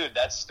 But, dude,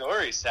 that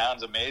story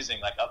sounds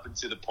amazing. Like, up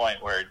until the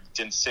point where it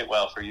didn't sit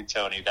well for you,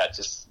 Tony.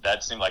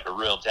 That seemed like a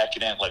real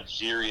decadent,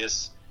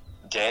 luxurious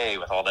day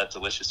with all that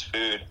delicious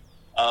food.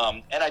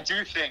 And I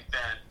do think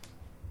that,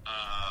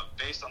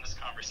 based on this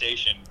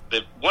conversation,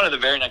 that one of the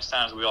very next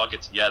times we all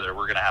get together,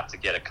 we're going to have to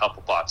get a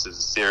couple boxes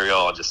of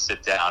cereal and just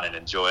sit down and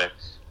enjoy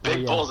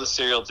big bowls of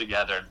cereal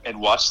together and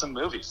watch some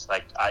movies.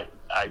 Like, I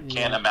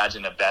can't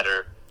imagine a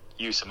better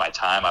use of my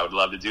time. I would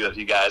love to do that with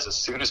you guys as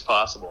soon as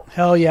possible.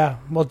 Hell yeah.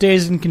 Well,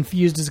 Dazed and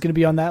Confused is going to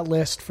be on that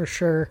list for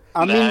sure.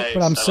 I mean, Nice.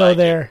 But I'm I so like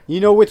there. it. you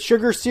know, with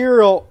sugar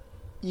cereal,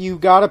 you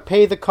got to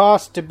pay the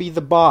cost to be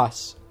the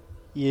boss,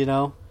 you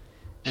know?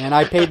 And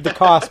I paid the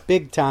cost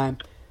big time.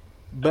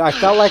 But I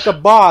felt like a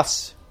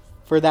boss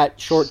for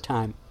that short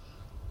time.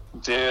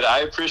 Dude, I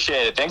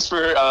appreciate it. Thanks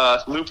for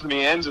looping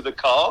me into the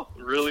call.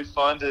 Really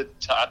fun to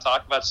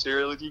talk about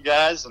cereal with you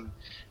guys, and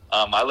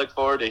I look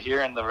forward to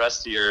hearing the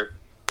rest of your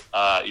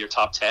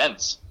top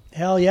tens.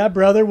 Hell yeah,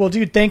 brother. Well,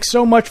 dude, thanks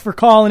so much for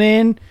calling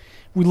in.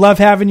 We love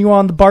having you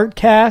on the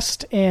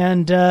Bartcast,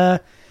 and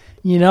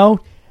you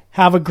know,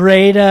 have a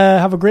great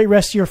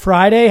rest of your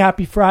Friday.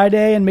 Happy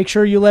Friday, and make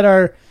sure you let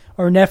our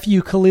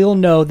nephew Khalil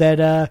know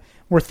that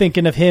we're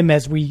thinking of him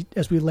as we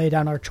lay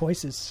down our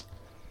choices.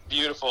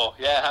 Beautiful.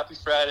 Yeah, happy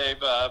Friday,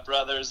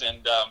 brothers.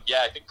 And,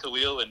 I think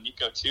Khalil and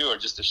Nico, too, are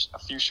just a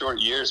few short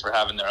years for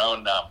having their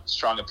own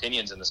strong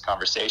opinions in this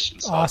conversation.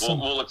 So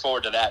awesome. We'll look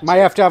forward to that. Might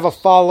have to have a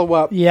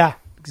follow-up. Yeah,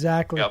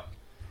 exactly. Yep.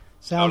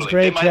 Sounds Totally.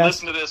 great, They might Jess.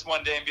 listen to this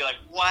one day and be like,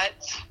 what?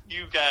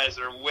 You guys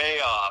are way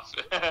off.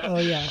 Oh,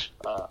 yeah.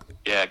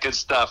 Yeah, good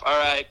stuff. All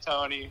right,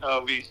 Tony.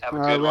 Hobie, have a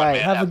All good one, right.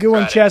 man. Have a Happy good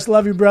one, Friday. Chess.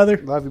 Love you, brother.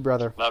 Love you,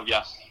 brother. Love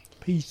ya.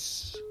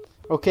 Peace.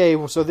 Okay,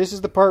 well, so this is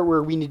the part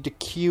where we need to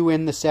cue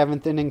in the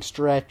seventh inning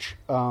stretch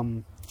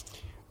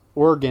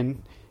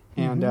organ.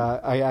 And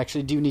I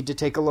actually do need to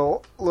take a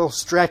little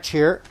stretch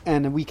here,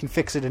 and we can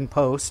fix it in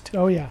post.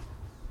 Oh, yeah.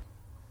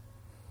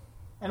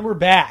 And we're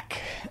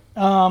back.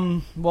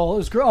 Well, it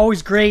was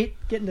always great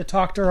getting to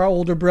talk to our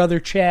older brother,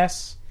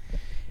 Chess.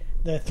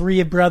 The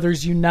three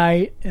brothers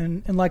unite.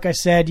 And like I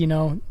said, you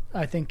know,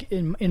 I think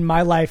in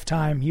my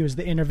lifetime, he was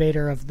the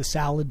innovator of the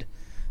salad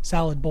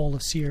bowl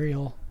of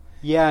cereal.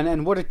 Yeah,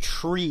 and what a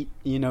treat,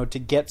 you know, to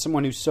get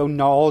someone who's so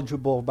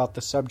knowledgeable about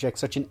the subject,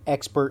 such an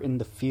expert in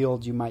the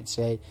field, you might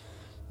say,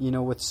 you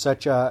know, with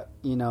such a,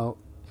 you know,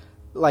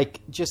 like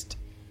just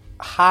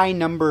high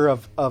number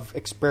of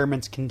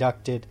experiments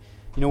conducted.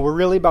 You know, we're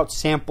really about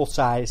sample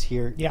size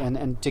here. Yeah.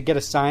 And to get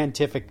a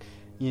scientific,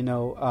 you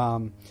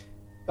know,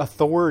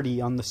 authority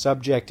on the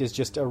subject is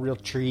just a real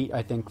treat,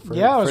 I think, for it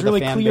was for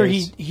really the fan clear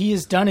base. he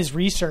has done his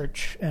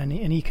research, and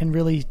he can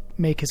really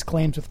make his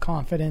claims with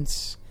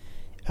confidence.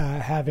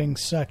 Having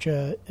such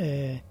a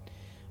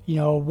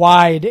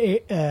wide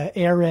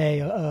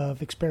array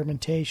of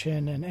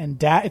experimentation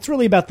and it's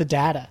really about the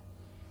data,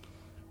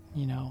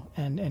 you know,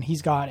 and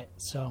he's got it.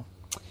 So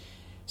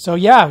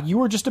yeah, you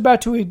were just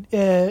about to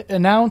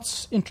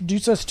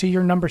introduce us to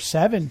your number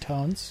 7,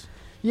 Tones.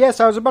 Yes,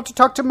 I was about to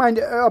talk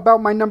to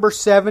about my number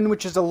 7,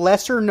 which is a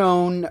lesser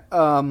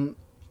known,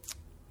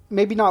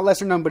 maybe not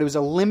lesser known, but it was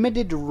a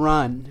limited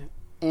run,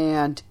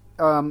 and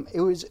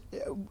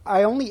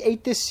I only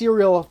ate this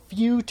cereal a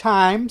few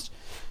times.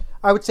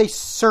 I would say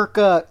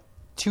circa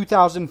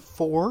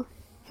 2004.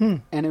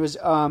 And it was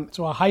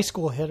So a high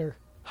school hitter.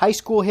 high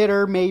school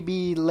hitter,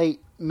 maybe late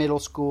middle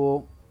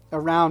school.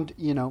 around,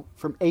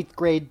 from 8th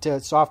grade to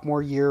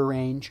sophomore year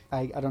range.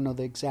 I don't know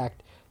the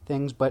exact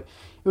things, but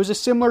it was a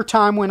similar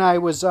time when I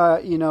was,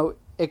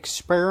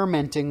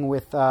 experimenting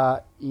with,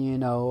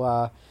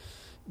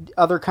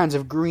 other kinds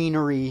of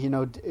greenery.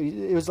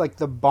 It was like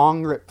the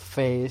bong rip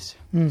phase.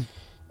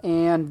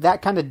 And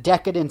that kind of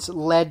decadence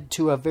led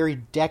to a very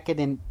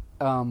decadent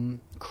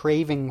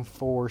craving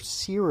for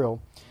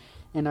cereal.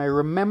 And I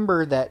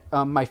remember that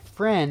my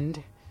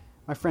friend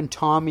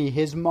Tommy,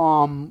 his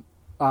mom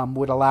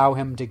would allow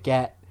him to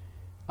get,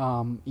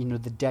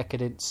 the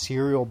decadent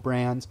cereal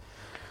brands,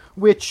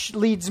 which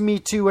leads me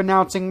to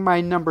announcing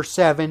my number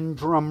 7,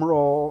 drum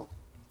roll,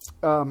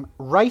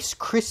 Rice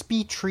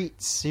Krispie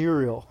Treat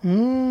cereal.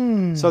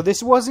 So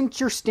this wasn't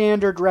your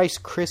standard Rice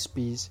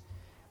Krispies.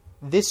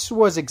 This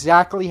was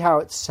exactly how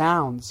it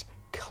sounds.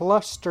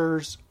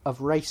 Clusters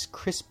of Rice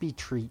Krispie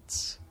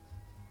Treats.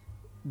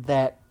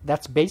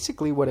 That's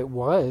basically what it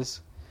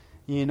was.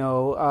 It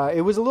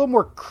was a little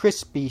more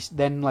crispy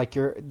than like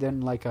a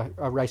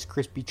Rice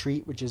Krispie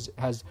Treat, which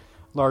has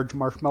large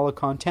marshmallow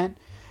content.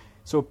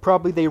 So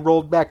probably they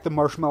rolled back the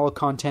marshmallow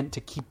content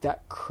to keep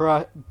that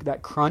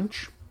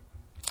crunch.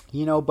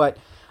 But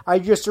I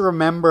just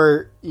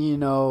remember,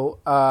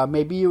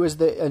 maybe it was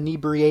the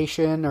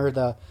inebriation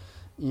or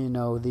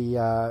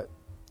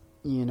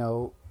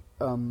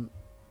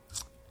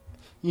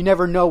you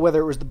never know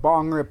whether it was the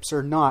bong rips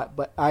or not,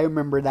 but I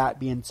remember that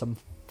being a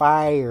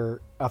fire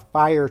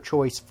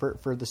choice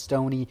for the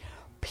Stony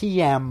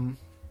PM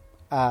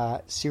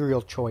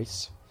cereal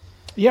choice.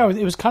 Yeah,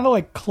 it was kind of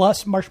like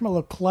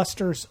marshmallow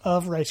clusters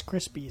of Rice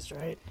Krispies,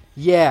 right?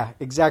 Yeah,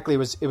 exactly.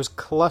 It was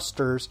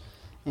clusters,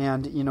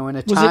 and in a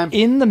was time. Was it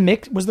in the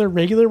mix? Was there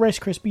regular Rice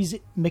Krispies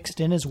mixed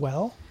in as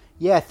well?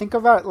 Yeah, think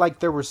about it like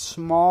there was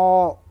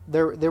small.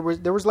 There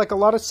was like a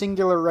lot of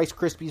singular Rice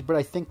Krispies, but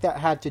I think that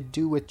had to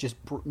do with just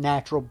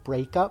natural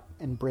breakup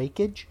and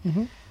breakage.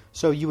 Mm-hmm.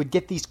 So you would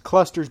get these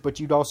clusters, but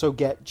you'd also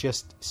get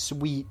just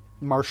sweet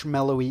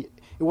marshmallowy.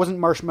 It wasn't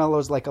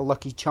marshmallows like a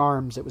Lucky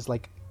Charms. It was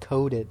like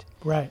coated.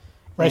 Right.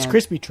 Rice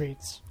Krispie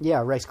treats.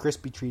 Yeah, Rice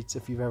Krispie treats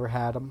if you've ever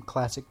had them.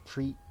 Classic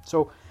treat.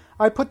 So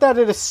I put that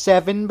at a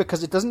 7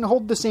 because it doesn't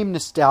hold the same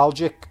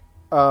nostalgic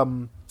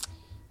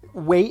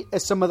weight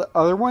as some of the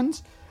other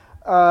ones.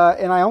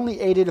 And I only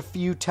ate it a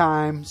few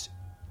times,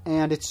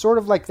 and it's sort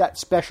of like that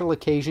special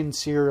occasion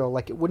cereal.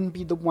 Like, it wouldn't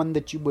be the one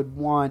that you would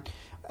want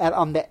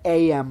on the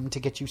AM to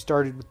get you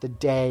started with the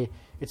day.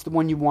 It's the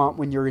one you want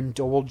when you're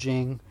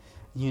indulging,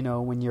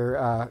 when you're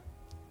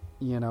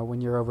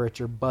over at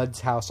your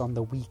bud's house on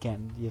the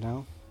weekend,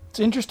 It's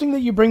interesting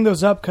that you bring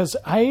those up because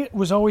I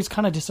was always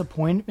kind of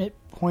disappointed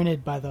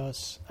by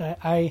those.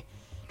 I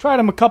tried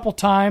them a couple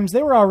times.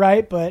 They were all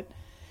right, but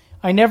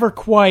I never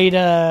quite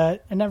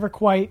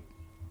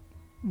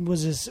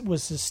was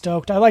as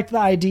stoked. I liked the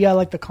idea, I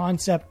liked the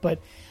concept, but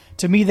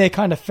to me they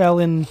kind of fell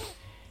in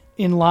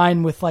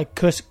line with like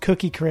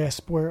Cookie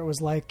Crisp, where it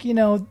was like,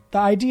 the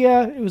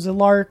idea, it was a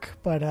lark,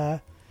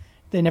 but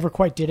they never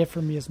quite did it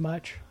for me as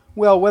much.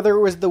 Well, whether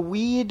it was the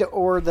weed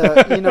or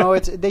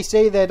the, they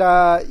say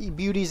that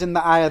beauty's in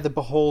the eye of the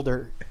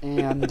beholder,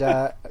 and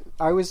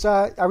I was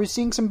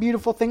seeing some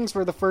beautiful things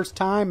for the first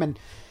time, and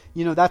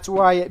that's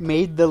why it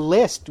made the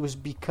list, was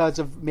because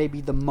of maybe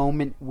the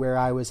moment where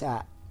I was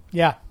at.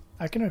 Yeah.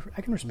 I can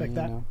respect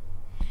that.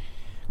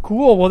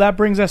 Cool. Well, that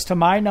brings us to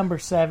my number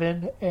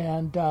 7,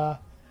 and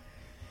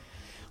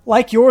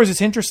like yours,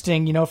 it's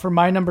interesting. For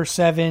my number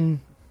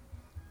 7,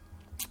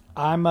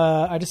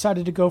 I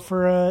decided to go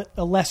for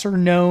a lesser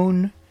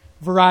known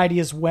variety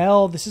as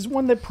well. This is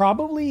one that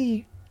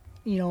probably,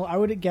 I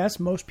would guess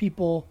most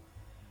people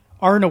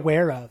aren't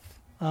aware of.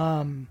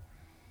 And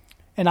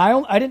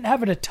I didn't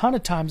have it a ton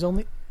of times.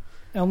 I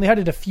only had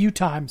it a few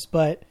times,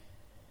 but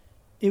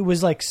it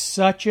was like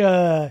such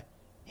a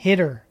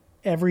hitter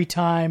every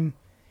time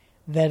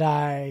that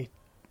I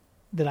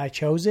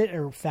chose it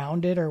or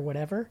found it or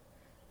whatever.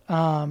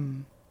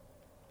 And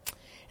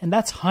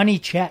that's Honey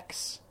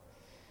Chex.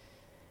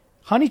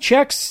 Honey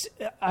Chex,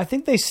 I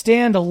think they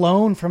stand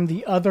alone from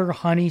the other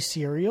honey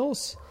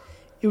cereals.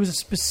 It was a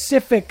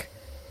specific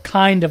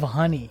kind of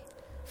honey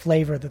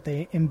flavor that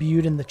they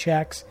imbued in the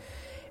Chex.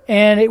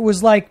 And it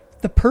was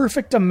like the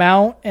perfect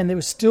amount, and it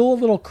was still a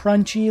little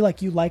crunchy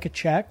like you like a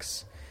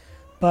Chex.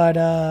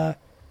 But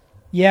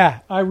yeah,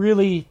 I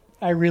really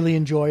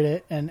enjoyed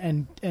it,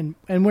 and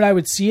when I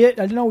would see it,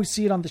 I didn't always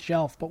see it on the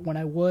shelf, but when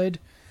I would,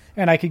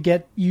 and I could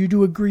get you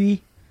to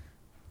agree,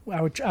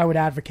 I would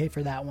advocate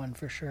for that one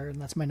for sure, and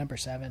that's my number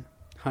 7.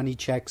 Honey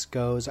Chex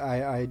goes.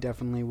 I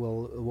definitely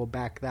will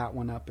back that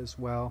one up as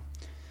well.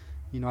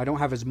 I don't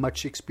have as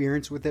much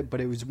experience with it, but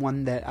it was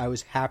one that I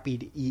was happy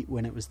to eat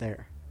when it was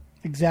there.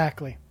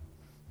 Exactly.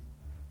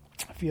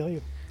 I feel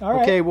you. All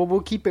right. Okay, well,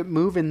 we'll keep it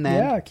moving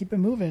then. Yeah, keep it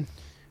moving.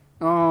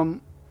 My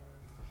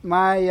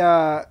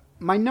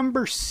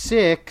number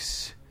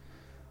 6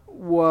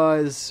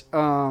 was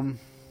I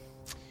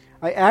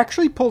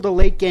actually pulled a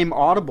late game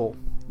audible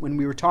when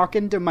we were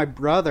talking to my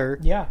brother.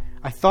 Yeah,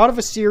 I thought of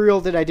a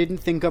cereal that I didn't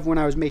think of when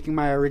I was making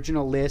my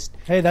original list.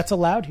 Hey, that's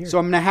allowed here. So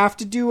I'm going to have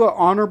to do an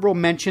honorable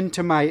mention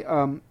to my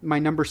my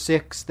number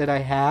 6 that I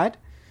had,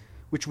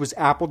 which was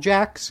Apple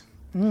Jacks,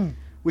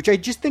 which I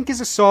just think is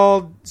a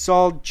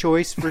solid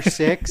choice for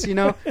 6, you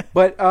know.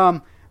 But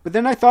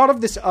then I thought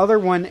of this other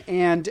one,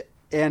 and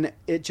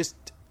it just,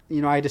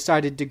 you know, I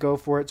decided to go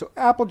for it. So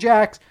Apple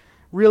Jacks,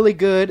 really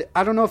good.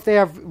 I don't know if they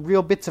have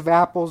real bits of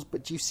apples,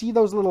 but you see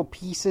those little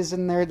pieces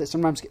in there that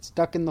sometimes get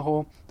stuck in the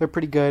hole. They're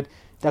pretty good.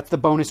 That's the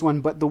bonus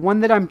one. But the one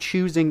that I'm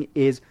choosing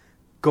is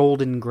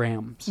Golden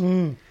Grams.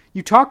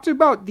 You talked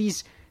about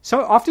these.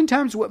 So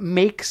oftentimes what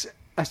makes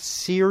a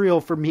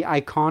cereal for me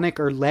iconic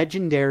or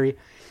legendary,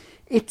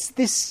 it's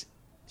this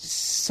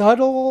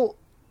subtle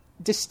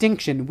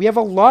distinction. We have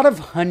a lot of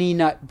honey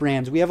nut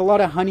brands. We have a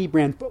lot of honey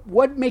brands. But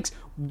what makes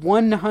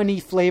one honey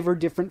flavor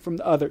different from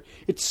the other?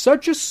 It's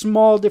such a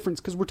small difference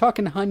because we're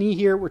talking honey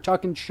here. We're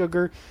talking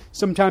sugar.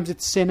 Sometimes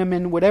it's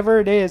cinnamon, whatever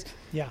it is.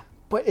 Yeah.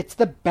 But it's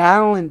the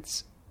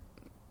balance,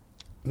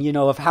 you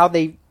know, of how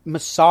they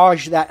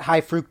massage that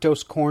high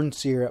fructose corn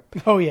syrup.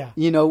 Oh, yeah.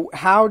 You know,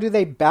 how do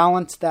they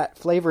balance that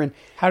flavor? And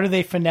how do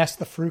they finesse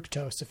the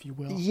fructose, if you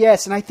will?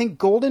 Yes, and I think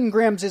Golden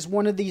Grams is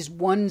one of these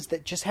ones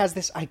that just has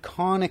this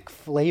iconic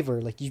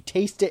flavor. Like, you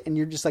taste it and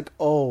you're just like,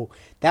 oh,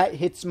 that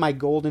hits my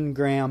Golden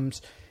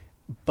Grams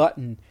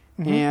button.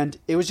 And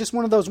it was just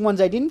one of those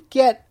ones I didn't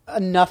get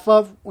enough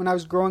of when I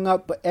was growing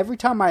up, but every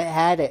time I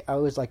had it, I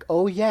was like,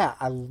 oh, yeah,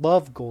 I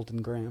love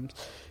Golden Grams.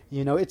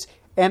 You know, it's...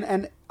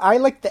 And I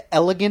like the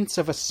elegance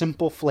of a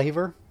simple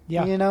flavor,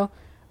 you know?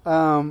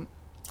 And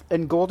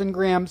Golden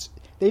Grams,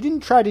 they didn't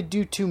try to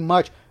do too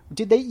much.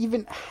 Did they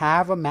even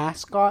have a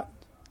mascot?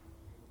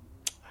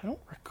 I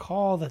don't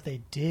recall that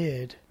they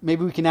did.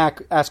 Maybe we can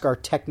ask our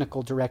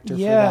technical director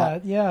for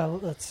that.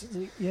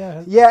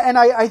 Yeah, and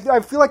I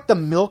feel like the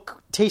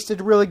milk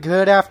tasted really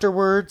good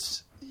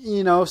afterwards,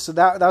 you know, so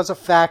that was a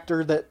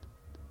factor that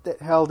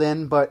held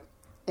in.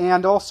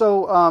 And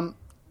also...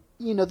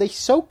 you know, they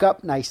soak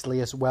up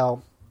nicely as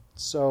well.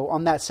 So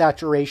on that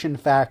saturation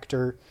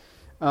factor,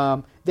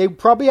 they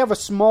probably have a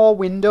small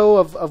window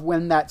of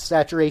when that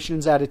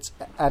saturation's at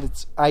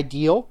its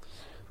ideal.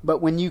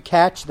 But when you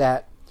catch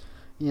that,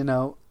 you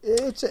know,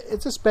 it's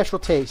a special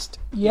taste.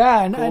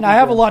 Yeah, and I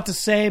have a lot to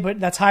say,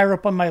 but that's higher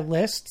up on my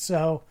list,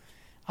 so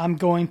I'm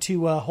going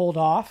to hold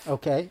off.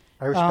 Okay,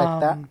 I respect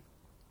that.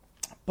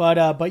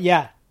 But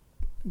yeah,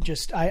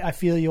 just I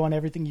feel you on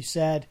everything you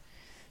said.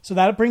 So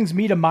that brings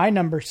me to my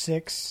number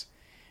 6.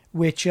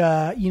 Which, you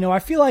know, I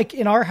feel like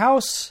in our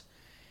house,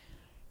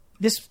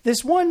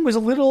 this one was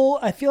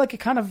I feel like it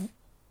kind of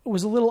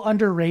was a little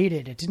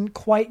underrated. It didn't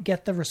quite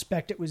get the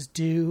respect it was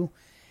due.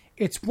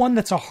 It's one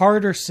that's a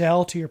harder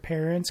sell to your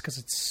parents because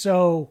it's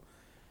so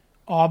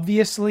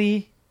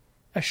obviously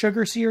a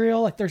sugar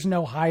cereal. Like, there's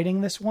no hiding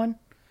this one.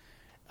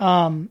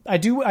 I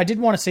did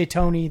want to say,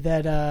 Tony,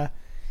 that,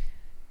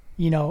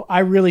 you know, I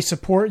really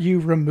support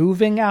you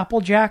removing Apple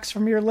Jacks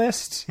from your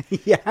list.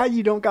 Yeah,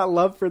 you don't got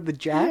love for the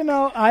Jack? You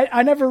know,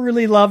 I never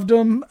really loved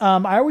them.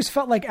 I always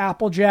felt like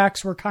Apple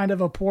Jacks were kind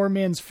of a poor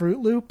man's Fruit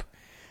Loop.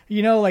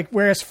 You know, like,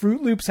 whereas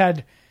Fruit Loops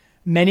had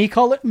many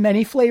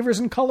flavors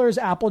and colors,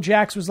 Apple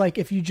Jacks was like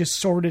if you just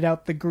sorted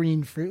out the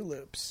green Fruit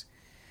Loops.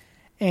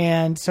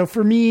 And so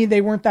for me,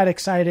 they weren't that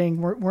exciting,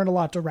 weren't a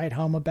lot to write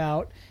home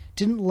about.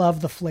 Didn't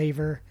love the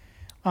flavor.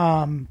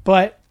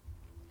 But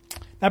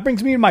that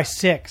brings me to my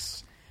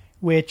 6.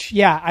 Which,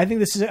 yeah, I think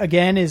this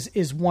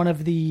is one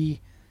of the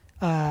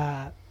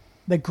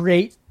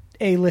great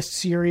A-list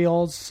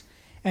cereals,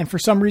 and for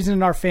some reason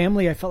in our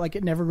family, I felt like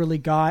it never really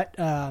got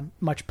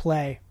much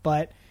play.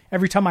 But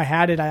every time I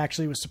had it, I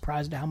actually was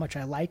surprised at how much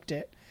I liked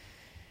it.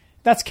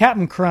 That's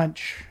Cap'n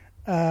Crunch.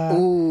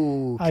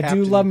 Ooh, I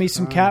do love me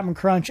some Cap'n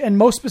Crunch, and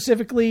most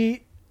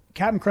specifically,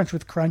 Cap'n Crunch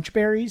with Crunch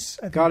Berries.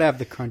 Gotta have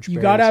the Crunch Berries.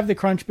 You gotta have the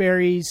Crunch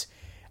Berries.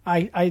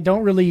 I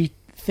don't really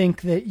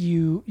think that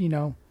you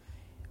know.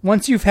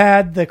 Once you've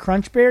had the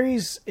Crunch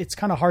Berries, it's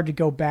kind of hard to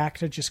go back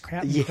to just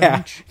Cap'n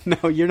Crunch.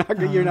 No, you're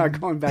not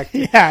going back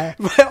to Yeah.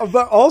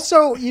 But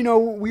also, you know,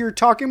 we were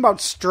talking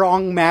about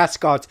strong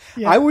mascots.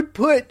 Yeah. I would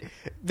put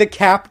the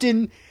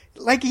Captain,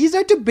 like, he's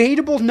a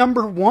debatable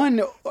number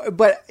 1,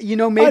 but, you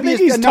know, maybe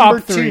he's number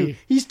 2.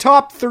 He's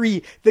top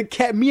 3.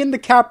 Me and the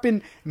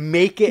Captain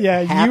make it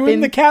happen. You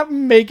and the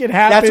Captain make it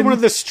happen. That's one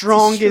of the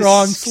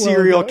strongest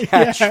cereal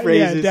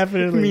catchphrases. Yeah,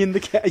 definitely. You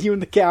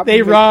and the Captain.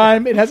 They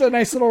rhyme. It has a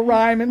nice little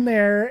rhyme in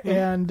there.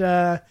 And,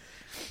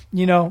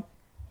 you know,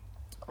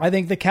 I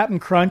think the Captain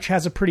Crunch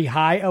has a pretty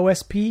high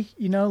OSP,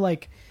 you know,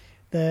 like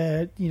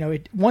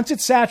once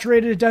it's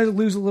saturated, it does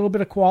lose a little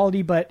bit of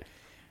quality, but,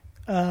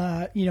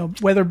 you know,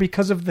 whether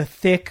because of the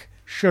thick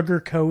sugar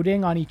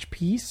coating on each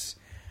piece,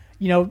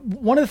 you know,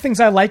 one of the things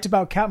I liked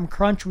about Cap'n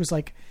Crunch was,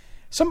 like,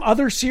 some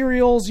other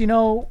cereals, you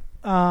know,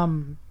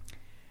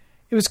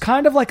 it was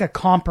kind of like a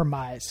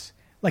compromise.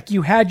 Like,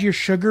 you had your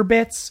sugar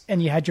bits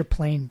and you had your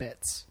plain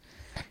bits.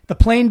 The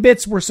plain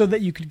bits were so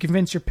that you could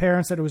convince your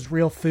parents that it was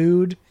real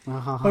food,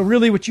 but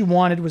really what you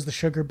wanted was the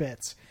sugar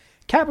bits.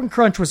 Cap'n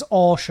Crunch was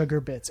all sugar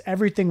bits.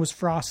 Everything was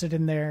frosted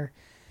in there.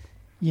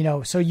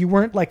 So you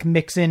weren't like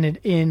mixing it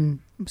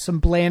in some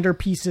blander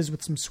pieces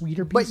with some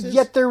sweeter pieces. But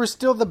yet there was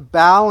still the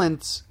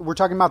balance. We're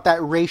talking about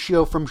that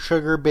ratio from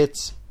sugar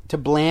bits to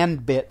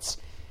bland bits.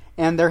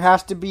 And there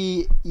has to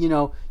be, you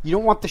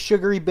don't want the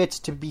sugary bits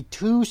to be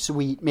too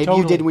sweet. Maybe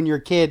you did when you were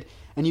a kid.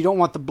 And you don't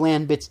want the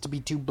bland bits to be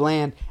too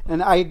bland.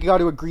 And I got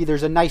to agree,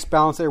 there's a nice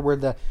balance there where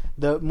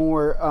the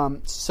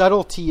more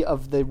subtlety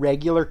of the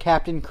regular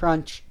Captain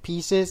Crunch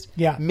pieces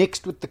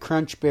mixed with the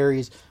Crunch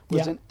Berries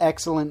was an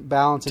excellent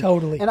balance.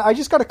 Totally. And I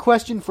just got a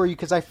question for you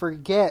because I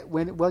forget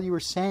while you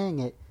were saying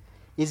it.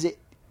 Is it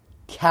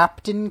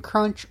Captain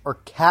Crunch or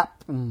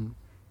Cap'n?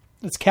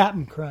 It's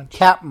Cap'n Crunch.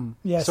 Cap'n.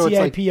 Yeah, so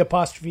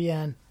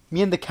CIP''N.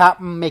 Me and the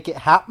Cap'n make it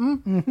happen?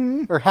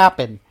 Mm-hmm. Or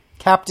happen?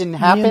 Captain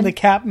happen? Me and the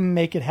Cap'n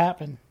make it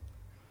happen.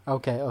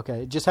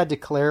 Okay. Just had to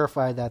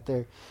clarify that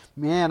there.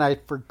 Man, I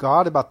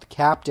forgot about the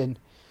captain.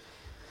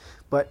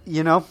 But,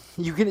 you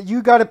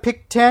got to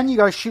pick 10. You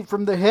got to shoot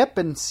from the hip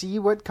and see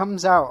what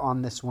comes out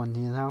on this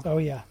one, Oh,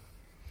 yeah.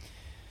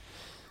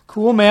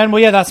 Cool, man.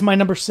 Well, yeah, that's my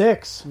number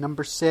 6.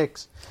 Number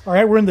 6. All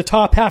right, we're in the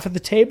top half of the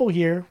table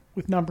here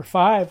with number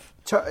 5.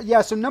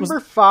 So number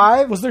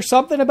 5. Was there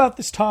something about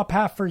this top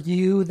half for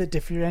you that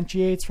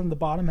differentiates from the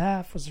bottom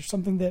half? Was there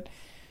something that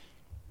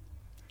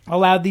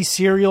allowed these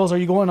cereals? Are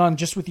you going on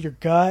just with your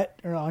gut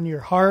or on your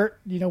heart?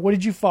 What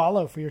did you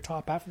follow for your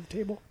top half of the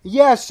table?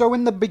 Yeah, so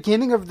in the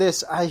beginning of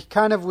this, I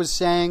kind of was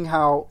saying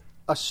how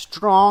a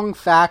strong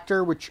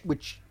factor which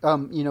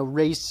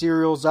raised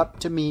cereals up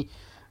to me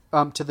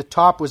to the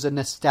top was a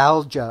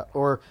nostalgia,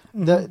 or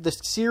the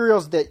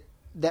cereals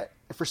that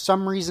for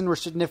some reason were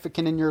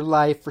significant in your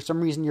life. For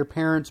some reason your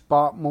parents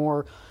bought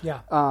more.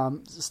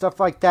 Stuff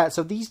like that.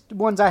 So these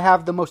ones I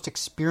have the most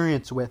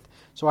experience with.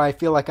 So I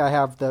feel like I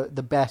have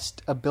the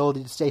best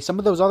ability to say. Some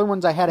of those other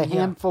ones I had a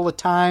handful of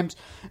times.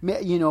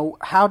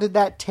 How did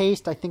that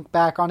taste? I think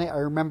back on it. I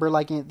remember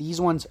liking it. These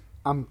ones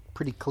I'm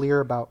pretty clear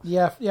about.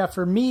 Yeah.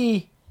 For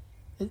me,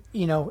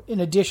 in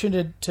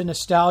addition to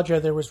nostalgia,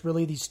 there was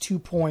really these 2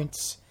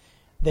 points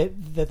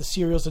that the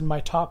cereals in my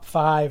top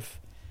 5,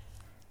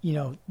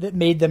 that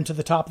made them to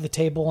the top of the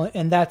table.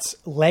 And that's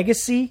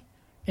legacy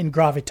and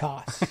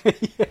gravitas.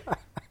 Yeah.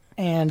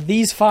 And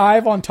these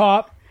 5 on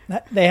top,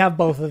 they have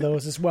both of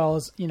those, as well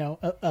as,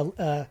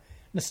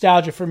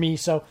 nostalgia for me.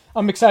 So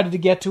I'm excited to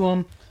get to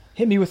them.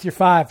 Hit me with your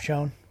 5,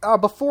 Chone.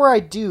 Before I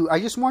do, I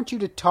just want you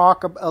to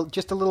talk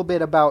just a little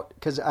bit about,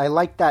 because I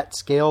like that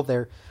scale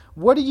there.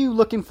 What are you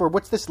looking for?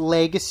 What's this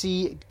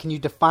legacy? Can you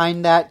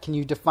define that? Can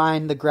you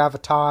define the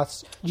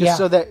gravitas? Just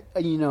so that,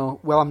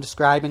 while I'm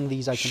describing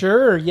these, I can...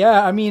 Sure,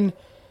 yeah. I mean,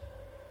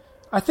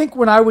 I think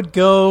when I would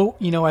go,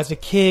 as a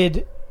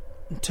kid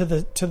to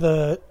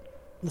the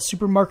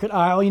supermarket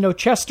aisle,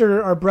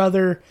 Chester, our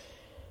brother,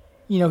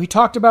 he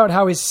talked about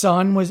how his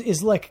son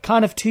is like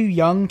kind of too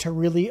young to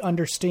really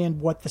understand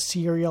what the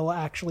cereal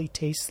actually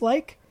tastes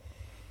like,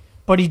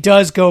 but he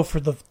does go for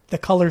the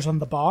colors on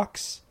the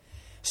box.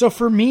 So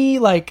for me,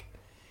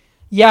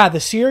 the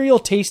cereal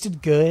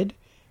tasted good,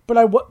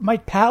 but my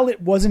palate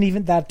wasn't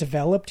even that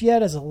developed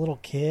yet as a little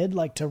kid,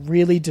 to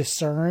really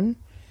discern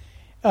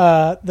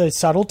the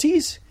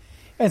subtleties.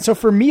 And so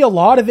for me, a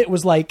lot of it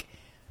was what's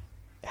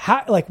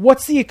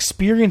the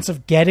experience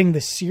of getting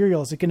the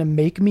cereal? Is it going to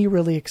make me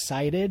really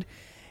excited?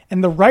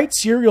 And the right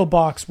cereal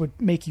box would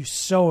make you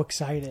so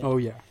excited. Oh,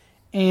 yeah.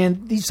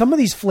 And some of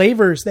these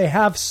flavors,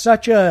 they're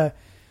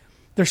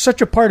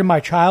such a part of my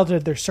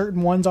childhood. There's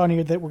certain ones on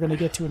here that we're going to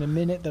get to in a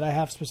minute that I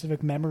have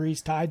specific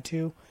memories tied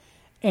to.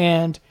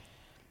 And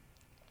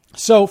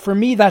so for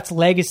me, that's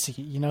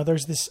legacy.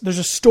 There's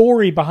a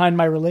story behind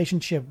my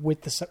relationship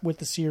with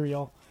the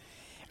cereal.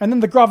 And then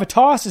the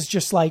gravitas is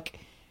just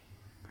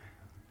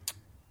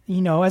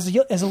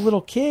as a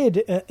little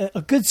kid,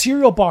 a good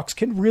cereal box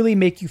can really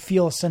make you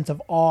feel a sense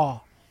of awe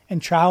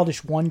and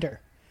childish wonder.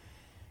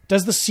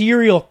 Does the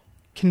cereal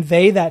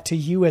convey that to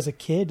you as a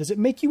kid? Does it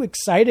make you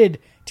excited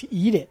to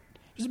eat it?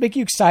 Does it make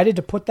you excited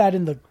to put that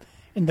in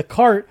the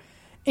cart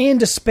and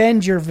to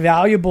spend your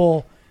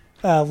valuable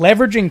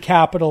leveraging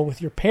capital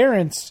with your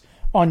parents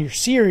on your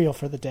cereal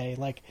for the day?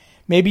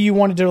 Maybe you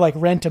wanted to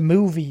rent a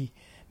movie.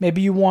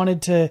 Maybe you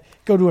wanted to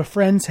go to a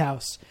friend's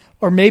house.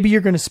 Or maybe you're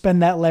going to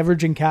spend that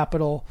leveraging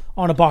capital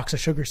on a box of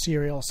sugar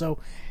cereal. So,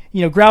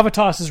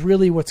 gravitas is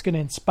really what's going to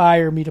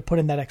inspire me to put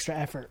in that extra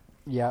effort.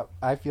 Yeah,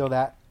 I feel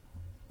that.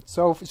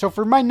 So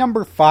for my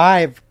number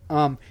 5,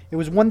 it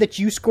was one that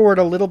you scored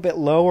a little bit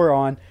lower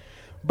on,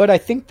 but I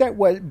think that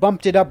what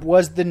bumped it up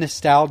was the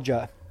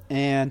nostalgia.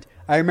 And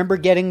I remember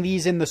getting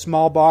these in the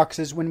small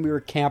boxes when we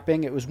were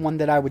camping. It was one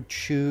that I would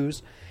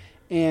choose.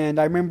 And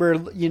I remember,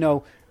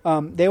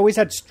 they always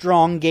had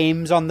strong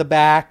games on the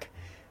back.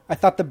 I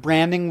thought the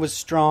branding was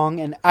strong,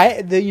 and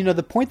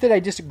the point that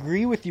I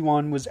disagree with you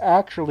on was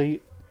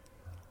actually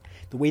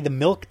the way the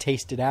milk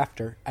tasted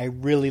after. I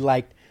really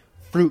liked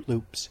Fruit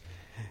Loops.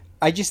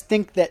 I just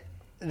think that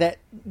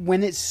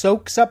when it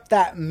soaks up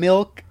that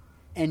milk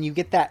and you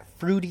get that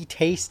fruity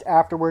taste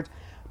afterwards,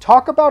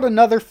 talk about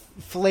another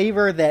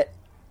flavor that,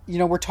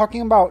 we're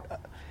talking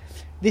about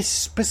this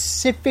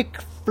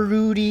specific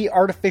fruity,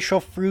 artificial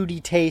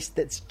fruity taste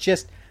that's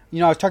just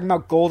I was talking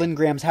about Golden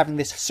Grams having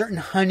this certain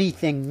honey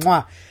thing.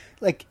 Mwah.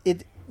 Like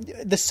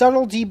the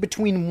subtlety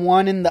between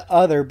one and the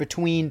other,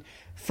 between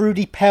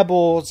Fruity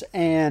Pebbles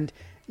and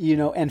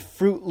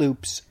Fruit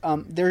Loops.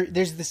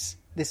 There's this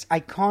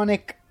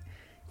iconic.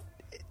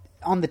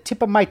 On the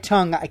tip of my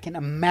tongue, I can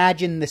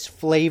imagine this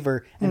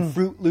flavor, and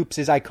Fruit Loops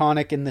is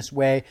iconic in this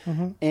way.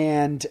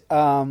 And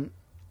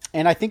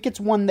I think it's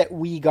one that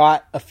we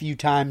got a few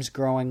times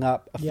growing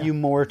up, a few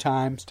more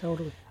times.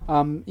 Totally.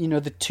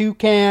 The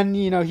toucan,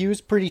 he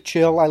was pretty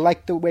chill. I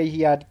liked the way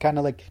he had kind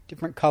of like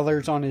different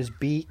colors on his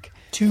beak.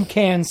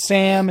 Toucan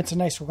Sam, it's a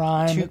nice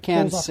rhyme.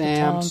 Toucan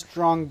Sam,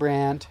 strong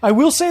brand. I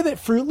will say that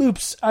Fruit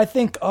Loops, I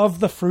think, of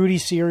the fruity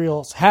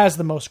cereals, has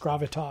the most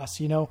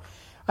gravitas.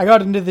 I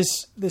got into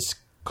this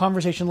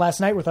conversation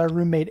last night with our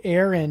roommate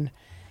Aaron,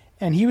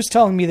 and he was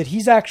telling me that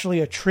he's actually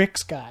a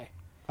Trix guy.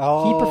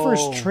 Oh. He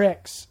prefers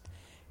Trix.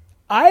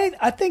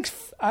 I think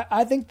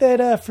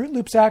that Fruit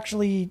Loops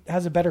actually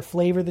has a better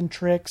flavor than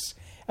Trix,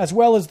 as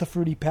well as the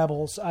Fruity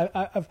Pebbles.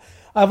 I've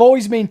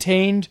always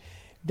maintained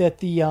that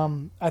the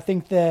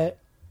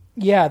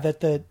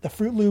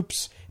Fruit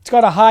Loops, it's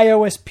got a high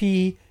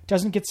OSP,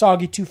 doesn't get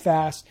soggy too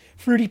fast.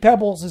 Fruity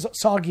Pebbles is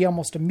soggy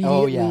almost immediately.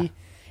 Oh, yeah.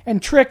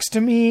 And Trix,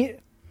 to me,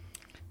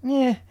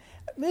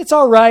 it's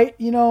all right.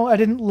 I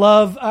didn't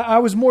love. I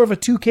was more of a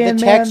toucan man than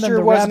the rabbit man. The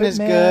texture wasn't as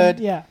good.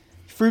 Yeah.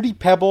 Fruity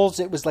Pebbles,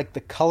 it was like the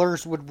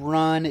colors would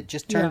run. It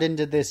just turned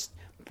into this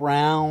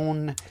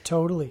brown.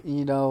 Totally.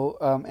 And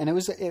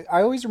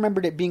I always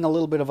remembered it being a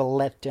little bit of a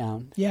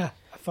letdown. Yeah,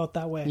 I felt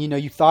that way.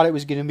 You thought it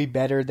was going to be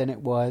better than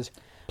it was.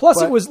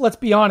 Plus, it was, let's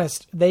be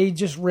honest, they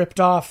just ripped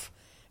off,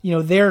 they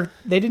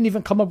didn't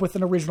even come up with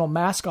an original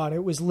mascot.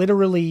 It was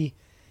literally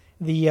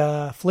the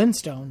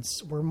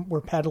Flintstones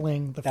were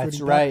peddling the Fruity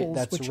Pebbles.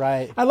 That's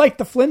right. I like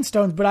the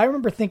Flintstones, but I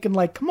remember thinking,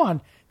 like, come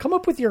on, come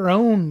up with your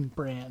own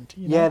brand.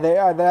 Yeah,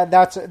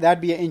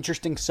 that'd be an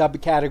interesting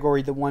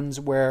subcategory. The ones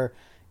where,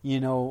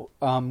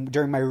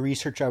 during my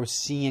research, I was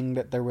seeing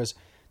that there was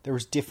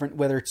different,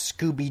 whether it's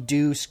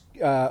Scooby-Doo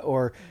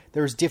or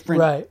there was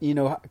different,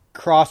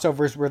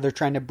 crossovers where they're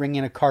trying to bring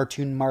in a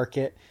cartoon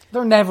market.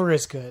 They're never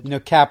as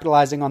good.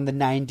 Capitalizing on the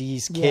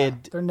 90s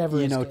kid, they're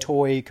never as good.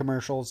 Toy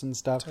commercials and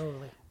stuff.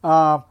 Totally.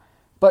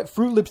 But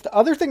Fruit Loops, the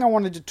other thing I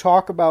wanted to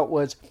talk about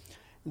was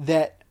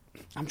that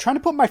I'm trying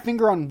to put my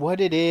finger on what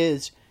it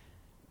is,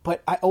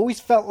 but I always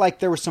felt like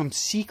there was some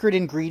secret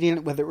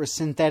ingredient, whether it was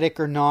synthetic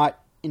or not,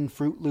 in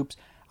Fruit Loops.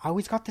 I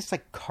always got this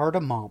like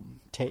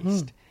cardamom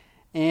taste.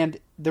 And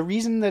the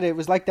reason that it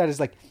was like that is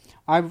like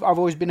I've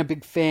always been a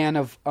big fan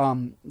of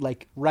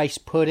like rice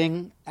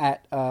pudding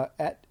at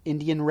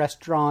Indian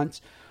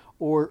restaurants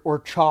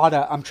or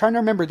chowder. I'm trying to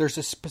remember. There's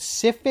a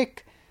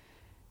specific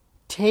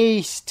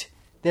taste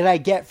that I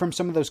get from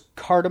some of those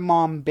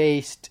cardamom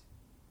based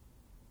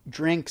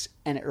drinks,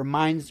 and it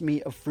reminds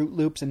me of Fruit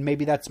Loops, and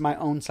maybe that's my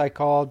own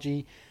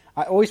psychology.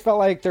 I always felt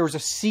like there was a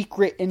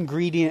secret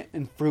ingredient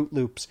in Fruit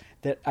Loops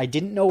that I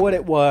didn't know what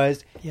it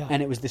was,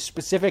 and it was this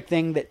specific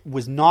thing that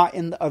was not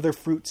in the other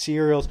fruit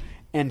cereals.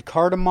 And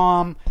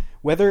cardamom,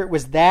 whether it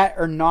was that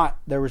or not,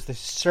 there was this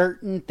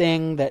certain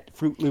thing that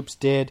Fruit Loops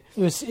did.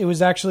 It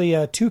was actually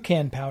a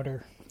toucan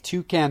powder.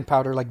 Toucan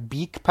powder, like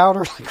beak powder,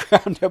 like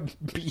ground up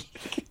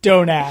beak.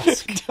 Don't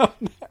ask.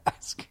 Don't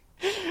ask.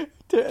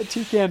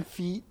 Toucan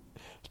feet.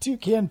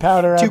 Toucan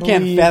powder.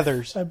 Toucan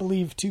feathers. I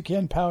believe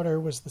toucan powder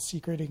was the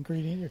secret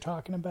ingredient you're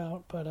talking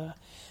about. But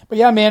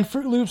yeah, man,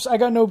 Fruit Loops, I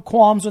got no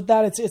qualms with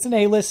that. It's an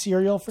A-list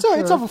cereal for sure.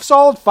 It's a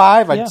solid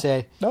 5, I'd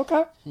say.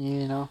 Okay.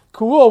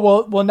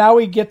 Cool. Well, now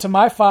we get to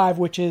my 5,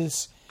 which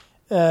is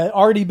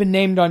already been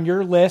named on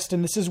your list,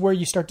 and this is where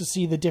you start to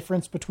see the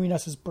difference between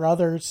us as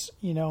brothers.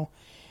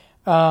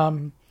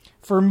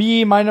 For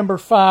me, my number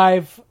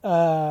 5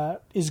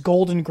 is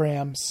Golden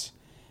Grams.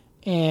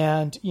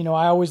 And,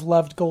 I always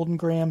loved Golden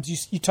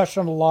Grams. You touched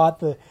on a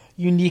lot, the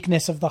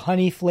uniqueness of the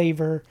honey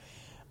flavor.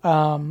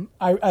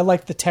 I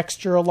liked the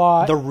texture a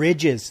lot. The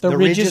ridges. The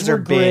ridges were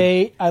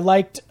great.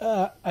 Big.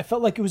 I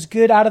felt like it was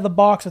good out of the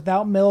box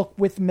without milk,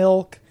 with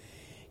milk.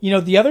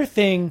 The other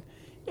thing,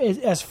 is,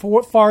 as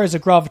far as a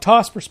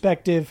gravitas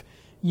perspective,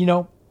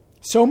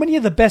 so many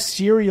of the best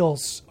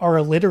cereals are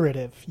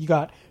alliterative. You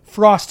got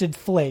Frosted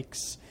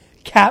Flakes,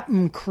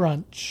 Cap'n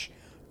Crunch,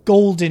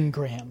 Golden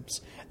Grams.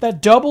 That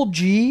double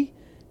G,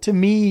 to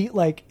me,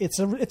 like it's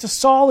a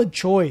solid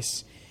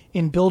choice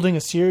in building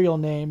a cereal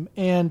name.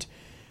 And,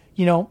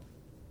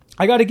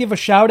 I got to give a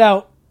shout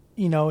out,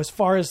 as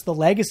far as the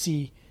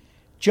legacy,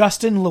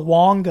 Justin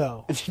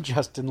Luongo.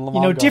 Justin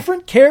Luongo.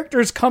 Different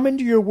characters come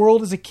into your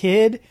world as a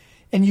kid,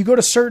 and you go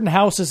to certain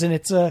houses, and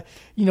it's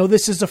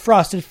this is a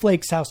Frosted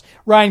Flakes house.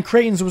 Ryan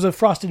Creighton's was a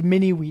Frosted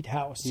Mini Wheat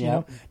house.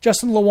 Yep.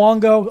 Justin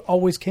Luongo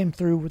always came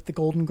through with the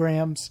Golden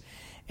Grams,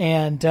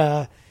 and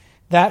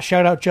that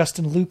shout out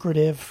Justin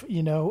Lucrative,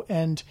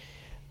 and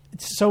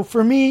so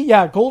for me,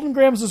 Golden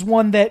Grams is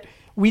one that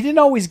we didn't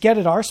always get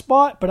at our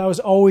spot, but I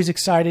was always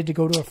excited to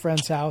go to a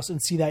friend's house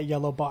and see that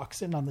yellow box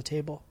sitting on the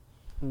table.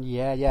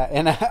 Yeah,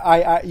 and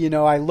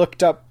I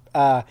looked up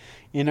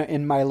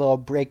in my little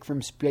break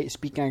from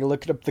speaking, I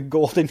looked up the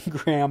Golden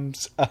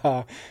Grams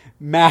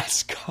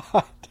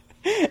mascot.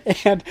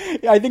 And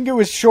I think it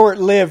was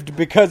short-lived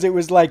because it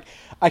was like,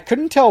 I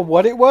couldn't tell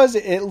what it was.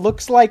 It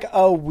looks like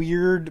a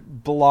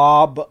weird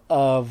blob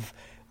of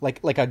like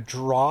a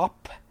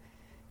drop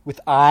with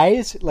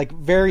eyes, like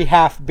very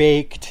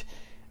half-baked,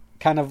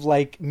 kind of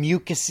like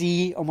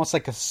mucusy, almost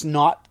like a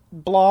snot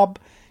blob.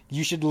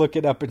 You should look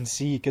it up and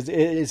see because it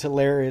is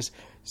hilarious.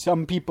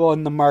 Some people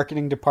in the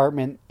marketing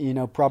department,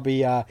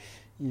 probably,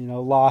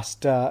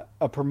 lost a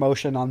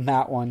promotion on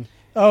that one.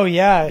 Oh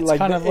yeah, it's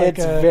kind of like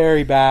it's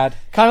very bad.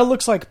 Kind of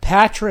looks like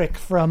Patrick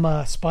from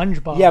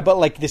SpongeBob. Yeah, but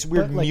like this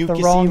weird like mucusy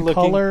the wrong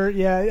looking color.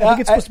 Yeah, I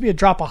think it's supposed to be a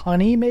drop of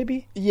honey,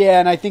 maybe.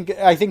 Yeah, and I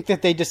think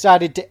that they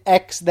decided to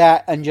X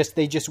that and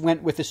they just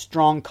went with a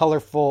strong,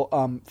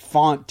 colorful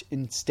font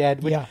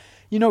instead. Which,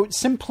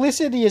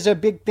 simplicity is a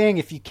big thing.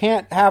 If you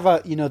can't have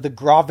the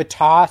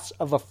gravitas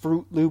of a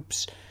Fruit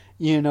Loops,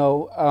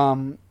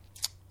 or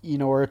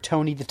a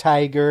Tony the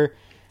Tiger.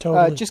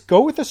 Totally. Just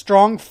go with a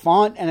strong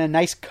font and a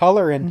nice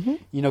color, and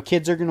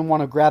kids are going to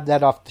want to grab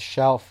that off the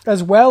shelf.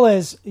 As well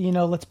as,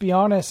 let's be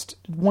honest,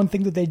 one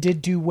thing that they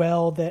did do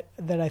well that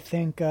I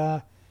think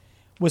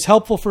was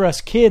helpful for us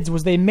kids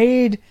was they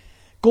made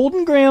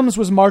Golden Grams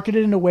was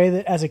marketed in a way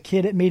that as a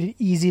kid it made it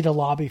easy to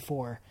lobby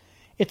for.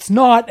 It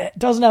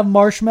doesn't have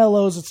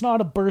marshmallows. It's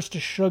not a burst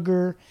of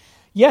sugar.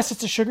 Yes,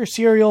 it's a sugar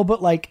cereal,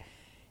 but like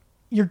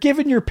you're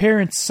giving your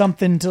parents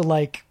something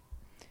to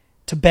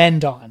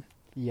bend on.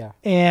 Yeah.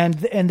 And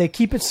they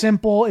keep it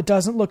simple. It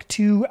doesn't look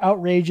too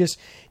outrageous.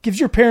 Gives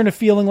your parent a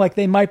feeling like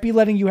they might be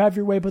letting you have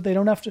your way, but they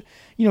don't have to,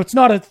 it's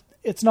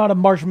not a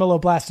marshmallow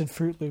blasted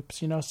Fruit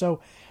Loops, So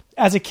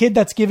as a kid,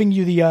 that's giving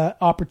you the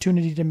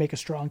opportunity to make a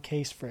strong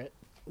case for it.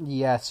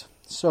 Yes.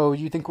 So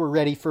you think we're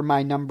ready for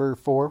my number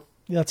 4?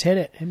 Let's hit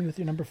it. Hit me with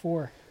your number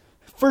 4.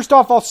 First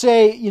off, I'll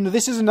say,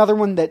 this is another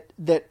one that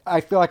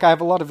I feel like I have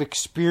a lot of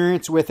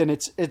experience with, and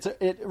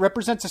it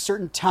represents a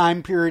certain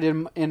time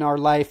period in our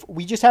life.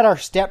 We just had our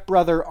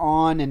stepbrother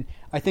on, and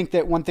I think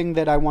that one thing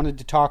that I wanted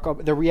to talk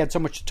about, that we had so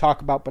much to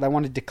talk about, but I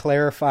wanted to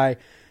clarify,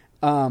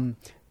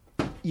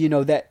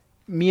 that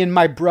me and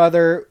my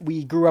brother,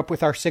 we grew up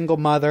with our single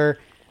mother,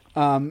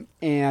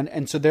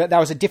 and so that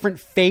was a different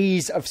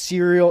phase of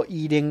cereal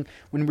eating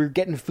when we were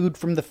getting food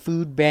from the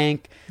food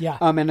bank. Yeah.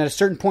 And at a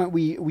certain point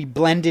we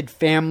blended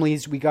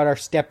families. We got our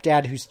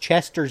stepdad, who's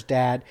Chester's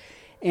dad.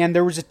 And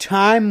there was a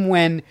time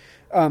when,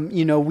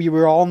 we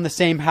were all in the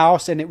same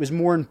house and it was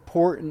more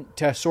important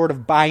to sort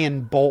of buy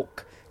in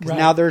bulk. Because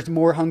now there's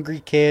more hungry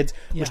kids.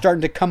 Yeah. We're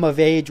starting to come of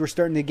age. We're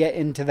starting to get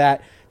into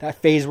that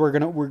phase. We're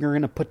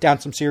gonna put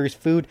down some serious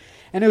food.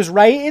 And it was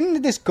right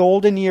in this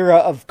golden era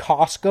of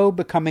Costco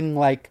becoming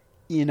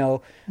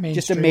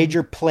just a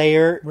major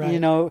player. Right.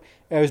 It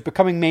was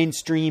becoming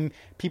mainstream.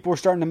 People were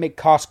starting to make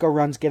Costco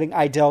runs, getting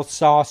Idell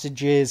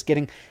sausages,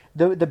 getting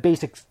the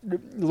basic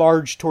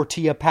large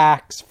tortilla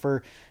packs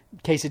for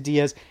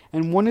quesadillas.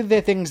 And one of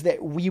the things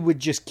that we would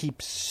just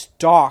keep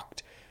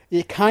stocked,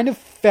 it kind of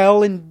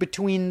fell in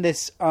between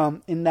this,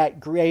 in that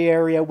gray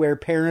area where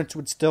parents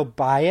would still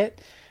buy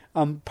it,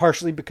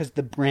 partially because of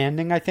the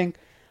branding, I think.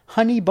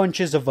 Honey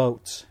Bunches of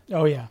Oats.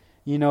 Oh, yeah.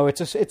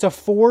 It's a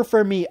 4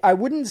 for me. I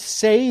wouldn't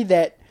say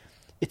that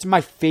it's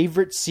my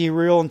favorite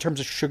cereal in terms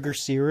of sugar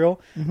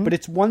cereal, but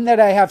it's one that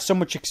I have so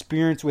much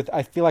experience with.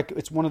 I feel like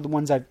it's one of the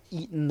ones I've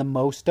eaten the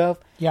most of.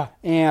 Yeah.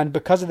 And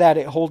because of that,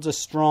 it holds a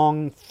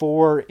strong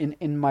 4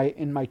 in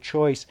my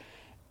choice.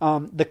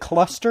 The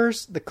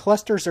clusters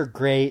are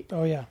great.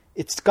 Oh yeah.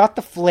 It's got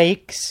the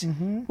flakes.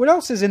 Mm-hmm. What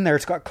else is in there?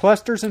 It's got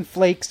clusters and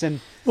flakes and.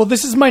 Well,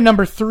 this is my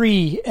number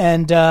 3,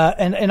 and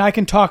I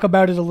can talk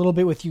about it a little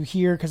bit with you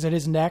here because it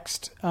is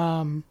next.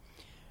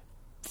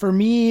 For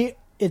me,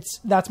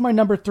 that's my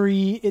number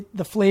 3.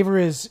 The flavor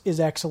is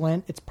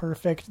excellent. It's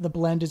perfect. The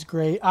blend is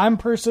great. I'm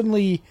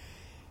personally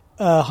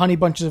Honey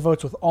Bunches of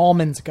Oats with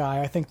almonds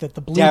guy. I think that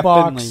the blue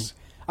box.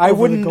 I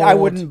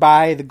wouldn't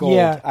buy the gold.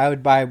 Yeah. I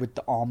would buy with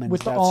the almonds.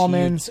 With the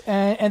almonds,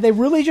 and they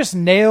really just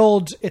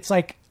nailed. It's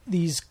like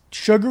these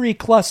sugary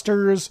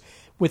clusters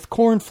with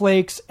corn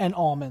flakes and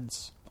almond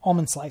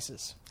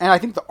slices. And I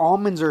think the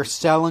almonds are a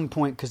selling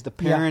point because the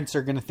parents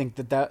are going to think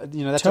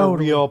that's a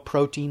real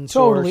protein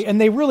source. Totally,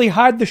 and they really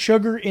hide the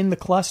sugar in the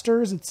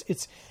clusters.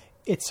 It's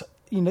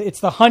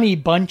the honey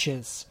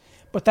bunches,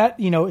 but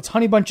it's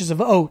Honey Bunches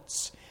of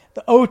Oats.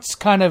 The oats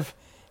kind of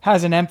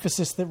has an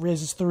emphasis that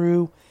rises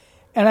through.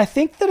 And I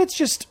think that it's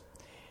just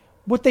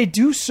what they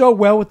do so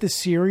well with the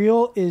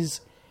cereal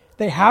is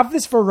they have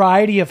this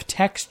variety of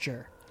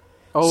texture.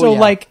 Oh, so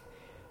yeah.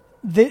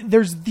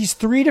 There's these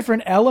 3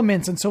 different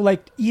elements. And so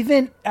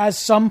even as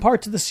some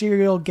parts of the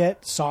cereal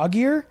get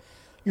soggier,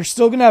 you're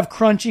still going to have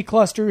crunchy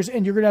clusters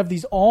and you're going to have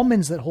these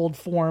almonds that hold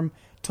form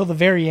till the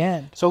very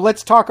end. So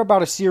let's talk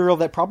about a cereal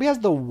that probably has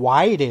the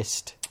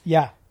widest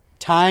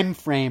time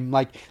frame.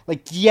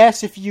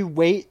 Yes, if you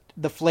wait,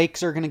 the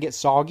flakes are going to get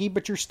soggy,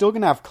 but you're still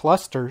going to have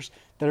clusters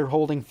that are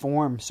holding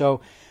form.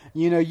 So,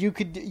 you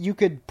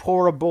could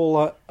pour a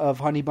bowl of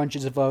Honey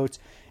Bunches of Oats,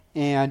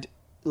 and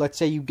let's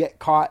say you get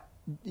caught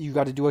you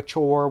got to do a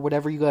chore,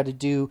 whatever you got to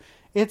do,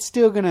 it's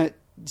still gonna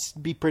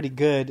be pretty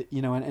good,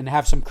 you know, and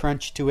have some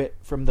crunch to it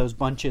from those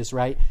bunches,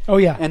 right? Oh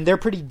yeah, and they're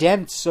pretty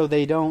dense, so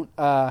they don't,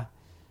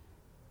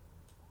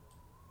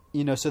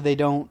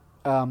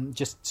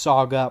 just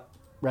sog up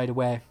right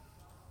away.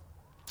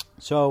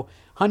 So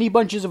honey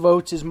bunches of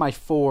oats is my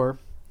 4,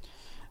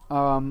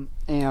 and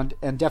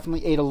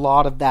definitely ate a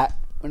lot of that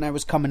when I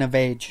was coming of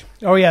age.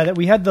 Oh yeah, that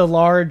we had the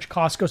large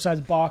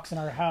Costco-sized box in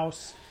our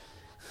house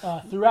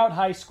throughout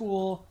high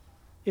school.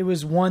 It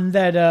was one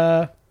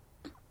that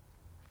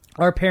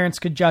our parents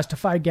could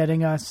justify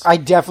getting us. I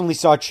definitely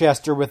saw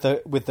Chester with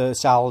a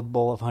salad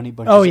bowl of honey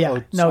bunches. Oh yeah, of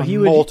oats no, he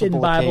would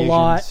imbibe a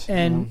lot,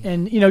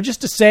 and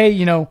just to say,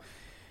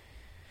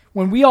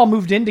 when we all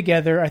moved in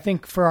together, I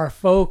think for our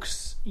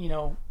folks,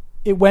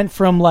 it went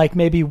from like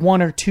maybe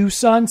 1 or 2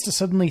 sons to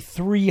suddenly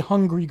 3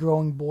 hungry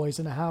growing boys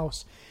in a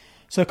house.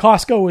 So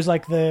Costco was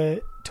like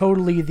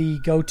totally the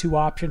go-to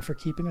option for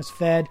keeping us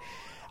fed.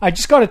 I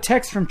just got a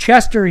text from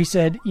Chester. He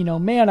said,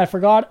 man, I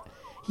forgot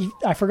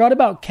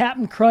about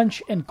Captain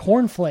Crunch and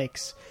Corn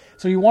Flakes.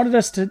 So he wanted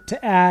us to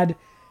add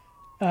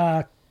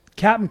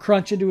Captain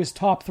Crunch into his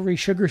top 3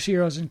 sugar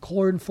cereals and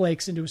Corn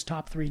Flakes into his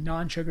top 3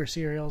 non-sugar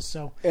cereals.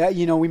 So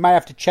we might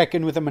have to check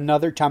in with him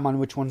another time on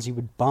which ones he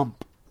would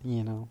bump.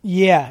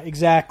 Yeah,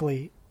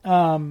 exactly.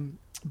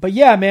 But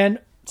yeah, man.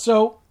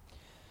 So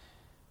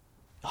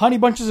honey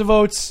bunches of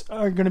oats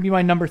are going to be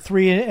my number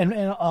 3, and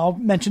I'll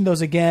mention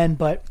those again.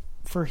 But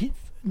for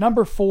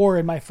number 4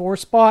 in my 4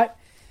 spot,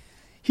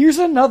 here's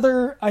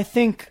another, I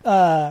think,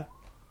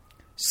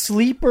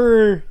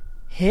 sleeper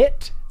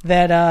hit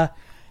that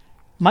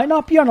might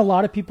not be on a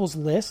lot of people's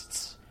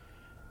lists,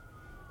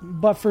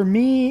 but for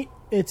me,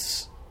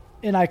 it's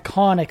an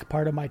iconic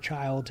part of my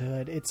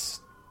childhood. It's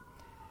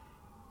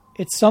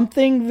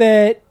something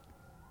that,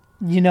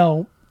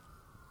 when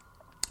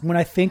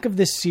I think of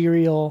this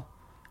cereal,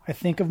 I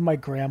think of my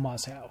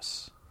grandma's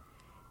house.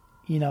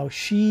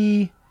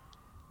 She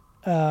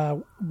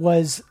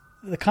was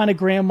the kind of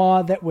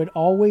grandma that would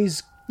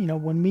always,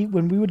 when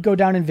we would go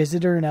down and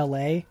visit her in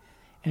LA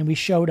and we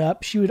showed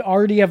up, she would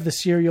already have the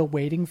cereal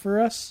waiting for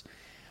us.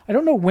 I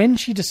don't know when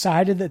she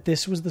decided that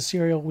this was the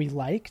cereal we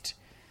liked,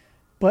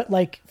 but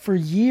like for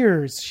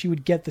years she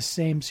would get the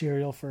same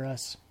cereal for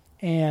us.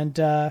 And,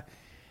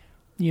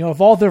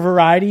 of all the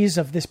varieties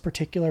of this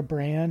particular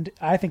brand,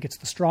 I think it's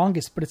the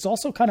strongest, but it's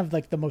also kind of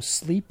like the most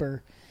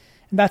sleeper.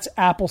 And that's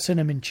Apple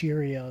Cinnamon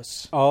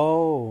Cheerios.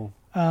 Oh.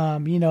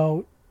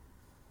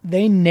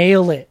 They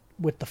nail it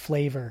with the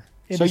flavor.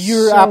 So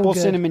you're Apple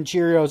Cinnamon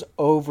Cheerios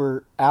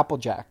over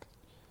Applejack?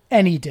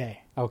 Any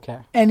day. Okay.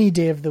 Any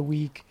day of the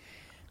week.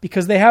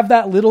 Because they have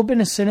that little bit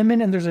of cinnamon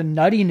and there's a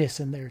nuttiness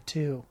in there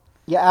too.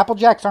 Yeah,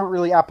 Applejacks aren't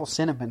really apple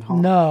cinnamon, huh?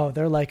 No,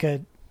 they're like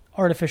a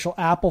artificial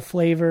apple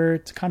flavor.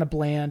 It's kind of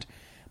bland.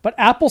 But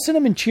Apple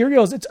Cinnamon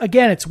Cheerios,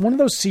 it's one of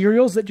those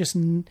cereals that just,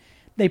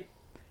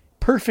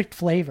 perfect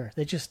flavor.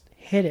 They just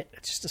hit it.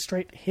 It's just a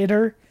straight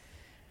hitter.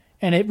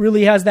 And it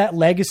really has that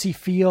legacy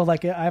feel.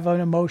 Like I have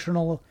an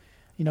emotional,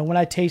 when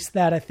I taste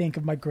that, I think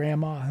of my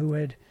grandma who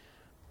had,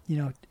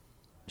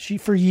 she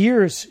for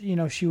years,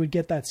 she would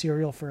get that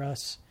cereal for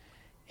us.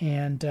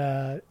 And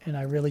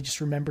I really just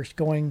remember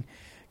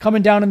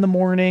coming down in the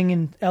morning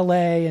in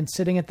LA and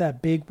sitting at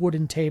that big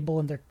wooden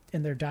table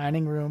in their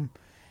dining room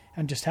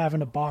and just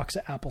having a box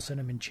of Apple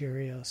Cinnamon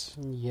Cheerios.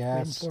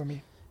 Yes. Waiting for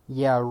me.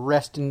 Yeah.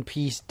 Rest in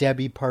peace,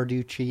 Debbie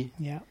Parducci.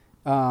 Yeah.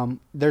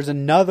 There's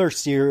another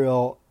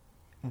cereal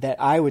that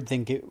I would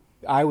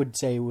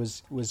say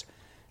was,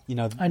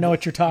 I know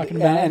what you're talking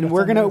about. And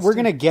we're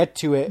gonna get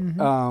to it.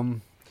 Mm-hmm.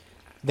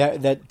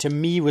 That to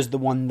me was the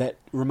one that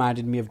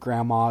reminded me of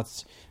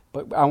Grandma's,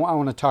 but I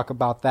want to talk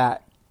about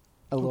that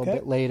a little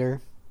bit later.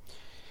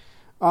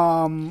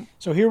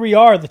 So here we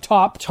are, the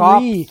top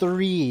 3.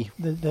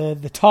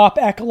 The top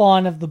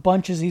echelon of the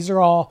bunches. These are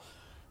all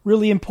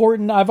really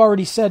important. I've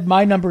already said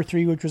my number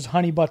 3, which was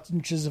honey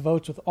bunches of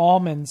oats with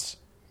almonds.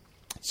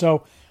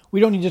 So we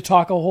don't need to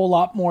talk a whole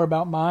lot more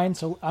about mine.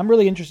 So I'm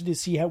really interested to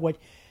see what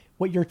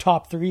your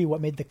top 3, what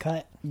made the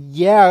cut.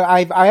 Yeah,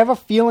 I have a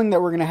feeling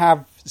that we're going to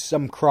have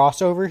some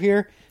crossover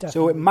here. Definitely.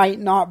 So it might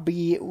not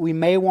be, we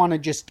may want to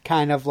just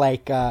kind of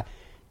like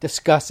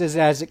discuss this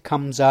as it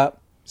comes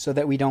up so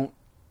that we don't,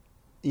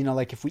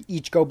 like if we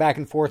each go back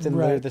and forth and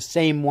they're the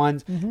same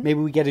ones, maybe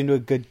we get into a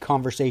good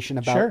conversation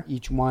about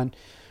each one.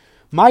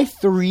 My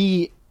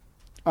 3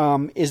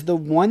 is the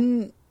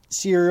one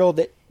cereal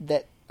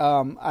that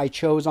I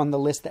chose on the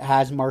list that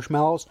has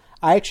marshmallows.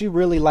 I actually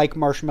really like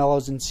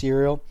marshmallows in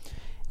cereal.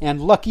 And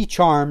Lucky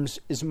Charms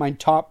is my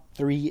top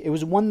 3. It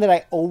was one that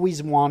I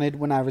always wanted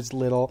when I was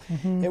little.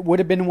 Mm-hmm. It would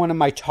have been one of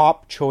my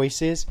top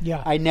choices.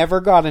 Yeah. I never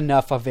got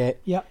enough of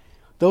it. Yeah.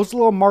 Those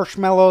little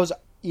marshmallows,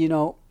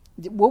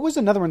 what was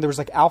another one? There was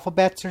like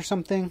Alphabets or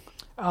something?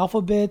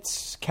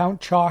 Alphabets, Count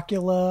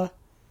Chocula.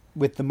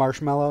 With the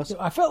marshmallows?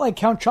 I felt like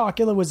Count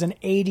Chocula was an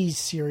 80s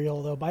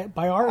cereal, though.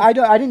 By our... I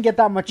didn't get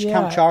that much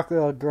Count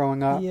Chocula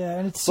growing up. Yeah,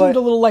 and it seemed a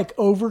little like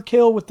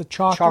overkill with the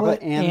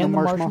chocolate and the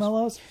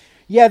marshmallows.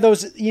 Yeah,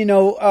 those,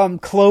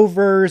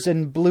 clovers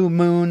and blue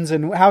moons,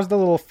 and how's the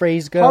little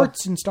phrase go?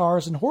 Hearts and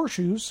stars and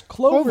horseshoes,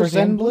 clovers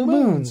and blue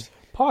moons,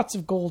 pots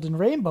of gold and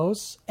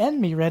rainbows,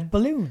 and me red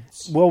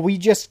balloons. Well, we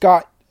just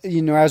got,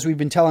 as we've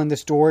been telling the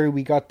story,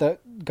 we got the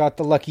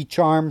Lucky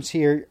Charms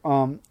here,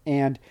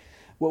 and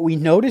what we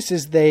notice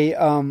is they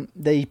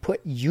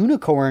put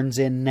unicorns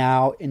in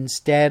now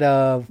instead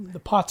of the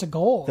pots of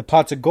gold. The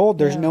pots of gold.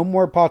 There's no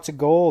more pots of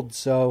gold,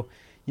 so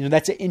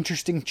that's an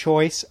interesting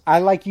choice. I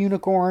like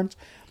unicorns,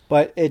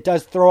 but it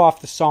does throw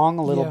off the song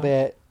a little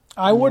bit.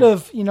 I would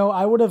have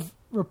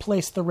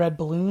replaced the red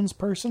balloons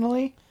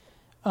personally,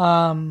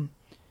 because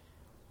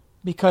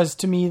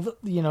to me,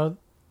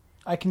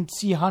 I can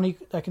see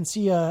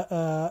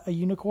a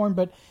unicorn,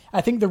 but I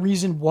think the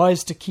reason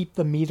was to keep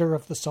the meter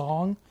of the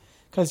song,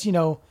 because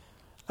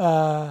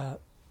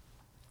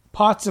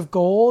pots of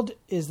gold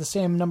is the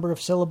same number of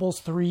syllables,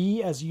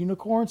 3, as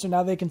unicorn, so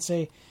now they can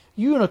say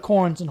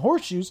unicorns and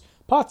horseshoes.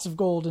 Pots of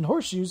gold and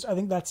horseshoes. I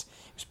think it's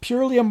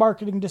purely a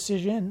marketing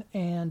decision,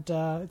 and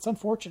it's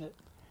unfortunate.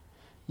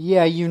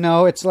 Yeah,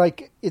 it's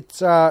like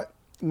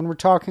when we're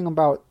talking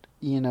about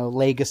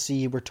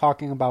legacy, we're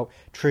talking about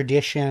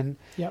tradition.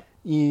 Yep.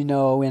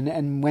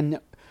 And when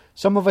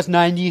some of us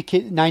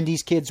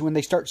 90s kids, when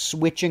they start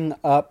switching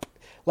up,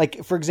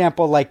 like for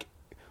example, like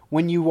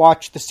when you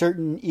watch the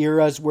certain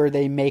eras where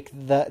they make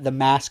the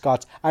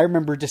mascots, I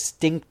remember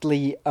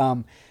distinctly.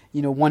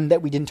 One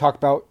that we didn't talk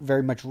about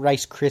very much,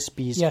 Rice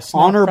Krispies. Yes,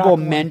 honorable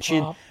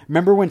mention.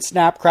 Remember when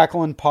Snap,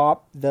 Crackle, and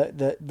Pop,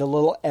 the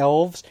little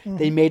elves,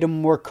 they made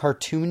them more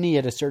cartoony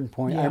at a certain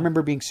point. Yeah. I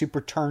remember being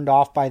super turned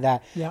off by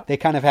that. Yeah. They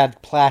kind of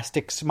had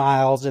plastic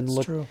smiles and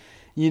looked, true.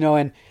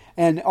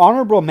 And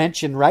honorable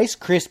mention, Rice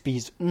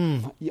Krispies,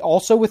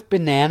 also with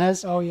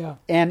bananas. Oh, yeah.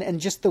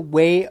 And just the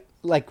way,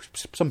 like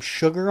some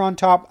sugar on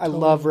top. I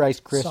love Rice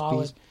Krispies.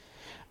 Solid.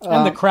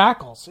 And the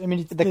crackles. I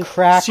mean, the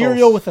crackles.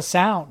 Cereal with a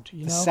sound,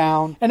 The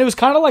sound. And it was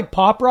kind of like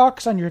Pop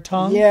Rocks on your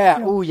tongue. Yeah.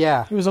 Oh,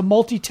 yeah. It was a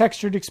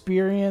multi-textured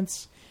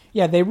experience.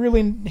 Yeah, they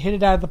really hit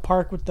it out of the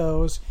park with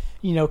those.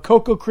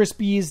 Cocoa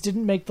Krispies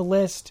didn't make the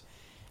list.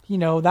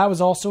 That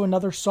was also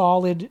another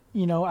solid.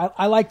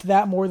 I liked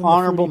that more than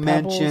honorable the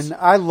Fruity mention.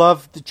 Pebbles. I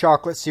love the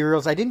chocolate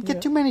cereals. I didn't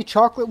get too many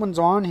chocolate ones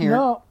on here.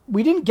 No,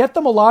 we didn't get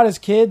them a lot as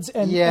kids,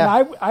 and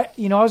Yeah.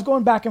 and I was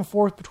going back and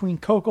forth between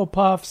Cocoa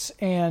Puffs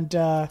and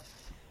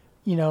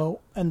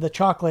and the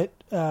chocolate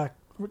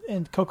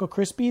and Cocoa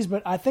Krispies,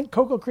 but I think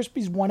Cocoa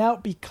Krispies won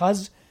out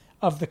because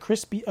of the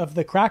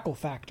crackle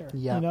factor.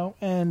 Yeah.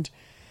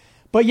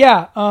 But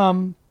yeah,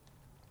 I'm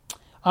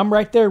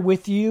right there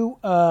with you.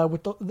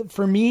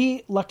 For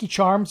me, Lucky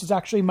Charms is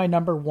actually my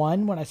number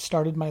 1 when I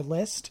started my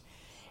list,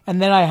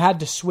 and then I had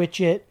to switch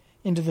it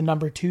into the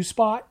number 2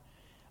 spot.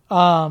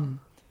 And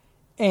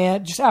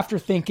just after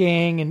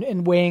thinking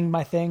and weighing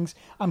my things,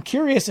 I'm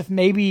curious if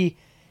maybe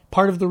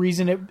part of the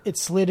reason it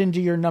slid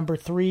into your number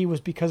 3 was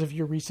because of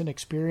your recent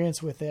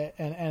experience with it.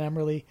 And I'm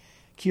really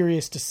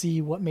curious to see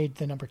what made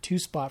the number 2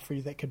 spot for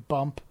you that could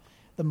bump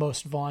the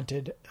most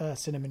vaunted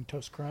Cinnamon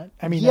Toast Crunch.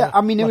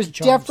 It was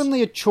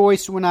definitely a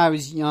choice when I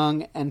was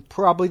young, and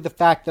probably the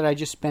fact that I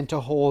just spent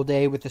a whole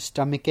day with a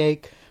stomach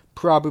ache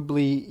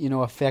probably,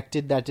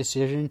 affected that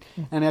decision.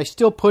 Mm-hmm. And I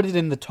still put it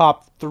in the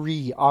top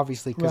 3,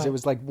 obviously, because it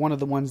was like one of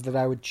the ones that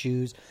I would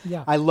choose.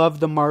 Yeah. I love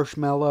the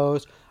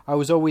marshmallows. I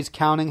was always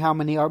counting how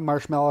many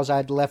marshmallows I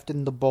had left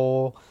in the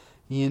bowl,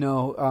 and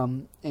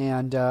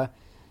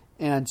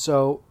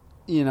so,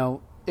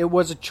 it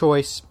was a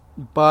choice,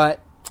 but,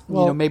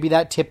 maybe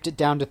that tipped it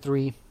down to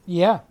 3.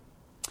 Yeah.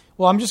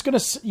 Well, I'm just going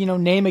to,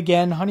 name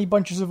again, Honey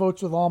Bunches of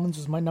Oats with Almonds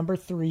was my number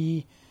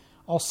 3.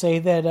 I'll say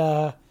that,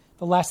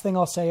 the last thing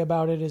I'll say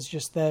about it is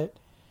just that,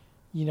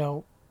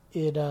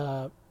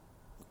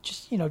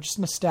 just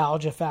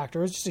nostalgia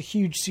factor. It's just a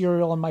huge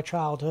cereal in my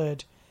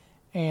childhood,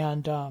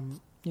 and,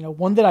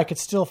 one that I could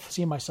still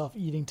see myself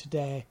eating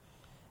today,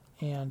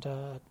 and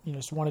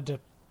just wanted to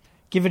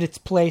give it its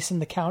place in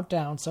the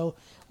countdown. So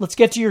let's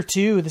get to your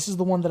 2. This is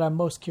the one that I'm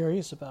most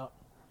curious about.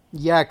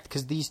 Yeah,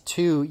 because these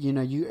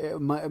 2,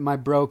 my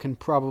bro can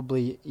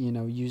probably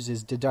use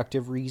his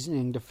deductive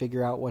reasoning to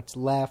figure out what's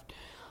left.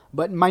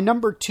 But my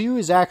number 2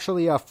 is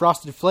actually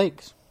Frosted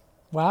Flakes.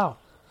 Wow.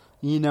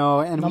 And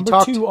number we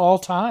talked 2 all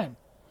time.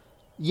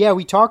 Yeah,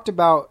 we talked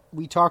about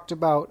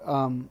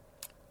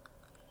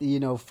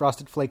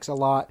Frosted Flakes a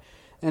lot.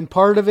 And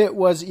part of it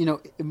was,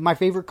 my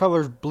favorite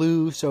color is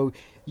blue, so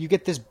you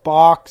get this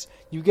box,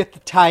 you get the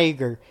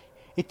tiger.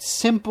 It's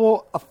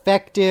simple,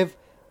 effective.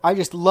 I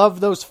just love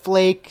those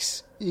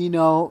flakes.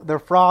 They're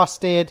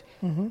frosted.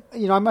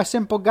 Mm-hmm. I'm a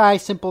simple guy,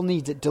 simple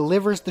needs. It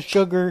delivers the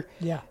sugar.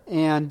 Yeah.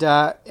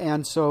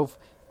 And so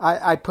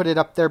I put it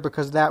up there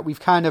because of that. We've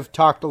kind of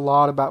talked a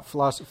lot about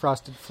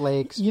Frosted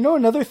Flakes.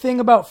 Another thing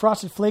about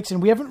Frosted Flakes,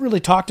 and we haven't really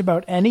talked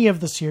about any of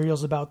the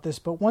cereals about this,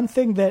 but one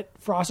thing that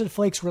Frosted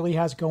Flakes really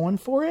has going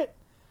for it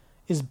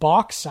is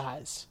box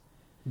size.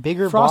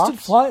 Bigger Frosted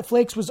box?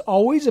 Flakes was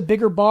always a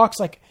bigger box.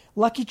 Like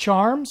Lucky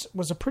Charms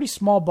was a pretty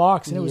small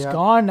box, and it was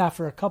gone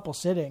after a couple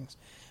sittings.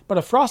 But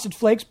a Frosted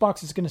Flakes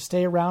box is going to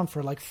stay around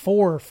for like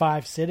 4 or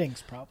 5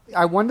 sittings, probably.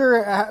 I wonder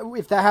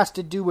if that has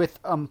to do with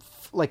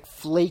like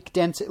flake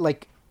density,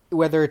 like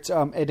whether it's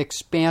an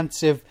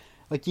expansive,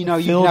 like you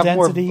have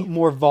density.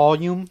 more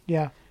volume.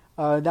 Yeah,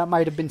 that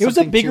might have been. It was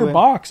a bigger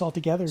box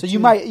altogether. So you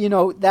might,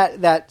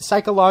 that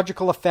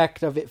psychological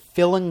effect of it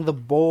filling the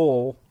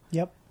bowl.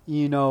 Yep.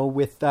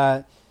 With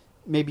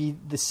maybe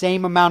the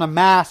same amount of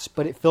mass,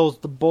 but it fills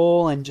the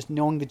bowl, and just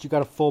knowing that you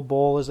got a full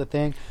bowl is a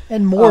thing.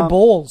 And more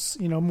bowls,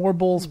 more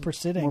bowls per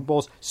sitting. More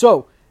bowls.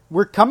 So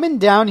we're coming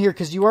down here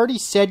because you already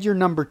said your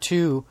number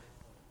 2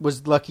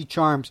 was Lucky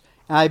Charms.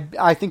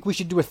 I think we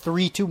should do a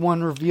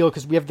 3-2-1 reveal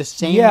because we have the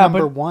same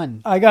number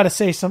 1. I got to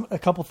say a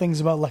couple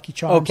things about Lucky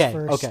Charms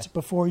first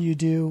before you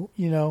do.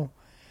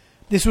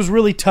 This was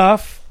really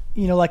tough.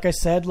 Like I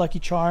said, Lucky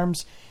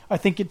Charms. I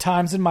think at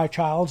times in my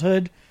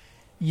childhood,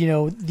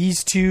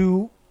 these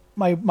two,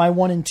 my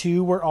 1 and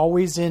 2, were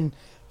always in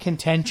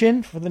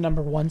contention for the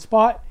number 1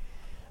 spot.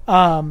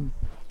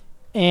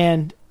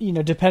 And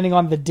depending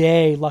on the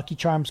day, Lucky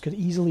Charms could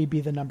easily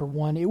be the number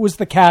 1. It was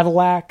the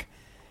Cadillac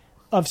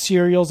of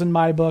cereals in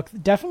my book.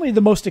 Definitely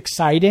the most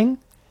exciting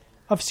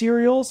of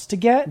cereals to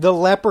get. The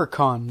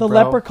Leprechaun.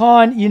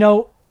 Leprechaun,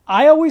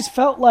 I always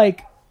felt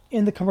like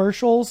in the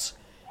commercials,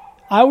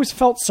 I always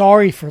felt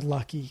sorry for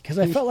Lucky because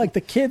I felt like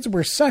the kids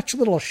were such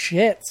little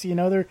shits.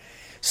 They're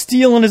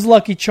stealing his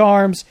Lucky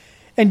Charms.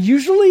 And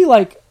usually,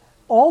 like,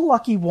 all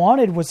Lucky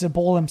wanted was a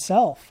bowl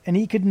himself. And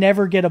he could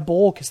never get a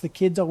bowl because the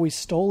kids always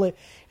stole it.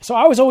 So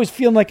I was always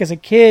feeling like as a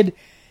kid,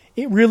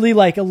 it really,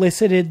 like,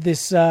 elicited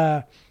this...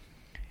 it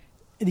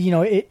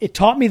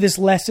taught me this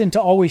lesson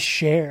to always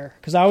share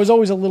because I was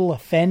always a little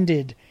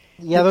offended.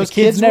 Yeah, those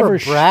kids never were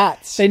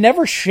brats. They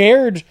never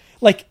shared.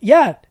 Like,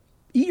 yeah,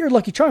 eat your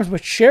Lucky Charms,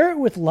 but share it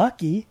with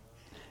Lucky.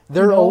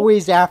 They're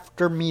always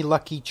after me,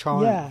 Lucky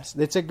Charms.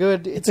 Yeah. It's a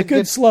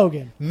good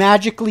slogan.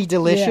 Magically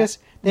delicious.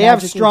 Yeah. They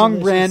have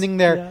strong branding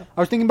there. Yeah. I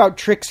was thinking about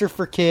Tricks are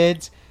for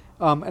kids.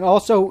 And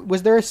also,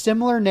 was there a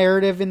similar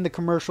narrative in the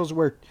commercials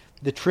where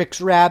the Tricks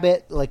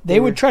rabbit, like they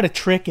would try to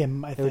trick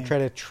him? They would try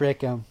to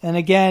trick him. And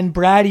again,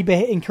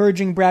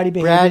 encouraging bratty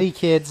behavior. Bratty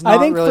kids. Not I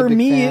think really for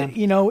me,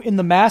 fan. In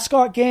the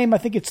mascot game, I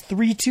think it's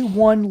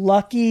 3-2-1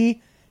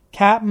 Lucky,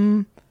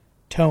 Captain,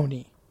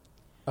 Tony.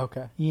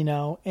 Okay.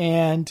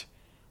 And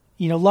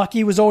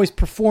Lucky was always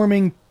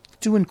performing,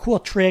 doing cool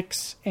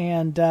tricks,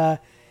 and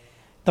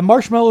the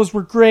marshmallows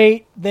were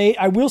great.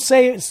 I will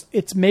say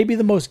it's maybe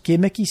the most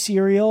gimmicky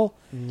cereal.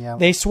 Yeah.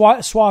 They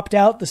swapped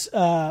out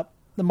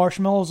the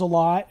marshmallows a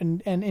lot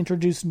and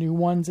introduced new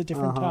ones at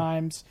different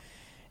times.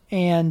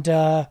 And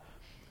I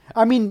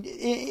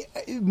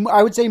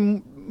would say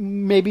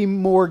maybe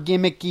more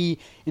gimmicky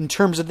in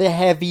terms of the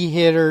heavy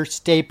hitter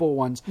staple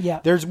ones.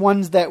 Yeah. There's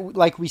ones that,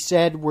 like we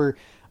said, were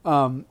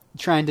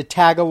trying to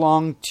tag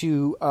along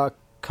to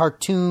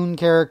cartoon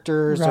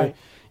characters. Right.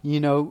 Or,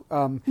 no,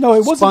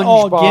 it wasn't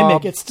all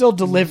gimmick. It still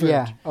delivered.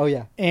 Yeah. Oh,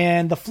 yeah.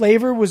 And the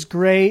flavor was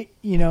great.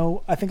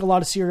 I think a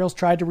lot of cereals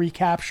tried to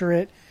recapture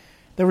it.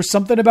 There was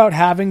something about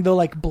having the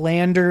like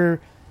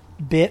blander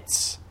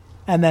bits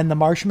and then the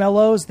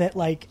marshmallows that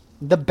like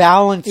the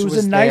balance. It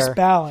was a nice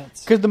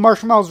balance because the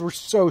marshmallows were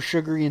so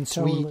sugary and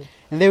sweet, totally.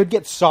 And they would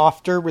get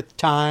softer with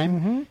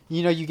time. Mm-hmm.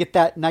 You get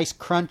that nice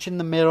crunch in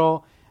the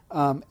middle,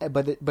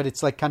 but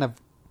it's like kind of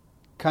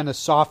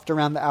soft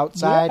around the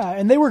outside. Yeah,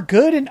 and they were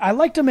good, and I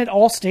liked them at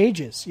all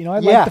stages. I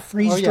liked the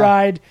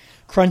freeze-dried,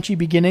 crunchy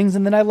beginnings,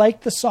 and then I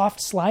liked the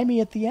soft,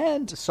 slimy at the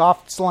end. The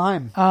soft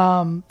slime.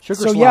 Sugar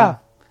slime. Yeah,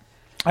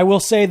 I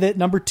will say that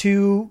number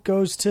 2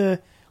 goes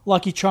to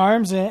Lucky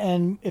Charms,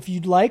 and if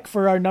you'd like,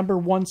 for our number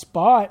 1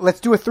 spot...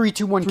 Let's do a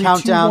 3-2-1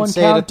 countdown,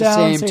 say it at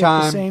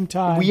the same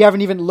time. We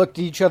haven't even looked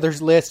at each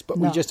other's list, but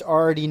we just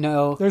already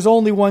know. There's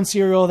only one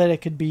cereal that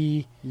it could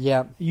be.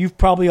 Yeah. You've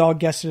probably all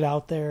guessed it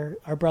out there.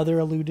 Our brother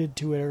alluded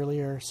to it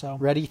earlier. So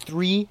ready?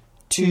 3,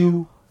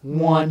 2,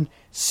 1.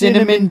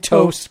 Cinnamon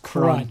Toast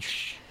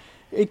Crunch.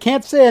 It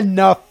can't say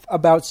enough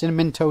about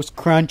Cinnamon Toast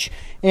Crunch.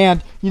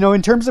 And,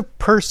 in terms of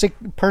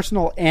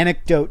personal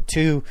anecdote,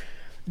 too,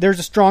 there's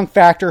a strong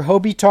factor.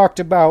 Hobie talked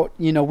about,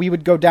 we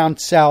would go down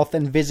south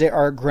and visit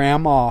our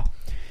grandma.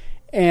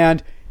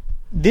 And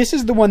this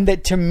is the one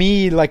that, to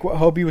me, like what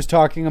Hobie was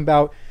talking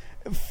about,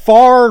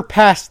 far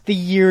past the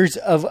years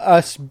of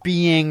us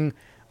being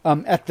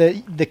at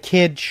the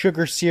kid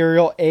sugar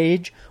cereal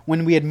age,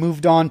 when we had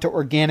moved on to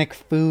organic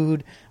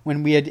food,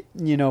 when we had,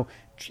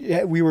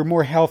 we were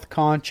more health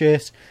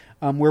conscious,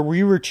 where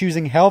we were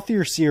choosing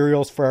healthier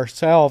cereals for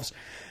ourselves.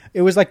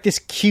 It was like this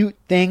cute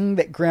thing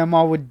that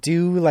Grandma would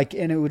do, like,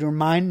 and it would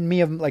remind me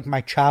of like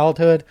my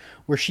childhood,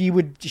 where she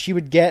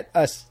would get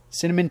a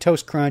Cinnamon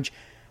Toast Crunch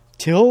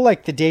till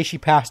like the day she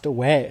passed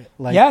away.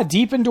 Like, yeah,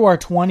 deep into our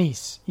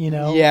 20s,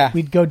 Yeah,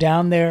 we'd go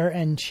down there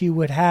and she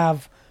would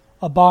have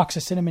a box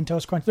of Cinnamon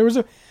Toast Crunch. There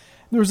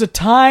was a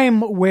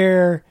time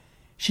where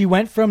she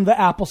went from the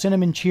apple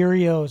cinnamon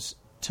Cheerios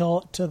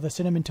to the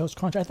Cinnamon Toast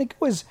Crunch. I think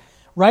it was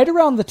right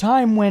around the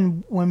time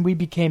when we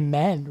became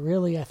men.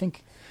 Really, I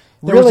think.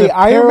 There was a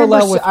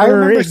parallel with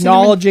her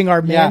acknowledging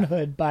our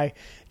manhood by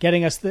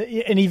getting us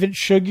an even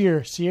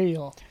sugarier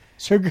cereal.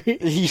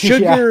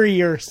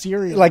 sugary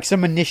cereal. Like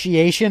some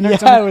initiation or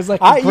something. Yeah, it was like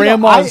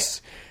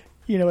grandma's,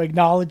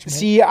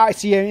 acknowledgement. I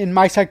see in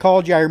my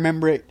psychology, I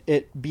remember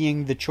it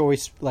being the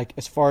choice, like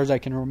as far as I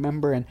can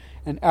remember, and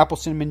apple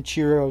cinnamon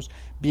Cheerios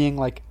being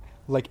like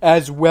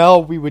as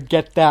well we would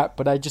get that,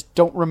 but I just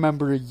don't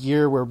remember a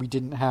year where we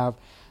didn't have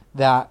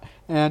that.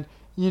 And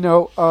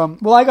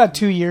well, I got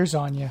 2 years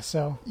on you,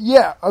 so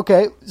yeah,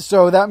 okay,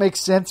 so that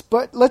makes sense.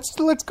 But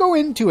let's go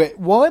into it.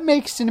 What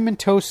makes Cinnamon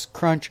Toast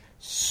Crunch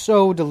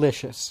so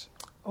delicious?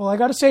 Well, I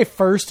got to say,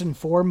 first and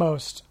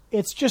foremost,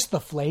 it's just the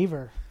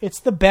flavor.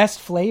 It's the best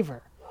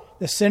flavor.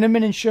 The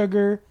cinnamon and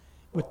sugar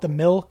with the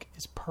milk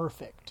is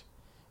perfect.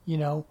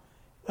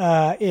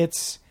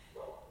 It's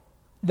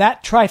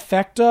that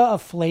trifecta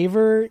of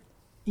flavor.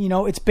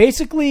 It's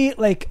basically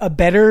like a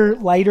better,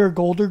 lighter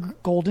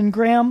golden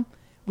graham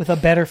with a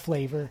better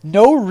flavor.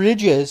 No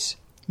ridges.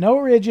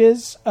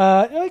 It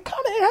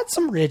had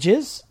some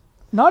ridges.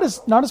 Not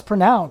as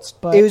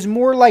pronounced, but it was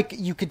more like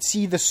you could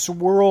see the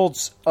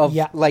swirls of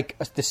like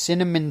the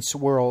cinnamon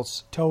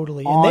swirls.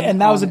 Totally, and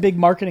that was a big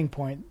marketing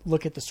point.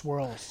 Look at the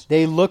swirls;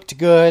 they looked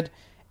good,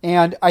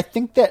 and I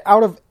think that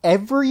out of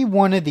every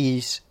one of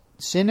these,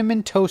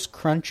 Cinnamon Toast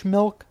Crunch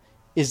milk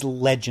is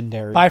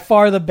legendary. By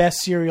far the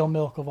best cereal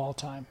milk of all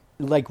time.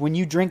 Like when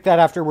you drink that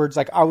afterwards,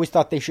 like I always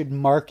thought they should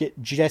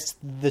market just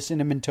the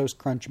Cinnamon Toast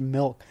Crunch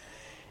milk,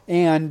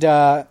 and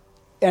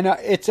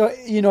it's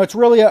it's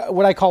really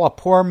what I call a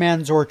poor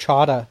man's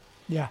horchata.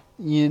 Yeah,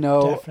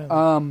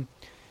 definitely.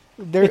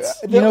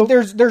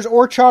 There's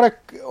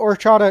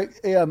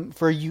horchata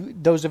for you,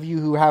 those of you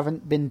who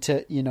haven't been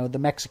to the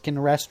Mexican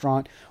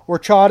restaurant.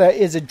 Horchata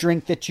is a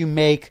drink that you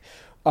make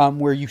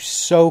where you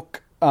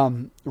soak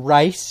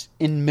rice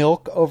in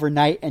milk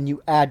overnight and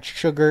you add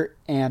sugar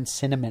and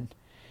cinnamon.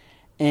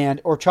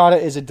 And horchata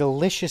is a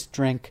delicious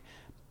drink,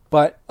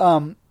 but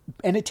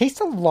and it tastes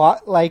a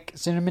lot like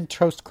Cinnamon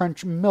Toast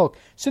Crunch milk.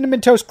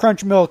 Cinnamon Toast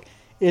Crunch milk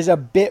is a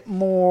bit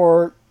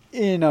more,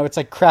 it's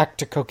like crack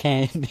to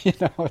cocaine.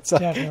 It's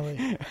like,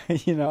 definitely.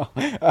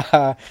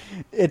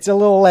 It's a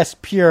little less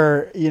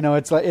pure.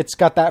 It's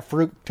got that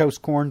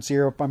fructose corn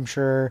syrup, I'm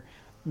sure.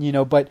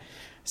 But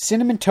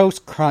Cinnamon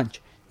Toast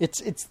Crunch, it's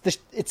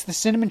the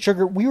cinnamon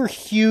sugar. We were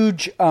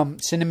huge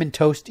cinnamon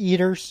toast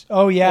eaters.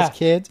 Oh yeah, as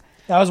kids.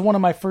 That was one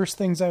of my first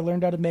things I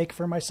learned how to make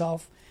for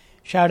myself.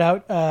 Shout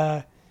out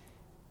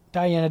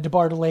Diana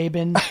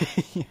DeBartolabin.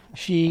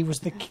 She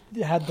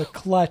had the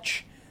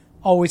clutch.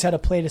 Always had a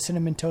plate of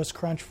Cinnamon Toast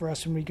Crunch for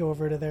us when we go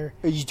over to their...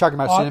 Are you talking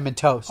about Cinnamon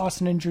Toast?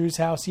 Austin and Drew's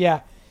house,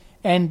 yeah.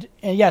 And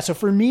yeah, so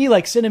for me,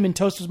 like Cinnamon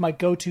Toast was my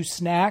go-to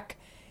snack.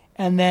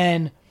 And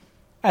then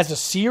as a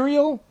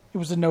cereal, it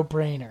was a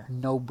no-brainer.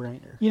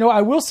 No-brainer.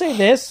 I will say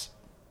this,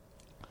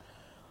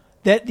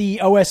 that the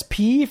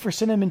OSP for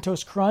Cinnamon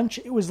Toast Crunch,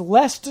 it was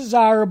less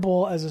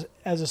desirable as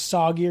a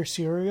soggier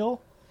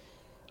cereal.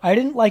 I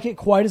didn't like it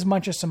quite as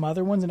much as some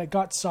other ones, and it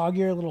got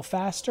soggier a little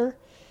faster.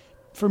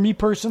 For me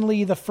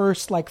personally, the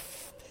first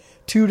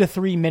 2 to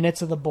 3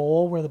 minutes of the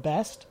bowl were the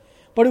best,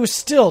 but it was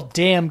still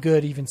damn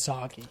good, even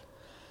soggy.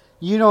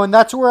 And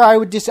that's where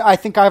I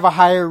think I have a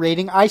higher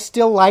rating. I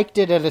still liked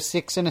it at a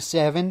 6 and a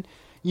 7.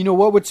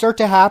 What would start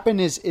to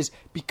happen is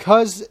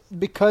because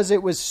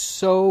it was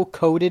so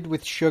coated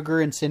with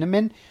sugar and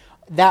cinnamon,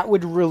 that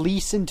would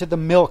release into the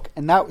milk,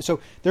 and so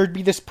there'd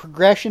be this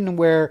progression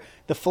where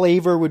the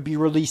flavor would be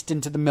released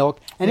into the milk,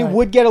 and It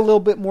would get a little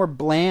bit more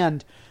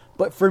bland.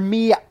 But for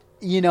me,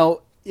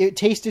 it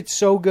tasted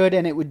so good,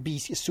 and it would be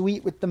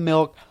sweet with the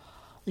milk.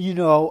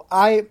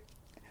 I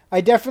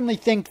definitely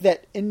think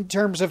that in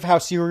terms of how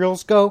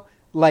cereals go,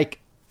 like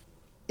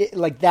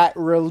that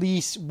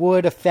release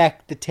would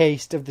affect the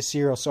taste of the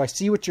cereal. So I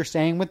see what you're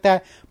saying with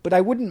that, but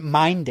I wouldn't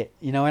mind it,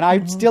 and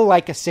I'd still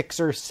like a 6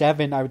 or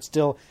 7. I would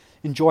still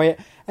enjoy it.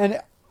 And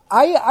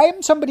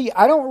I'm somebody,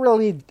 I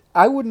would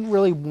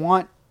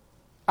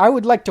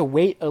like to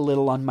wait a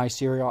little on my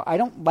cereal. I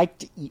don't like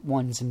to eat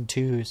 1s and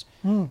 2s,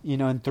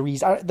 and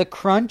 3s. The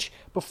crunch,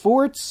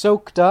 before it's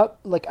soaked up,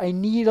 I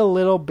need a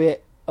little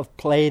bit of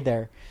play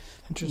there.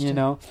 Interesting.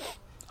 I'll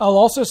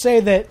also say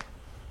that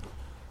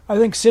I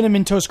think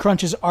Cinnamon Toast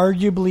Crunch is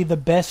arguably the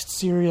best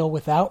cereal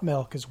without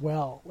milk as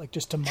well.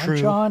 Just to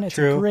munch on. It's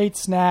a great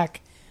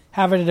snack.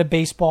 Have it at a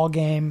baseball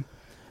game.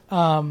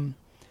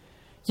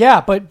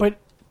 Yeah, but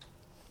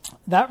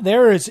that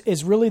there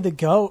is really the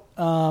GOAT.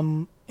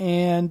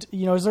 And,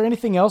 is there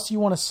anything else you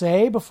want to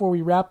say before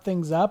we wrap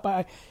things up?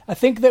 I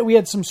think that we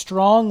had some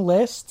strong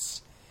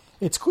lists.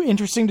 It's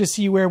interesting to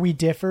see where we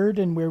differed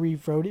and where we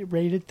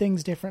rated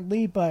things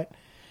differently. But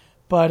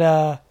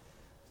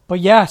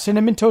yeah,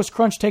 Cinnamon Toast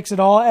Crunch takes it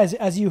all.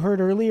 As you heard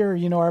earlier,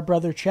 our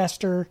brother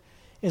Chester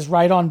is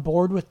right on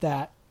board with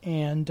that.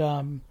 And,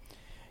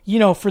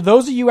 for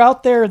those of you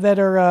out there that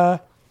are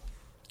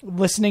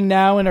listening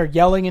now and are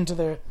yelling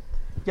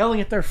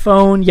at their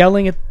phone,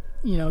 yelling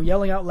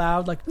out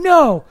loud,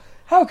 no,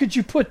 how could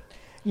you put,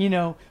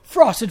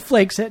 Frosted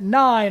Flakes at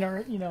 9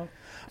 or,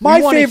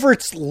 my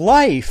favorite's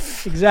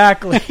Life.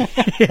 Exactly.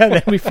 Yeah,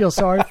 then we feel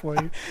sorry for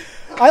you.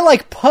 I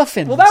like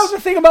Puffins. Well, that was the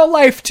thing about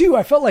Life too.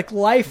 I felt like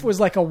Life was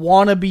like a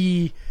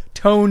wannabe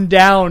toned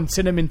down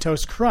Cinnamon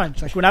Toast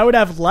Crunch. Like when I would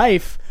have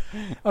Life,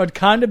 I would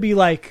kind of be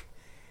like,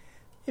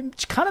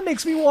 it kind of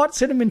makes me want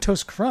Cinnamon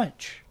Toast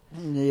Crunch.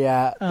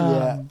 Yeah,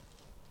 yeah.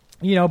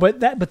 You know, but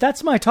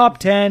that's my top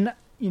 10.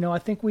 You know, I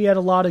think we had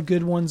a lot of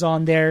good ones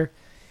on there.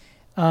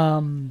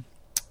 And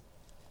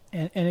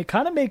it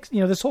kind of makes,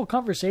 you know, this whole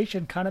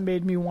conversation kind of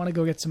made me want to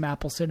go get some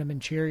apple cinnamon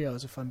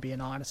Cheerios, if I'm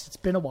being honest. It's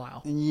been a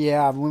while.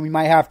 Yeah, we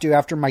might have to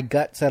after my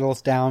gut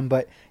settles down.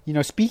 But, you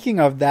know, speaking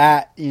of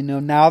that, you know,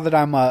 now that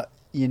I'm a,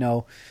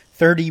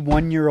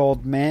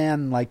 31-year-old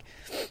man, like,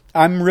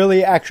 I'm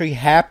really actually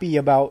happy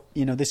about,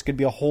 this could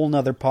be a whole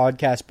nother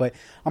podcast, but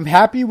I'm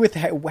happy with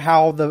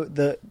how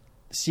the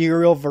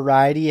cereal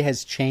variety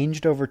has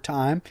changed over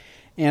time.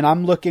 And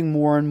I'm looking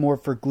more and more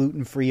for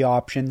gluten-free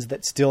options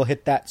that still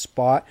hit that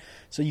spot.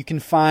 So you can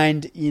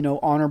find,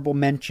 honorable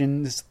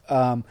mentions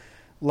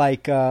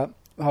like,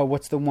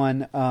 what's the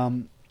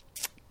one?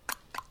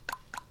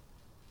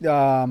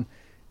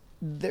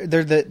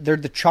 They're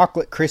the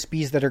chocolate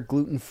Krispies that are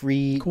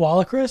gluten-free.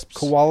 Koala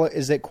Crisps?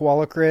 Is it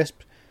Koala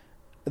Crisp?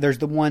 There's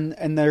the one,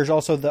 and there's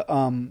also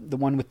the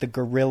one with the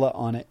gorilla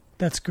on it.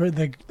 That's good.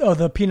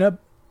 The peanut.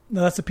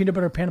 No, that's the peanut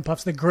butter Panda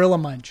Puffs. The Gorilla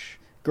Munch.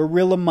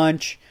 Gorilla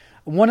Munch.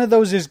 One of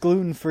those is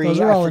gluten-free.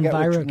 Those are all I forget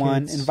Enviro which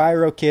one. Kids.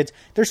 Enviro Kids.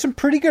 There's some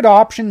pretty good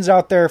options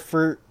out there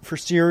for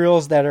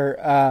cereals that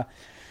are,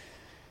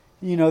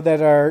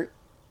 that are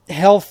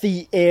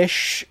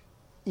healthy-ish.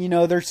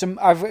 There's some.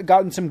 I've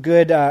gotten some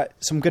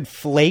good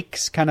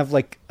flakes, kind of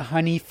like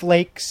honey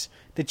flakes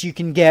that you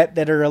can get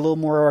that are a little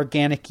more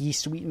organic-y,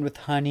 sweetened with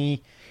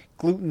honey.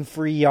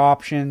 Gluten-free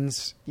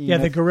options.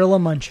 The Gorilla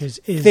Munch is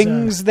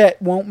things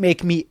that won't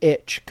make me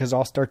itch, because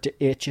I'll start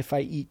to itch if I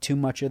eat too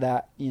much of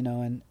that.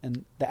 And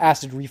the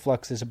acid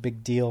reflux is a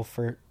big deal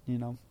for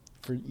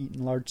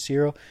eating large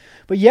cereal.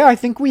 But yeah, I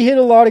think we hit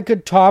a lot of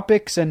good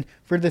topics, and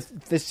for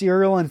the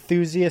cereal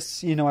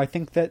enthusiasts, I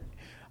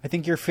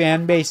think your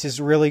fan base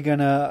is really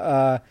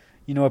gonna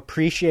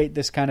appreciate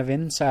this kind of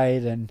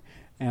insight, and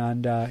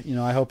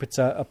I hope it's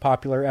a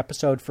popular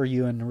episode for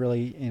you, and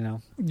really,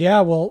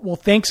 Yeah, well,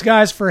 thanks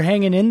guys for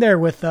hanging in there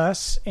with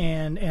us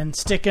and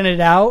sticking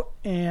it out.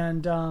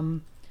 And,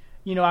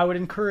 I would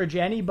encourage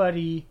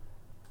anybody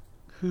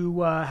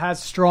who has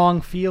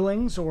strong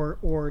feelings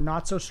or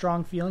not so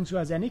strong feelings, who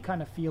has any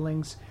kind of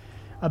feelings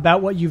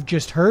about what you've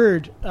just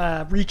heard,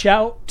 reach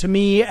out to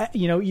me,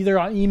 either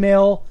on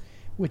email,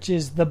 which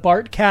is the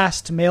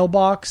Bartcast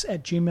mailbox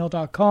at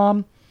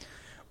gmail.com,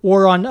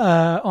 or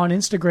on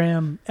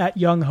Instagram at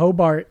Young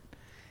Hobart,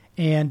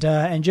 and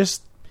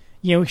just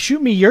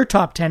shoot me your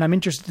top 10. I'm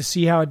interested to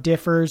see how it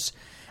differs.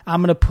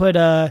 I'm gonna put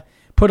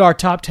our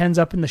top 10s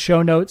up in the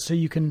show notes so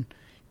you can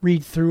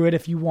read through it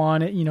if you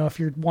want it. If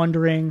you're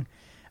wondering,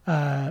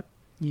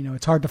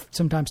 it's hard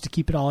sometimes to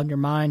keep it all in your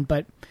mind.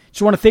 But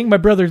just want to thank my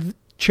brother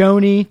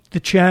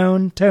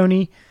Chone,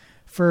 Tony,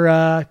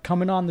 for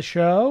coming on the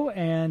show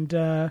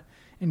and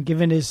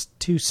giving his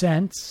 2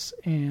 cents.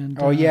 And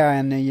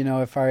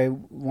if I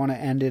want to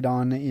end it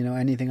on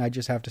anything, I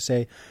just have to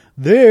say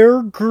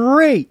they're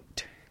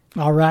great.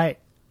 All right,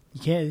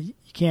 you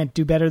can't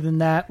do better than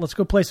that. Let's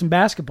go play some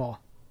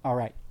basketball. All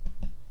right.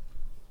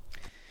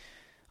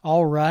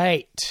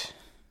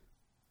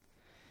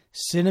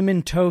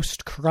 Cinnamon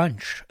Toast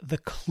Crunch, the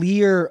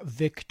clear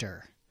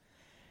victor,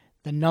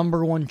 the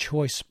number 1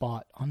 choice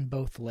spot on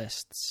both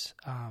lists.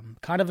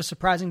 Kind of a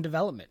surprising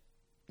development.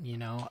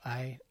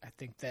 I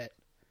think that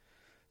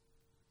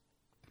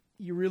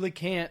you really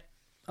can't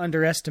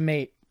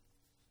underestimate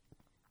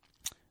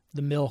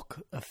the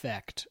milk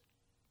effect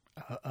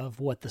of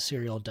what the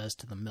cereal does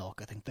to the milk.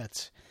 I think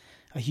that's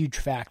a huge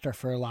factor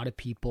for a lot of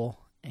people,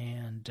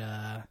 and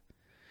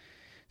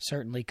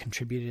certainly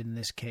contributed in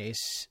this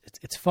case.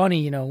 It's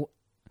funny,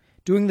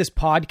 doing this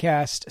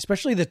podcast,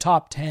 especially the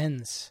top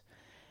 10s.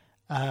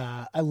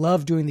 I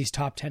love doing these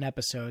top 10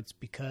 episodes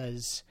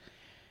because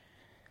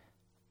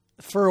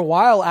for a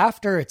while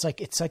after, it's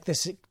like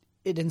this.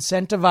 It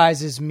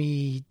incentivizes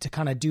me to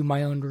kind of do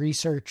my own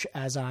research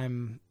as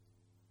I'm,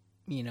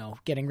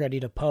 getting ready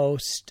to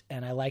post.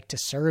 And I like to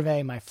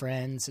survey my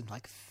friends and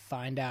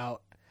find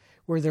out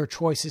where their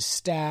choices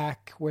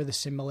stack, where the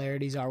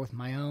similarities are with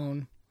my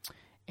own.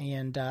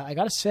 And I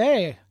got to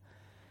say,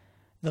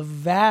 the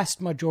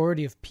vast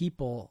majority of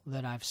people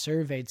that I've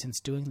surveyed since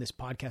doing this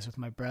podcast with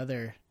my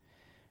brother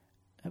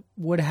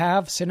would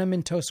have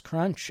Cinnamon Toast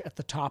Crunch at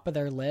the top of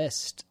their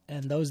list,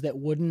 and those that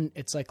wouldn't,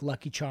 it's like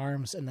Lucky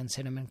Charms, and then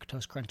Cinnamon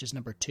Toast Crunch is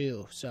number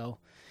 2. So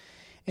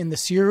in the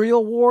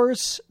cereal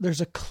wars,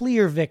 there's a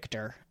clear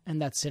victor,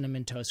 and that's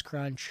Cinnamon Toast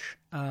Crunch.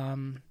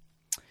 But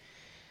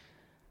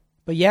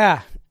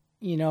yeah,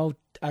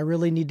 I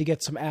really need to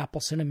get some apple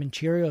cinnamon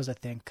Cheerios, I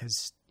think,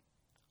 because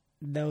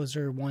those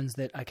are ones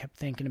that I kept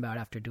thinking about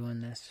after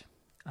doing this.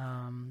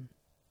 But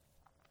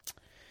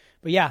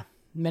yeah,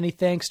 many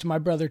thanks to my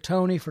brother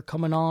Tony for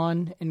coming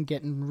on and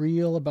getting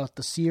real about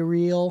the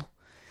cereal,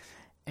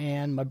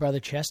 and my brother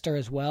Chester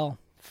as well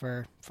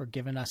for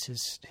giving us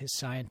his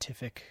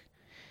scientific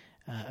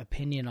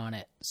opinion on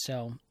it.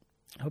 So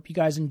I hope you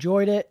guys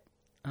enjoyed it.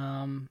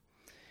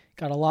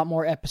 Got a lot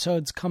more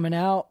episodes coming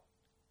out,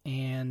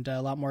 and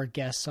a lot more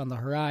guests on the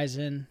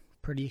horizon.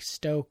 Pretty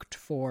stoked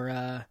for,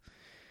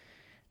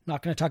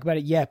 not going to talk about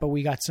it yet, but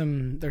we got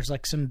there's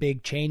like some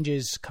big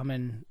changes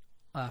coming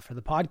for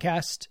the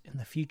podcast in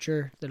the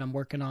future that I'm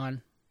working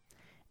on.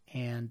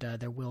 And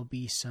there will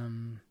be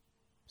some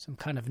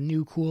kind of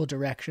new cool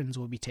directions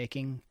we'll be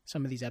taking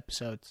some of these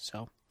episodes.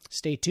 So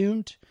stay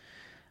tuned.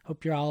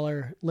 Hope you all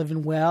are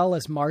living well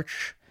as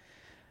March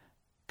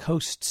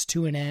coasts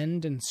to an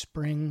end and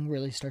spring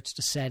really starts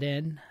to set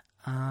in.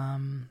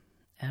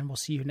 And we'll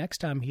see you next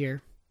time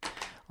here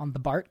on the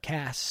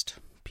Bartcast.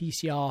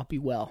 Peace, y'all. Be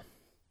well.